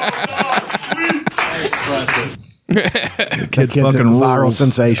 dude. Kid Kid's fucking a viral rules.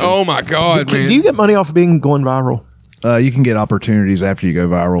 sensation. Oh my God, man! Do you get money off of going viral? You can get opportunities after you go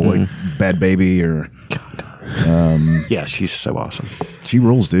viral, like Bad Baby or. Yeah, she's so awesome. She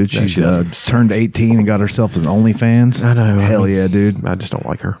rules, dude. No, She she turned 18 and got herself an OnlyFans. I know. Hell yeah, dude. I just don't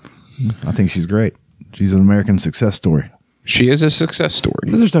like her. I think she's great. She's an American success story. She is a success story.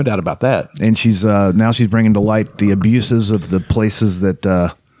 There's no doubt about that. And she's now she's bringing to light the abuses of the places that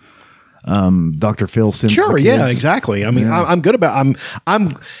Dr. Phil sends. Sure, the yeah, kids. exactly. I mean, Yeah. I'm good about.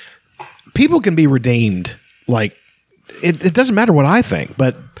 I'm. People can be redeemed. Like it doesn't matter what I think,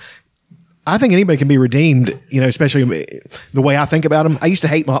 but I think anybody can be redeemed, you know, especially the way I think about them. I used to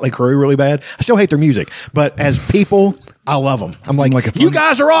hate Motley Crue really bad. I still hate their music, but as people, I love them. I'm like a fun, you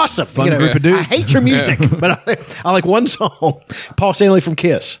guys are awesome. Fun you know, group of dudes. I hate your music, but I like one song, Paul Stanley from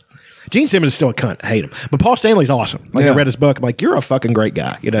Kiss. Gene Simmons is still a cunt. I hate him. But Paul Stanley's awesome. Like I read his book. I'm like, you're a fucking great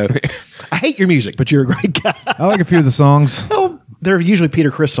guy. You know, I hate your music, but you're a great guy. I like a few of the songs. Oh, they're usually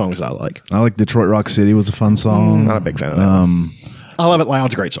Peter Criss songs I like. I like Detroit Rock City was a fun song. Not a big fan of that. I Love It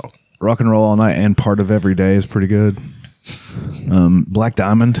Loud's a great song. Rock and Roll All Night and Part of Every Day is pretty good. Black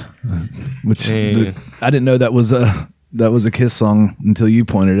Diamond, which I didn't know that was a Kiss song until you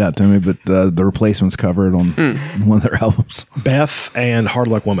pointed it out to me, but the Replacements covered on one of their albums. Beth and Hard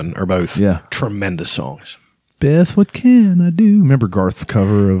Luck Woman are both tremendous songs. Beth, what can I do? Remember Garth's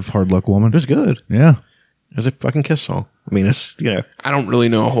cover of Hard Luck Woman? It was good. Yeah. It was a fucking Kiss song. I mean, it's, you know. I don't really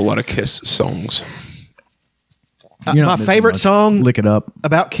know a whole lot of Kiss songs. My favorite song, Lick It Up,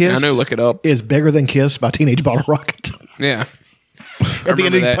 about Kiss. I know Lick It Up is Bigger Than Kiss by Teenage Bottle Rocket. Yeah. At the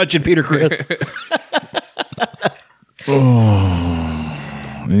end, he's punching Peter Criss.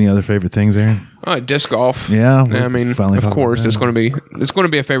 Any other favorite things, Aaron? Disc golf. Yeah, I mean, of course, it's going to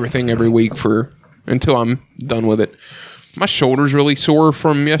be a favorite thing every week until I'm done with it. My shoulder's really sore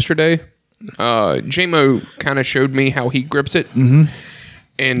from yesterday. J-Mo kind of showed me how he grips it. Mm-hmm.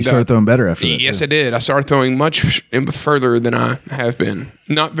 And you started throwing better after that. Yes, I did. I started throwing much further than I have been.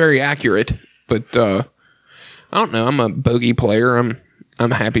 Not very accurate, but I don't know. I'm a bogey player.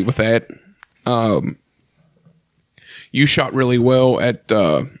 I'm happy with that. You shot really well at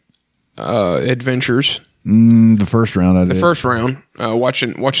Adventures. The first round, I did. The first round,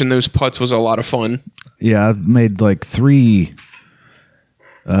 watching those putts was a lot of fun. Yeah, I made like 3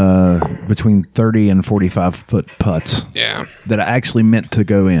 between 30 and 45 foot putts. Yeah, that I actually meant to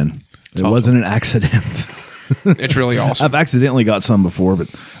go in. It wasn't an accident. It's really awesome. I've accidentally got some before, but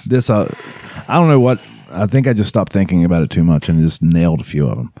this, I don't know what. I think I just stopped thinking about it too much and just nailed a few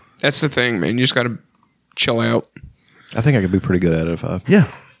of them. That's the thing, man. You just got to chill out. I think I could be pretty good at it if I.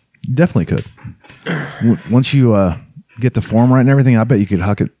 Yeah, definitely could. Once you get the form right and everything, I bet you could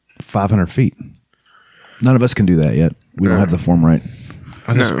huck it 500 feet. None of us can do that yet. We don't have the form right.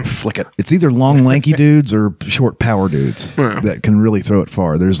 I just flick it. It's either long, lanky dudes or short power dudes that can really throw it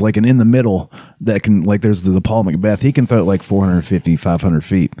far. There's like an in the middle that can, like, there's the Paul Macbeth. He can throw it like 450, 500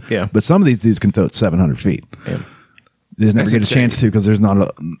 feet. Yeah. But some of these dudes can throw it 700 feet. Yeah. They just never get a chance to because there's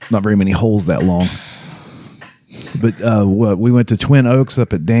not very many holes that long. But we went to Twin Oaks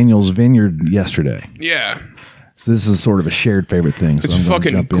up at Daniel's Vineyard yesterday. Yeah. So this is sort of a shared favorite thing. So it's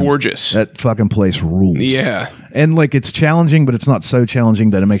fucking gorgeous. That fucking place rules. Yeah. And like it's challenging, but it's not so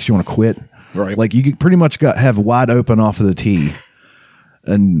challenging that it makes you want to quit. Right. Like you pretty much have wide open off of the tee.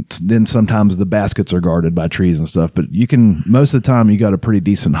 And then sometimes the baskets are guarded by trees and stuff. But you can, most of the time, you got a pretty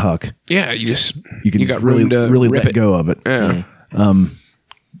decent huck. Yeah. You can got really let go of it. Yeah.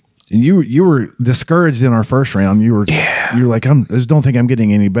 And you were discouraged in our first round. You were like, I just don't think I'm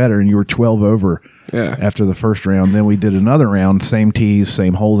getting any better. And you were 12 over after the first round. Then we did another round, same tees,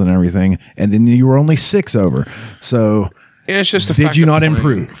 same holes and everything. And then you were only 6 over. So it's just a did you not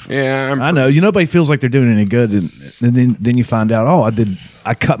improve? Yeah, I know. Nobody feels like they're doing any good. And then you find out,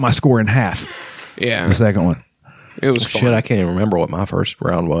 I cut my score in half. Yeah. The second one. It was fun. I can't even remember what my first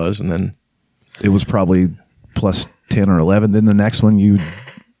round was. And then it was probably plus 10 or 11. Then the next one, you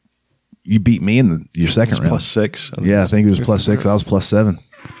beat me in your second round. Plus 6. Yeah, I think it was plus 6. I was plus 7.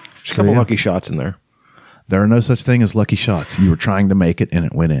 There's a couple lucky shots in there. There are no such thing as lucky shots. You were trying to make it and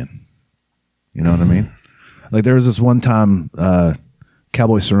it went in. You know what I mean? Like there was this one time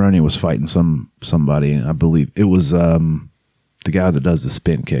Cowboy Cerrone was fighting somebody, and I believe it was the guy that does the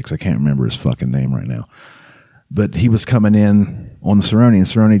spin kicks. I can't remember his fucking name right now. But he was coming in on Cerrone, and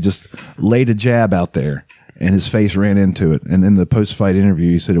Cerrone just laid a jab out there. And his face ran into it. And in the post-fight interview,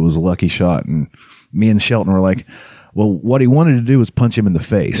 he said it was a lucky shot. And me and Shelton were like, well, what he wanted to do was punch him in the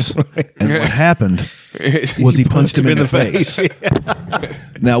face. And what happened was he punched him in the face.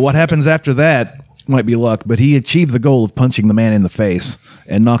 Now, what happens after that might be luck, but he achieved the goal of punching the man in the face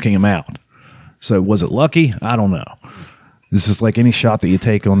and knocking him out. So was it lucky? I don't know. This is like any shot that you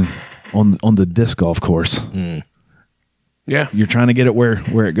take on the disc golf course. Mm. Yeah. You're trying to get it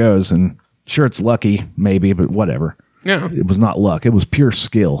where it goes, and sure, it's lucky, maybe, but whatever. Yeah. It was not luck. It was pure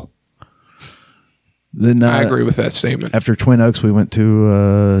skill. Then I agree with that statement. After Twin Oaks, we went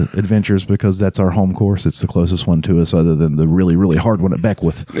to Adventures because that's our home course. It's the closest one to us other than the really, really hard one at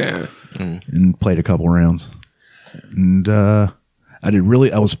Beckwith. Yeah. And played a couple rounds. And I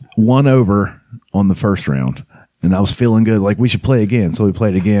was 1 over on the first round. And I was feeling good. Like, we should play again. So we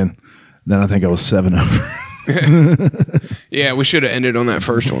played again. Then I think I was 7 over. Yeah, we should have ended on that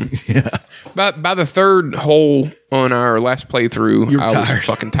first one. Yeah. By the third hole on our last playthrough, I was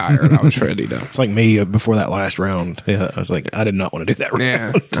fucking tired. I was ready to. It's like me before that last round. Yeah, I was like, I did not want to do that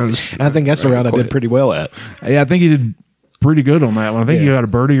round. Yeah, I think that's the round I did pretty well at. Yeah, I think you did pretty good on that one. I think you got a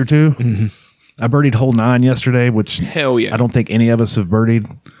birdie or two. Mm-hmm. I birdied hole 9 yesterday, which hell yeah. I don't think any of us have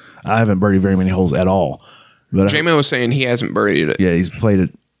birdied. I haven't birdied very many holes at all. But J-Mo was saying he hasn't birdied it. Yeah, he's played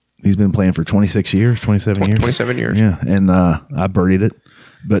it. He's been playing for 26 years, 27 years. 27 years. Yeah, and I birdied it.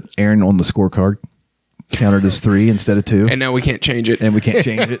 But Aaron on the scorecard counted as 3 instead of 2. And now we can't change it. And we can't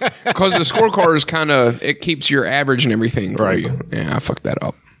change it. Because the scorecard is kind of, it keeps your average and everything for you. Yeah, I fucked that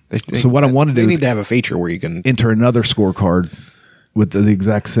up. So what I want to do is they need to have a feature where you can enter another scorecard with the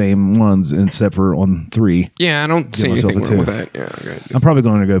exact same ones, except for on 3. Yeah, I don't see anything wrong with that. Yeah, okay. I'm probably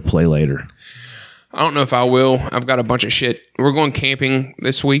going to go play later. I don't know if I will. I've got a bunch of shit. We're going camping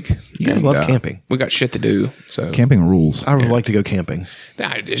this week. You guys love camping. We got shit to do. So camping rules. I would like to go camping.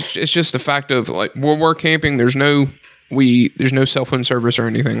 It's just the fact of like where we're camping. There's no cell phone service or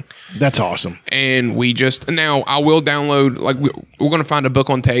anything. That's awesome. And we just now I will download like we're going to find a book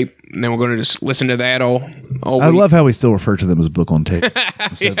on tape, and then we're going to just listen to that all I week. love how we still refer to them as book on tape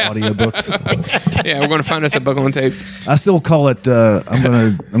instead of audio books. Yeah, we're going to find us a book on tape. I still call it.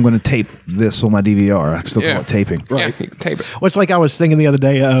 I'm gonna tape this on my DVR. I still call it taping. Right. Yeah, you can tape it. Well, it's like I was thinking the other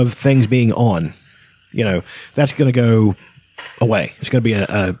day of things being on. You know, that's going to go away. It's going to be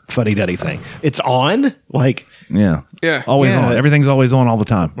a fuddy-duddy thing. It's on, like yeah, always on. Everything's always on all the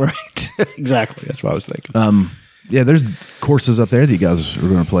time. Right, exactly. That's what I was thinking. Yeah, there's courses up there that you guys are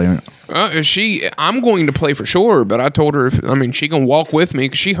going to play. I'm going to play for sure, but I told her, she can walk with me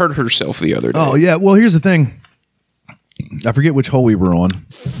because she hurt herself the other day. Oh yeah, well here's the thing. I forget which hole we were on,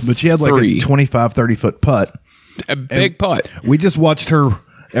 but she had like a 25, 30-foot putt. A big putt. We just watched her.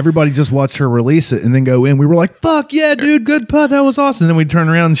 Everybody just watched her release it and then go in. We were like, fuck yeah, dude, good putt. That was awesome. And then we turn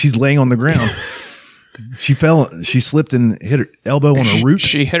around and she's laying on the ground. She fell. She slipped and hit her elbow on a root.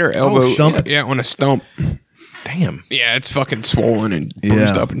 She hit her elbow stump. Yeah, on a stump. Damn. Yeah, it's fucking swollen and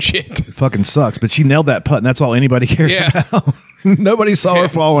bruised up and shit. It fucking sucks. But she nailed that putt, and that's all anybody cared about. Nobody saw her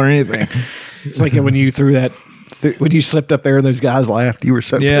fall or anything. It's like when you threw that. When you slipped up there and those guys laughed, you were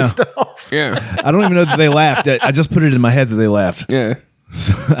so pissed off. Yeah. I don't even know that they laughed. I just put it in my head that they laughed. Yeah.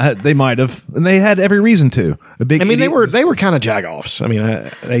 So, they might have, and they had every reason to. They were kind of jagoffs. I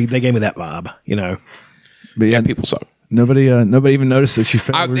mean, they gave me that vibe, you know. But yeah, people suck. Nobody even noticed that she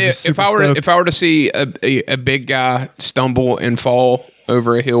fell. If I were to see a big guy stumble and fall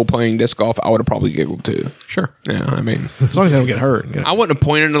over a hill playing disc golf, I would have probably giggled too. Sure. Yeah, I mean, as long as they don't get hurt. You know. I wouldn't have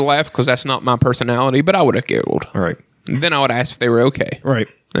pointed to laugh because that's not my personality, but I would have giggled. All right. And then I would ask if they were okay. Right.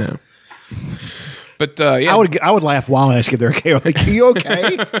 Yeah. But yeah, I would laugh while I ask if they're okay. Like, are you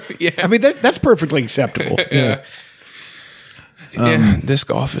okay? Yeah. I mean, that's perfectly acceptable. Yeah. Yeah, disc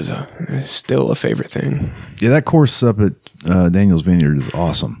golf is still a favorite thing. Yeah, that course up at Daniel's Vineyard is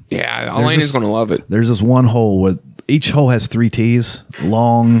awesome. Yeah, Elena's going to love it. There's this one hole with each hole has 3 tees,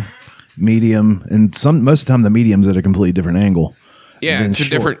 long, medium, and most of the time the medium's at a completely different angle. Yeah, it's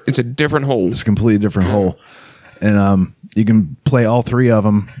a different hole. It's a completely different hole, and you can play all 3 of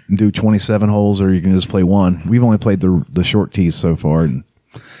them and do 27 holes, or you can just play one. We've only played the short tees so far, and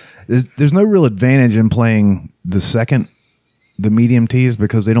there's no real advantage in playing the medium tees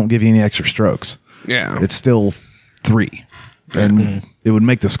because they don't give you any extra strokes. Yeah. It's still 3. And it would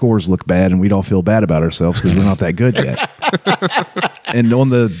make the scores look bad and we'd all feel bad about ourselves because we're not that good yet. And on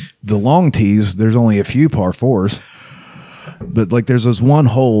the long tees, there's only a few par 4s. But like there's this one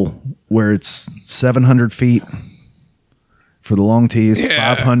hole where it's 700 feet for the long tees,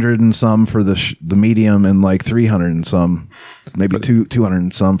 500 and some for the medium, and like 300 and some, maybe 200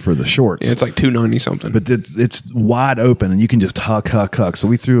 and some for the shorts. Yeah, it's like 290 something. But it's wide open and you can just huck. So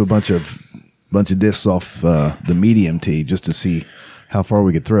we threw a bunch of discs off the medium tee just to see how far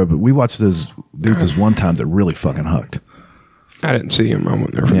we could throw. But we watched those dudes this one time that really fucking hucked. I didn't see him. I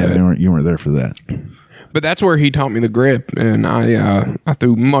wasn't there for that. Yeah, you weren't there for that. But that's where he taught me the grip, and I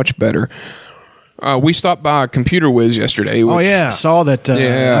threw much better. We stopped by Computer Whiz yesterday. Which I saw that.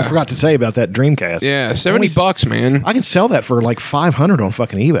 I forgot to say about that Dreamcast. Yeah, $70, man. I can sell that for like $500 on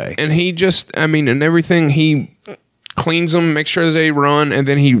fucking eBay. And he just, and everything, he cleans them, makes sure they run, and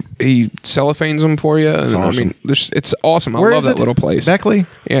then he cellophanes them for you. And awesome. It's awesome. Where I love is that little place. Beckley?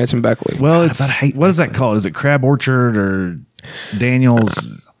 Yeah, it's in Beckley. Well, what is that called? Is it Crab Orchard or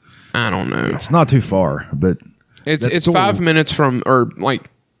Daniel's? I don't know. It's not too far, but it's 5 minutes from, or like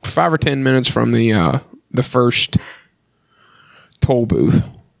 5 or 10 minutes from the first toll booth.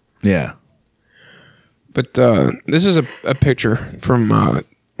 Yeah. But this is a picture from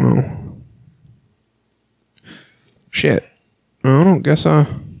shit. I don't guess well,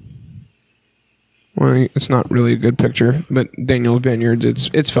 it's not really a good picture, but Daniel's Vineyards,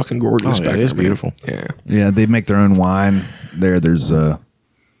 it's fucking gorgeous. It is beautiful. Yeah. Yeah, they make their own wine there. There's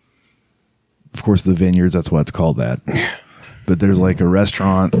of course the vineyards, that's why it's called that. But there's like a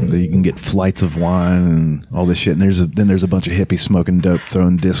restaurant that you can get flights of wine and all this shit. And there's a bunch of hippies smoking dope,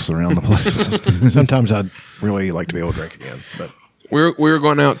 throwing discs around the place. Sometimes I'd really like to be able to drink again. But we were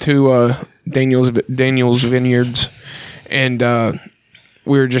going out to Daniel's Vineyards, and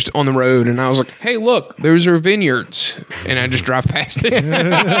we were just on the road, and I was like, "Hey, look, those are vineyards," and I just drive past it.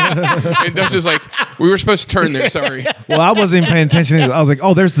 And Dutch is like, "We were supposed to turn there. Sorry." Well, I wasn't even paying attention. I was like,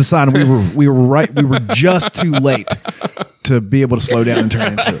 "Oh, there's the sign." We were right. We were just too late to be able to slow down and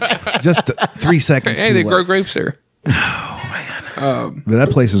turn into it. Just 3 seconds. Hey, too they late. grow grapes there. Oh man! But that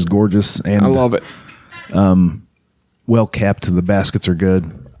place is gorgeous, and I love it. Well kept. The baskets are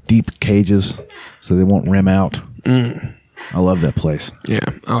good, deep cages, so they won't rim out. I love that place. Yeah,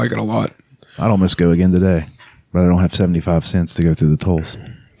 I like it a lot. I'd almost go again today, but I don't have 75 cents to go through the tolls.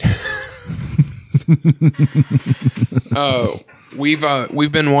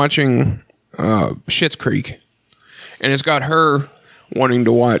 We've been watching Schitt's Creek, and it's got her wanting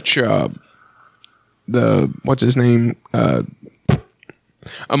to watch what's his name, A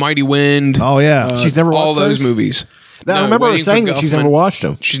Mighty Wind. Oh yeah, she's never watched all those movies. I remember her saying that she's never watched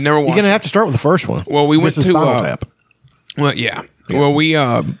them. She's never watched. You're gonna have to start with the first one. Well, we went to Spinal Tap. Well, yeah. Well, we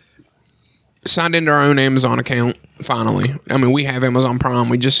signed into our own Amazon account. Finally, I mean, we have Amazon Prime.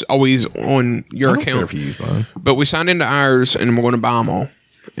 We just always on your account. If you use mine. But we signed into ours, and we're going to buy them all,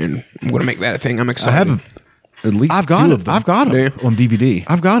 and I'm going to make that a thing. I'm excited. I have at least I've got two it. of them. I've got them on DVD.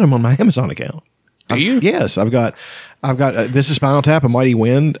 I've got them on my Amazon account. Do you? Yes, I've got. This is Spinal Tap, A Mighty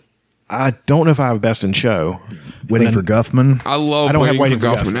Wind. I don't know if I have Best in Show. Waiting for Guffman. I love. I don't have Waiting for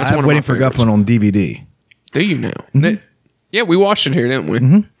Guffman. That's I have one of Waiting my for favorites. Guffman on DVD. Do you now? Yeah, we watched it here, didn't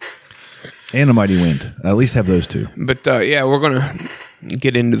we? And A Mighty Wind. I at least have those two. But yeah, we're gonna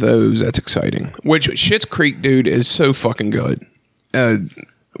get into those. That's exciting. Which Schitt's Creek, dude, is so fucking good.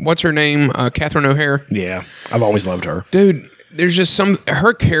 What's her name? Catherine O'Hara. Yeah, I've always loved her, dude. There's just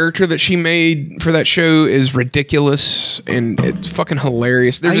her character that she made for that show is ridiculous and it's fucking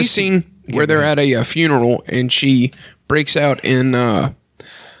hilarious. There's a scene where they're at a funeral and she breaks out in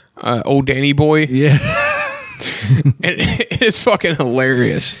Old Danny Boy. Yeah, and it is fucking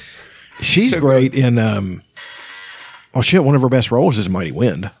hilarious. She's so great in. Oh shit! One of her best roles is Mighty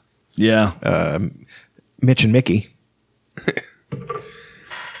Wind. Yeah, Mitch and Mickey.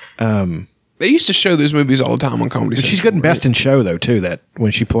 They used to show those movies all the time on Comedy Central. She's good in Best in Show though too. That when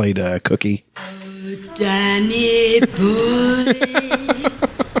she played Cookie. Danny boy,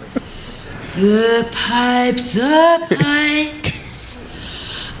 the pipes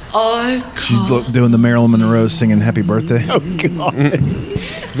are she's doing the Marilyn Monroe singing "Happy Birthday." Oh god,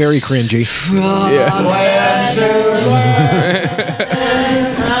 very cringy.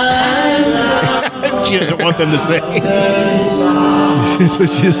 She doesn't want them to sing. So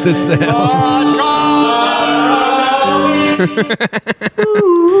she just sits down.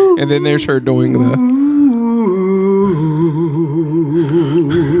 And then there's her doing the.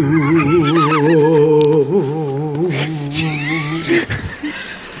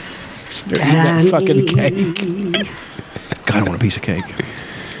 Eating that fucking cake. God, I want a piece of cake.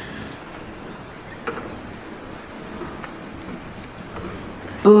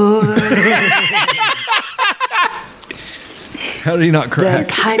 How did he not crack?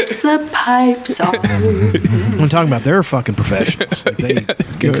 The pipes are. I'm talking about they're fucking professionals. Like they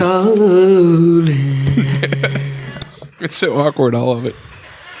It's so awkward, all of it.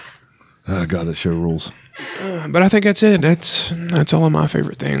 Oh god, that show rules. But I think that's it. That's all of my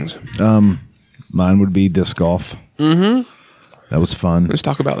favorite things. Mine would be disc golf. Mm-hmm. That was fun. Let's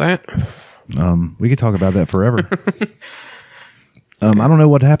talk about that. We could talk about that forever. I don't know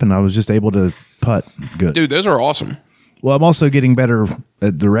what happened. I was just able to putt good. Dude, those are awesome. Well, I'm also getting better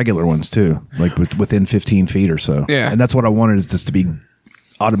at the regular ones too, like within 15 feet or so. Yeah. And that's what I wanted, is just to be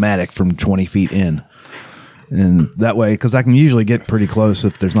automatic from 20 feet in. And that way, because I can usually get pretty close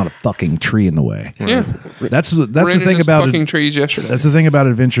if there's not a fucking tree in the way. Yeah. That's the thing about fucking trees yesterday. That's the thing about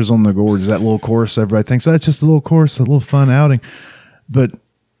Adventures on the Gorge, that little course. Everybody thinks, oh, it's just a little course, a little fun outing. But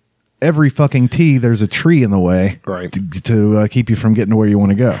every fucking tee, there's a tree in the way, right, to keep you from getting to where you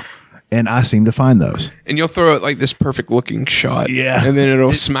want to go. And I seem to find those. And you'll throw it like this perfect looking shot. Yeah. And then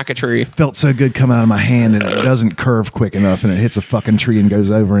it'll smack a tree. Felt so good coming out of my hand, and it doesn't curve quick enough, and it hits a fucking tree and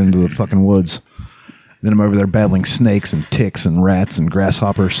goes over into the fucking woods. Then I'm over there battling snakes and ticks and rats and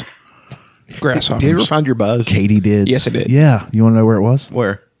grasshoppers. Grasshoppers. Did you ever find your buzz? Katie did. Yes, I did. Yeah. You want to know where it was?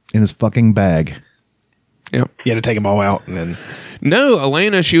 Where? In his fucking bag. Yep. You had to take them all out and then. No,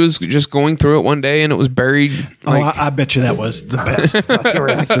 Elena, she was just going through it one day and it was buried. Like, I bet you that was the best fucking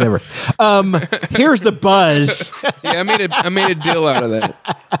reaction ever. Here's the buzz. Yeah, I made a deal out of that.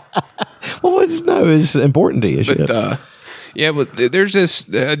 Well, it's important to you. But, yeah, but there's this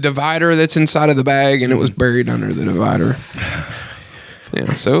divider that's inside of the bag and it was buried under the divider.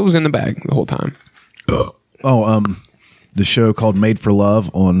 Yeah, so it was in the bag the whole time. The show called Made for Love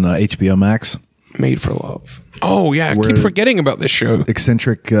on HBO Max. Made for Love. Oh, yeah. I keep forgetting about this show.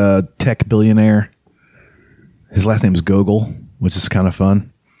 Eccentric tech billionaire. His last name is Gogol, which is kind of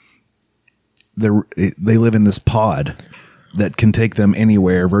fun. They live in this pod that can take them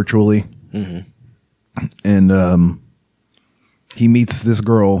anywhere virtually. Mm-hmm. And he meets this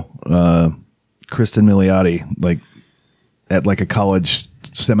girl, Kristen Milioti, like at like a college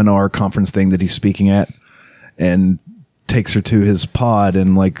seminar conference thing that he's speaking at, and takes her to his pod,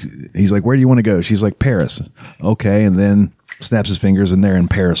 and like he's like, where do you want to go? She's like, Paris. Okay. And then snaps his fingers and they're in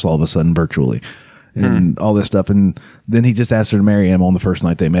Paris all of a sudden virtually, and all this stuff. And then he just asked her to marry him on the first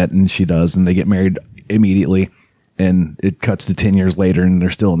night they met, and she does, and they get married immediately. And it cuts to 10 years later and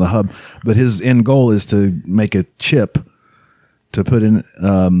they're still in the hub. But his end goal is to make a chip to put in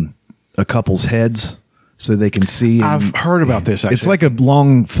a couple's heads so they can see. I've heard about this, actually. It's like a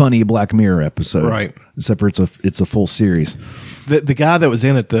long, funny Black Mirror episode. Right. Except for it's a full series. The guy that was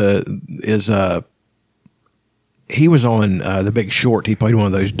in it he was on The Big Short. He played one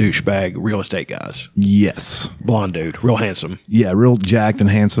of those douchebag real estate guys. Yes. Blonde dude. Real handsome. Yeah, real jacked and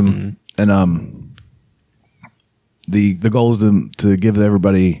handsome. And the goal is to give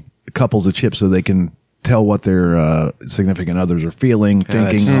everybody couples a chip so they can tell what their significant others are feeling,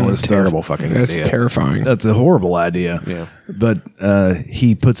 thinking, all this terrible stuff. fucking That's idea. terrifying. That's a horrible idea. Yeah. But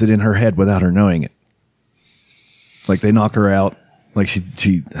he puts it in her head without her knowing it. Like they knock her out. Like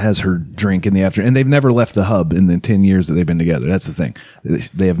she has her drink in the afternoon. And they've never left the hub in the 10 years that they've been together. That's the thing.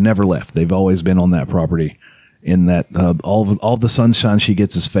 They have never left. They've always been on that property in that hub. All the sunshine she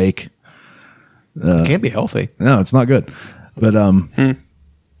gets is fake. Can't be healthy. No, it's not good. But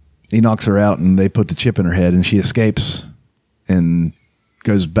he knocks her out and they put the chip in her head and she escapes and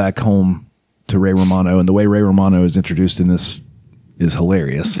goes back home to Ray Romano. And the way Ray Romano is introduced in this is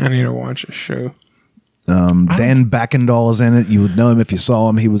hilarious. I need to watch a show. Dan Backendall is in it. You would know him if you saw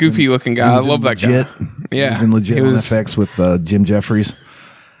him. He was Goofy looking guy. I love that guy. Yeah. He was in Legit on FX with Jim Jeffries.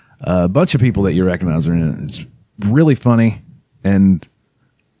 A bunch of people that you recognize are in it. It's really funny, and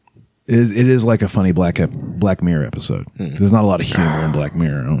it is like a funny Black Mirror episode. There's not a lot of humor in Black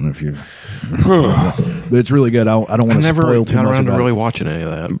Mirror. I don't know if you, but it's really good. I don't want to spoil too got much around to about really it. watching any of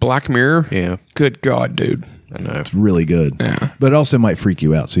that. Black Mirror? Yeah. Good God, dude. I know. It's really good. Yeah. But it also might freak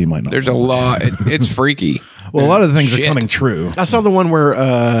you out, so you might not. There's a lot. It's freaky. Well, a lot of the things Shit. are coming true. I saw the one where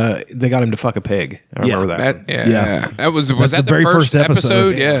they got him to fuck a pig. I remember that. Yeah. That was That's that the very first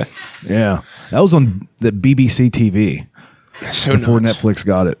episode? Yeah. Yeah. That was on the BBC TV So before nuts. Netflix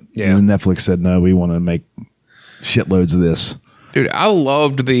got it. Yeah. And then Netflix said, no, we want to make shitloads of this. Dude, I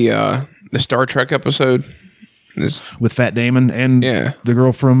loved the Star Trek episode. With Fat Damon and the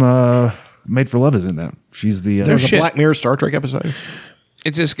girl from Made for Love is in that. She's the... There's a Black Mirror Star Trek episode.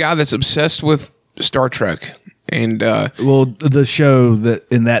 It's this guy that's obsessed with Star Trek. And well, the show that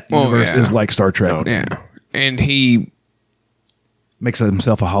in that universe is like Star Trek. Yeah. And he makes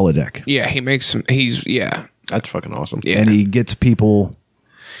himself a holodeck. Yeah, he's that's fucking awesome. Yeah. And he gets people.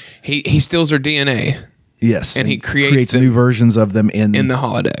 He steals their DNA. Yes. And he creates new versions of them in the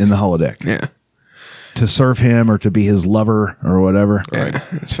holodeck. In the holodeck. Yeah. To serve him or to be his lover or whatever. Yeah. Right.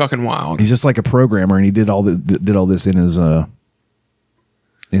 It's fucking wild. He's just like a programmer, and he did all this in his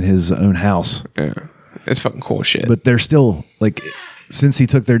own house. Yeah. It's fucking cool shit. But they're still like, since he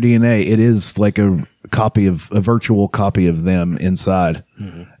took their DNA, it is like a virtual copy of them inside,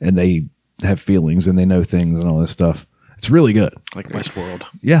 and they have feelings and they know things and all this stuff. It's really good. Like Westworld.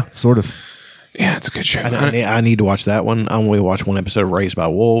 Yeah, sort of. Yeah, it's a good show. I need to watch that one. I only watched one episode of Raised by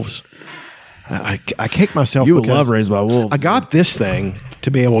Wolves. I kicked myself. You would love Raised by Wolves. I got this thing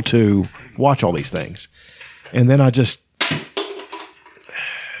to be able to watch all these things, and then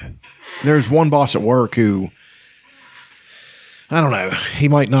there's one boss at work who, I don't know, he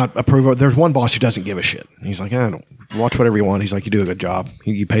might not approve of. There's one boss who doesn't give a shit. He's like, I don't watch whatever you want. He's like, you do a good job.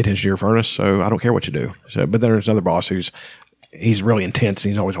 You pay attention to your furnace, so I don't care what you do. So, but then there's another boss he's really intense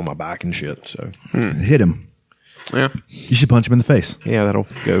and he's always on my back and shit. So hit him. Yeah, you should punch him in the face. Yeah, that'll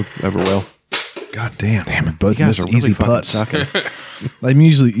go over well. God damn it! Both You guys miss are really easy fucking putts. sucking. I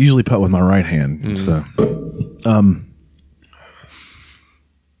usually putt with my right hand. So,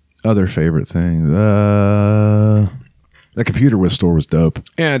 other favorite thing. The computer whiz store was dope.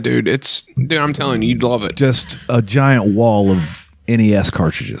 Yeah, dude. I'm telling you, you'd love it. Just a giant wall of NES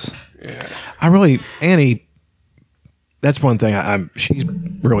cartridges. Yeah. Annie, that's one thing. She's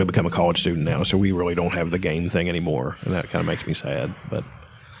really become a college student now, so we really don't have the game thing anymore, and that kind of makes me sad. But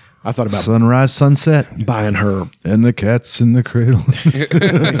I thought about sunrise, sunset, buying her, and the cat's in the cradle.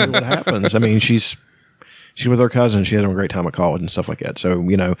 Basically what happens. I mean, she's with her cousin. She had a great time at college and stuff like that. So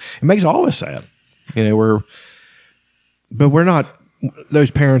it makes all of us sad. But we're not those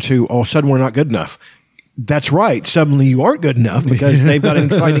parents who all of a sudden we're not good enough. That's right. Suddenly you aren't good enough because they've got an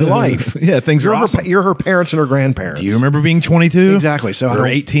exciting life. Yeah, things are awesome. You're her parents and her grandparents. Do you remember being 22? Exactly. So or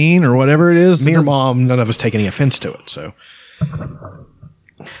 18 or whatever it is. Me or mom, none of us take any offense to it. So,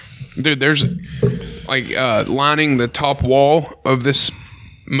 dude, there's like lining the top wall of this.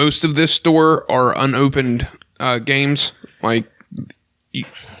 Most of this store are unopened games Like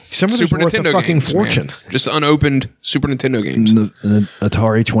some of Super worth Nintendo a fucking games, fortune. man. Just unopened Super Nintendo games.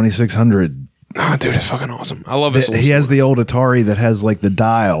 Atari 2600. Oh, dude, it's fucking awesome. I love it. He has the old Atari that has like the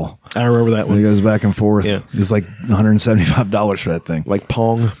dial. I remember that one. It goes back and forth. Yeah. It's like $175 for that thing. Like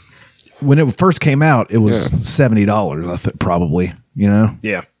Pong. When it first came out, it was $70. I think probably. You know.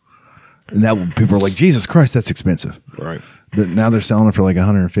 Yeah. And that people were like, Jesus Christ, that's expensive. Right. But now they're selling it for like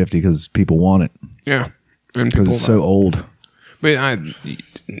 $150 because people want it. Yeah, and because it's so old. But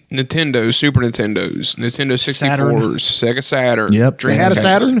Nintendo, Super Nintendos, Nintendo 64s, Saturn. Sega Saturn. Yep. They had a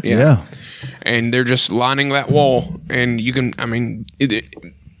Saturn? Yeah. And they're just lining that wall. And you can, I mean,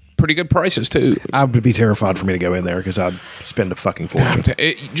 pretty good prices too. I would be terrified for me to go in there because I'd spend a fucking fortune.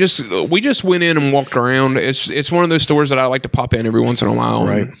 We just went in and walked around. It's one of those stores that I like to pop in every once in a while.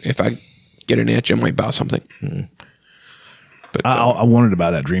 Right. And if I get an itch, I might buy something. But I wanted to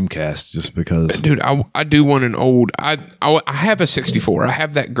buy that Dreamcast just because. Dude, I do want an old. I have a 64. I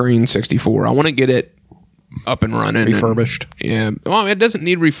have that green 64. I want to get it up and running, refurbished. Well, it doesn't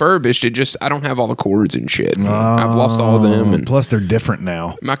need refurbished. It just I don't have all the cords and shit. I've lost all of them, and plus they're different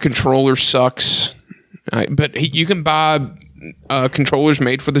now. My controller sucks. But you can buy controllers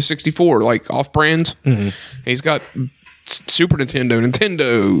made for the 64, like off brands. Mm-hmm. He's got Super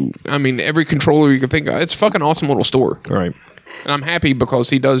Nintendo. I mean, every controller you can think of. It's a fucking awesome little store. Right. And I'm happy because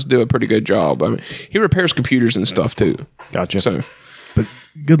he does do a pretty good job. I mean, he repairs computers and stuff too. Gotcha. So, but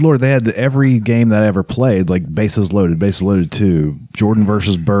good Lord, they had every game that I ever played, like Bases Loaded 2, Jordan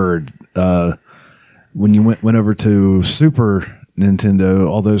versus Bird. When you went over to Super Nintendo,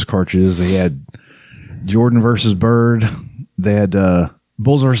 all those cartridges, they had Jordan versus Bird. They had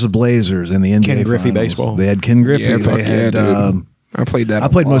Bulls versus Blazers in the NBA Ken Griffey Finals. baseball. They had Ken Griffey. They had, I played that. I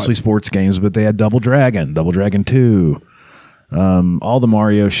played mostly sports games, but they had Double Dragon 2. All the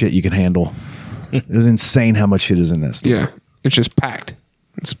Mario shit you can handle. It was insane how much shit is in that store. Yeah, it's just packed.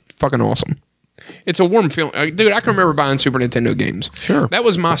 It's fucking awesome. It's a warm feeling. Dude, I can remember buying Super Nintendo games. Sure. That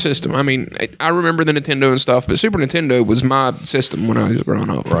was my system. I mean, I remember the Nintendo and stuff, but Super Nintendo was my system when I was growing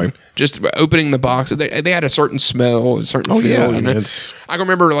up. Right. Just opening the box. They had a certain smell, a certain feel. Yeah. You know? I can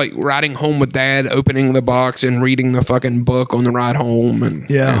remember like riding home with Dad, opening the box and reading the fucking book on the ride home. And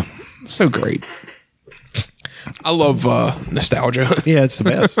yeah. So great. I love nostalgia. Yeah, it's the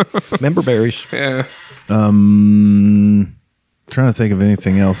best. Member berries. Yeah. Trying to think of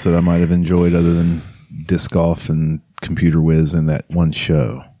anything else that I might have enjoyed other than disc golf and Computer Whiz in that one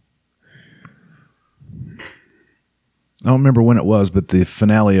show. I don't remember when it was, but the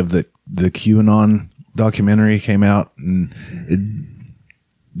finale of the QAnon documentary came out, and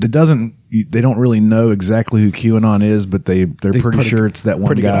they don't really know exactly who QAnon is, but they're pretty sure it's that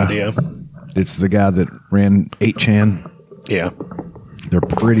one guy. Good idea. It's the guy that ran 8chan. Yeah. They're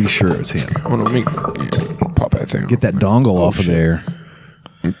pretty sure it's him. Hold on, let me pop that thing. Get that dongle off of there.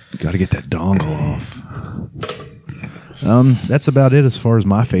 Got to get that dongle off. That's about it as far as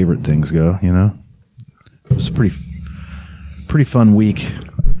my favorite things go. You know, it was a pretty fun week.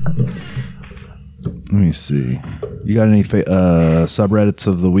 Let me see. You got any subreddits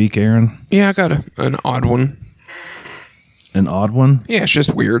of the week, Aaron? Yeah, I got an odd one. An odd one? Yeah, it's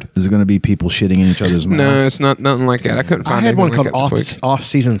just weird. Is it going to be people shitting in each other's mouths? No, it's not nothing like that. I couldn't find. I had one like called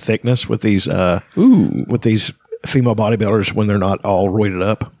off-season thickness with these female bodybuilders when they're not all roided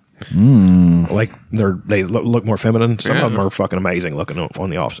up. Like they look more feminine. Some of them are fucking amazing looking on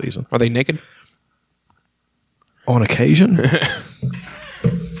the off season. Are they naked? On occasion.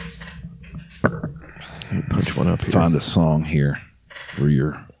 Punch one up here. Find a song here for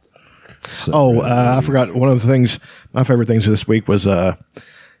your. I forgot one of the things. My favorite things this week was I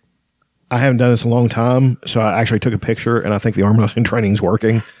haven't done this in a long time, so I actually took a picture, and I think the arm wrestling training's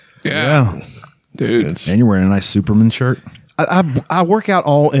working. Yeah. Dude. And you're wearing a nice Superman shirt. I work out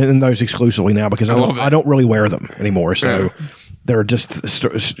all in those exclusively now because I don't really wear them anymore. So they're just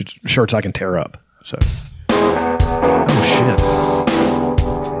shirts I can tear up. So, oh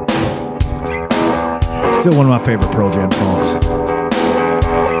shit! Still one of my favorite Pearl Jam songs.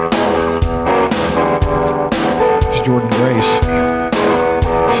 It's Jordan Grace.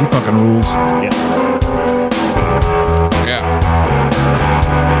 She fucking rules. Yeah.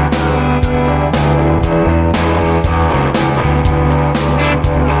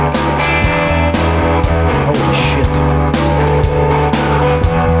 Holy shit.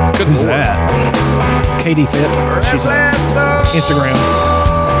 Who's that? Katie Fit. She's on Instagram.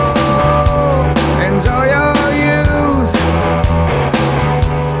 Enjoy your youth.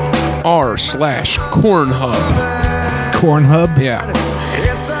 r/Cornhub. Cornhub? Yeah.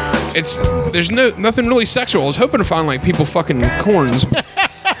 There's nothing really sexual. I was hoping to find like people fucking corns.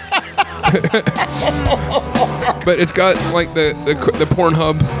 But it's got like the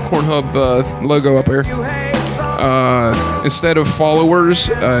Pornhub logo up there. Instead of followers,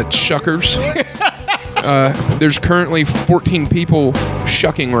 shuckers. There's currently 14 people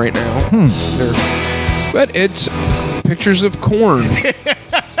shucking right now. But it's pictures of corn.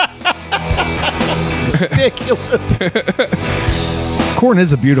 Ridiculous. Corn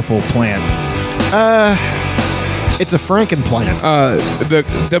is a beautiful plant. It's a Frankenplant. The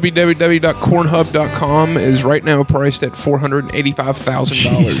www.cornhub.com is right now priced at $485,000.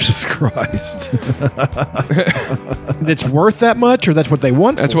 Jesus Christ. It's worth that much, or that's what they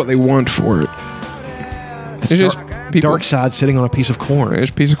want? That's what they want for it. It's just people. Dark side sitting on a piece of corn. There's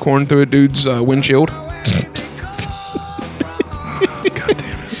a piece of corn through a dude's windshield.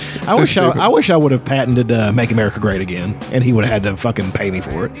 I wish I would have patented Make America Great Again, and he would have had to fucking pay me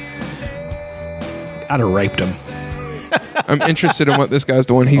for it. I'd have raped him. I'm interested in what this guy's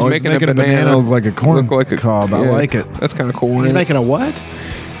doing. He's making a banana look like a corn cob. I like it. That's kind of cool. He's making a what?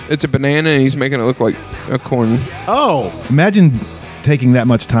 It's a banana, and he's making it look like a corn. Oh. Imagine taking that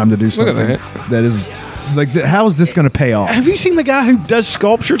much time to do something that is... Like, how is this going to pay off? Have you seen the guy who does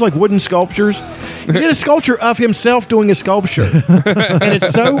sculptures, like wooden sculptures? He did a sculpture of himself doing a sculpture. And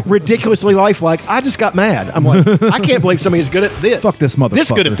it's so ridiculously lifelike, I just got mad. I'm like, I can't believe somebody's good at this. Fuck this motherfucker.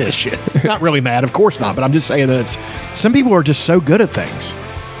 This good at this shit. Not really mad, of course not, but I'm just saying that some people are just so good at things.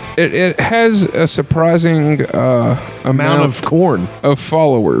 It has a surprising amount of corn. Of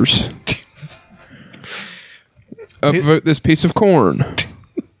followers. Vote this piece of corn.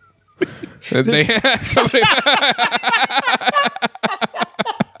 They somebody.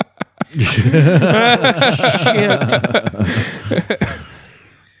 Shit.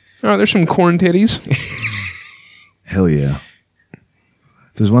 Oh, there's some corn titties. Hell yeah.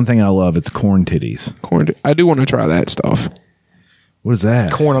 There's one thing I love. It's corn titties. I do want to try that stuff. What is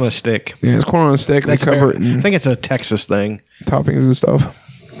that? Corn on a stick. Yeah, it's corn on a stick. They cover it in I think it's a Texas thing. Toppings and stuff.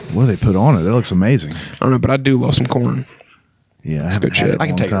 What do they put on it? That looks amazing. I don't know, but I do love some corn. Yeah, it's good shit. I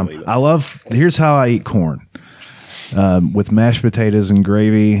can take it. I love. Here's how I eat corn. With mashed potatoes and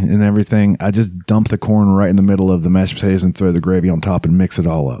gravy and everything, I just dump the corn right in the middle of the mashed potatoes and throw the gravy on top and mix it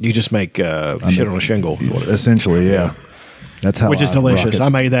all up. You just make shit on a shingle. Essentially, yeah. That's how. Which is delicious. I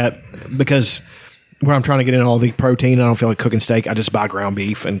made that because where I'm trying to get in all the protein, I don't feel like cooking steak. I just buy ground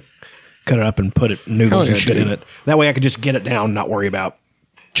beef and cut it up and put it noodles and shit in it. That way I can just get it down, not worry about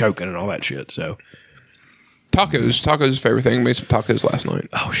choking and all that shit. So. Tacos is favorite thing. Made some tacos last night.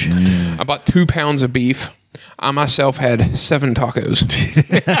 Oh shit! I bought 2 pounds of beef. I myself had 7 tacos.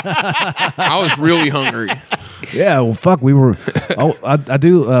 I was really hungry. Yeah, well, fuck. We were. I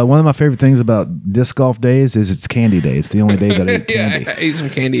do. One of my favorite things about disc golf days is it's candy day. It's the only day that I eat candy. I ate some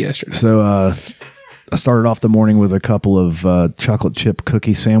candy yesterday. So I started off the morning with a couple of chocolate chip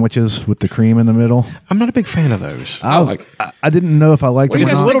cookie sandwiches with the cream in the middle. I'm not a big fan of those. I didn't know if I liked them. What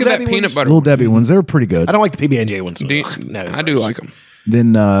do you guys think of that peanut butter? Little Debbie ones. They were pretty good. I don't like the PB&J ones. No, I do like them.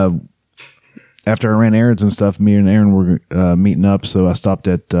 Then after I ran errands and stuff, me and Aaron were meeting up, so I stopped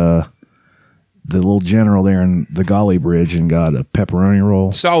at the little General there in the Golly Bridge and got a pepperoni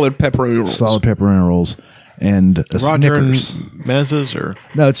roll. Solid pepperoni rolls. And a Roger Snickers. And Mez's or?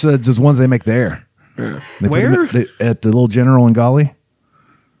 No, it's just ones they make there. Yeah. Where? At the little General in Golly.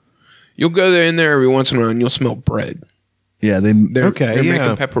 You'll go there in there every once in a while and you'll smell bread. Yeah, they're making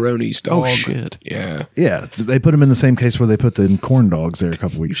pepperonis, dog. Oh shit! Yeah, they put them in the same case where they put the corn dogs there a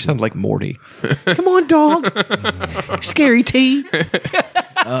couple weeks. You sound like Morty. Come on, dog. Scary T.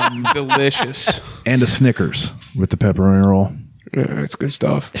 Delicious. And a Snickers with the pepperoni roll. Yeah, it's good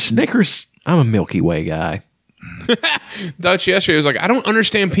stuff. Snickers. I'm a Milky Way guy. Dutch yesterday was like, I don't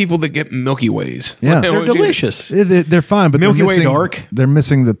understand people that get Milky Ways. Yeah, they're delicious. They're fine, but Milky Way dark. They're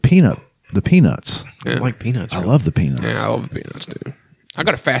missing the peanuts. Yeah. I like peanuts. I love the peanuts. Yeah, I love the peanuts too. I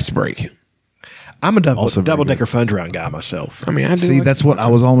got a fast break. I'm a double-decker Fudge Round guy myself. I mean, I do see. That's what I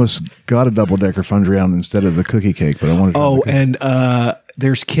was almost got a double-decker Fudge Round instead of the cookie cake, but I wanted. And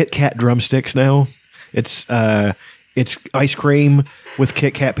there's Kit Kat drumsticks now. It's ice cream with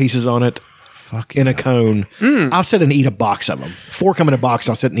Kit Kat pieces on it. In a cone. I'll sit and eat a box of them. 4 come in a box.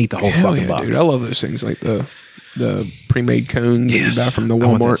 I'll sit and eat the whole fucking box. Dude, I love those things like the pre-made cones that you buy from the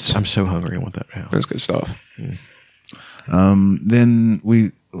Walmarts. I'm so hungry. I want that now. That's good stuff. Then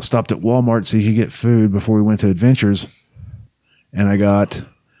we stopped at Walmart so you could get food before we went to Adventures, and I got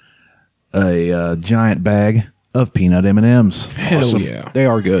a giant bag of peanut M&Ms. Hell yeah, they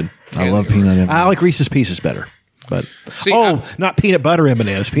are good. I love peanut M&Ms. I like Reese's Pieces better. But see, not peanut butter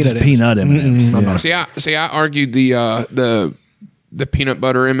M&Ms. Peanut M&Ms. Yeah. See, I argued the peanut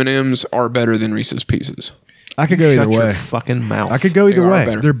butter M&Ms are better than Reese's Pieces. I could go either Shut your way. fucking mouth. I could go either They are way.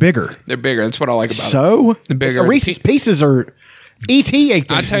 better. They're bigger. They're bigger. That's what I like about it. So The bigger. Reese's Pieces are E.T.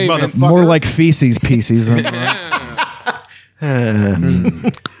 ate I those, tell you, man, motherfucker. More like feces pieces.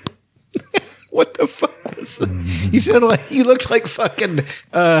 What the fuck was that? You sounded like you looked like fucking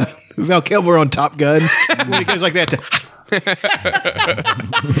Val Kilmer on Top Gun when he goes like that.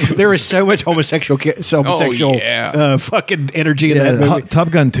 There is so much homosexual fucking energy in that movie.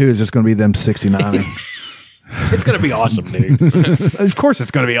 Top Gun 2 is just going to be them 69. It's gonna be awesome, dude. Of course,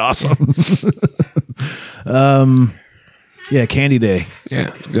 it's going to be awesome. Yeah, Candy Day.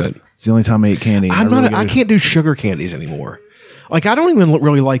 Yeah, good. It's the only time I ate candy. I can't do sugar candies anymore. Like I don't even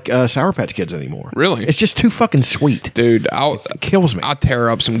really like Sour Patch Kids anymore. Really? It's just too fucking sweet, dude. It kills me. I'll tear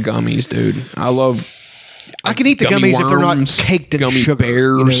up some gummies, dude. I can eat the gummies if they're not caked in gummy sugar.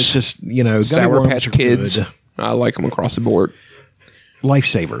 bears. You know, it's just gummy Sour worms Patch are Kids. good. I like them across the board.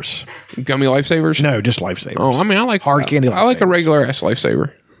 Lifesavers. Gummy Lifesavers? No, just Lifesavers. Oh, I mean, I like hard candy. I like a regular ass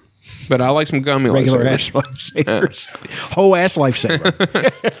Lifesaver, but I like some gummy regular Lifesavers. ass Lifesavers. Whole ass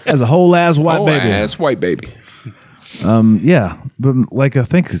Lifesaver. As a whole ass white Whole baby. ass white baby. Yeah, but like I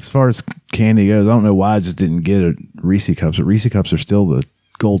think as far as candy goes, I don't know why I just didn't get a Reese Cups. But Reese Cups are still the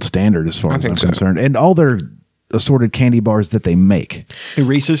gold standard as far as I'm concerned, and all their assorted candy bars that they make.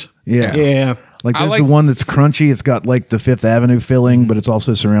 Reese's, yeah. Like there's the one that's crunchy. It's got like the Fifth Avenue filling, but it's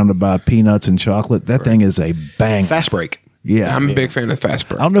also surrounded by peanuts and chocolate. That thing is a bang. Fast Break. Yeah, I'm a big fan of Fast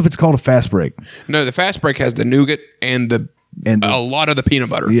Break. I don't know if it's called a Fast Break. No, the Fast Break has the nougat and a lot of the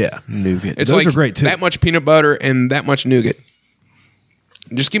peanut butter. Yeah, nougat. It's those like are great too. That much peanut butter and that much nougat.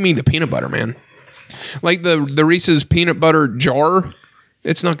 Just give me the peanut butter, man. Like the Reese's peanut butter jar,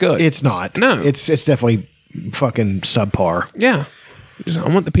 it's not good. It's not. No, it's definitely fucking subpar. Yeah, I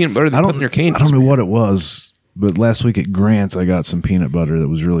want the peanut butter they put in your candies. I don't know what it was, but last week at Grant's, I got some peanut butter that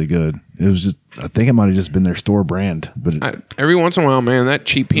was really good. It was just, I think it might have just been their store brand, but every once in a while, man, that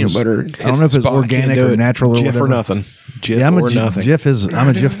cheap peanut butter. I don't know if it's organic or natural or Jif whatever. or nothing. Jif Yeah, I'm a or nothing. I'm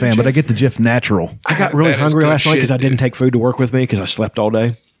a Jif fan, but I get the Jif natural. I got really That is hungry good last night because shit, I didn't take food to work with me because I slept all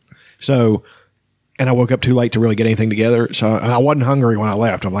day. So, and I woke up too late to really get anything together. So I wasn't hungry when I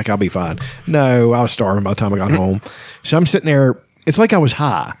left. I'm like, I'll be fine. No, I was starving by the time I got home. So I'm sitting there. It's like I was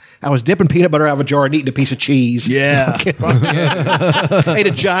high. I was dipping peanut butter out of a jar and eating a piece of cheese. Yeah. Ate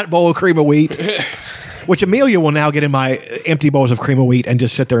a giant bowl of cream of wheat. Which Amelia will now get in my empty bowls of cream of wheat and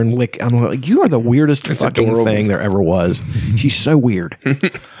just sit there and lick. I'm like, you are the weirdest fucking adorable. thing there ever was. She's so weird. Anybody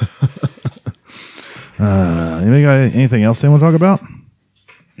got anything else they want to talk about?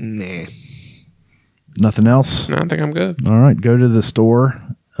 Nah. Nothing else? No, I think I'm good. All right, go to the store.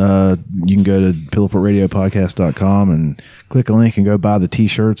 You can go to pillowfortradiopodcast.com and click a link and go buy the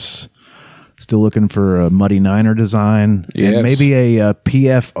t-shirts. Still looking for a Muddy Niner design. Yes. And maybe a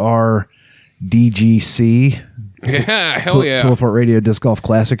PFR DGC. Yeah, hell yeah. Pillowfort Radio Disc Golf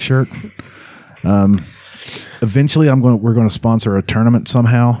Classic shirt. Eventually, we're going to sponsor a tournament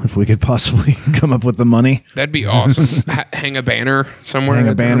somehow if we could possibly come up with the money. That'd be awesome. Hang a banner somewhere. Hang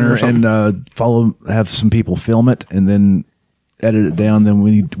a at the room banner or something. and have some people film it and then edit it down. Then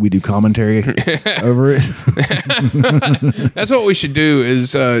we do commentary over it. That's what we should do is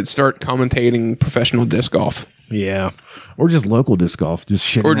start commentating professional disc golf. Yeah. Or just local disc golf. Just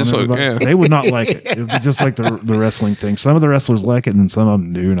shit. Or just yeah. They would not like it. It would be just like the wrestling thing. Some of the wrestlers like it and some of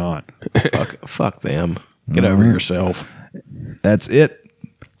them do not. Fuck them. Get over yourself. That's it.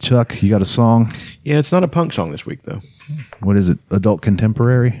 Chuck, you got a song? Yeah, it's not a punk song this week, though. What is it? Adult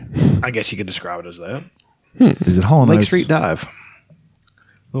contemporary? I guess you could describe it as that. Is it Hall & Lake Oates? Street Dive.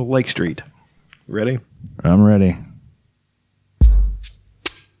 Little Lake Street. Ready? I'm ready.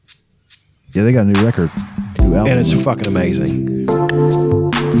 Yeah, they got a new record. New album. And it's fucking amazing.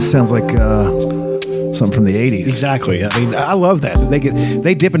 This sounds like something from the 80s. Exactly. I mean, I love that. They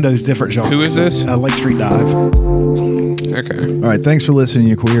dip into those different genres. Who is this? Lake Street Dive. Okay. All right, thanks for listening,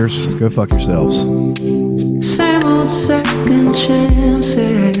 you queers. Go fuck yourselves. Same old second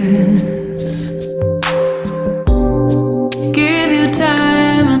chances. Give you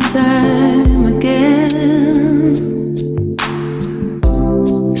time and time again.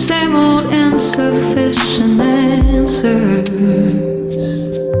 Same old insufficient answers.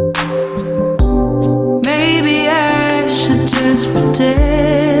 Maybe I should just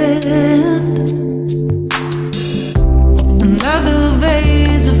pretend another vague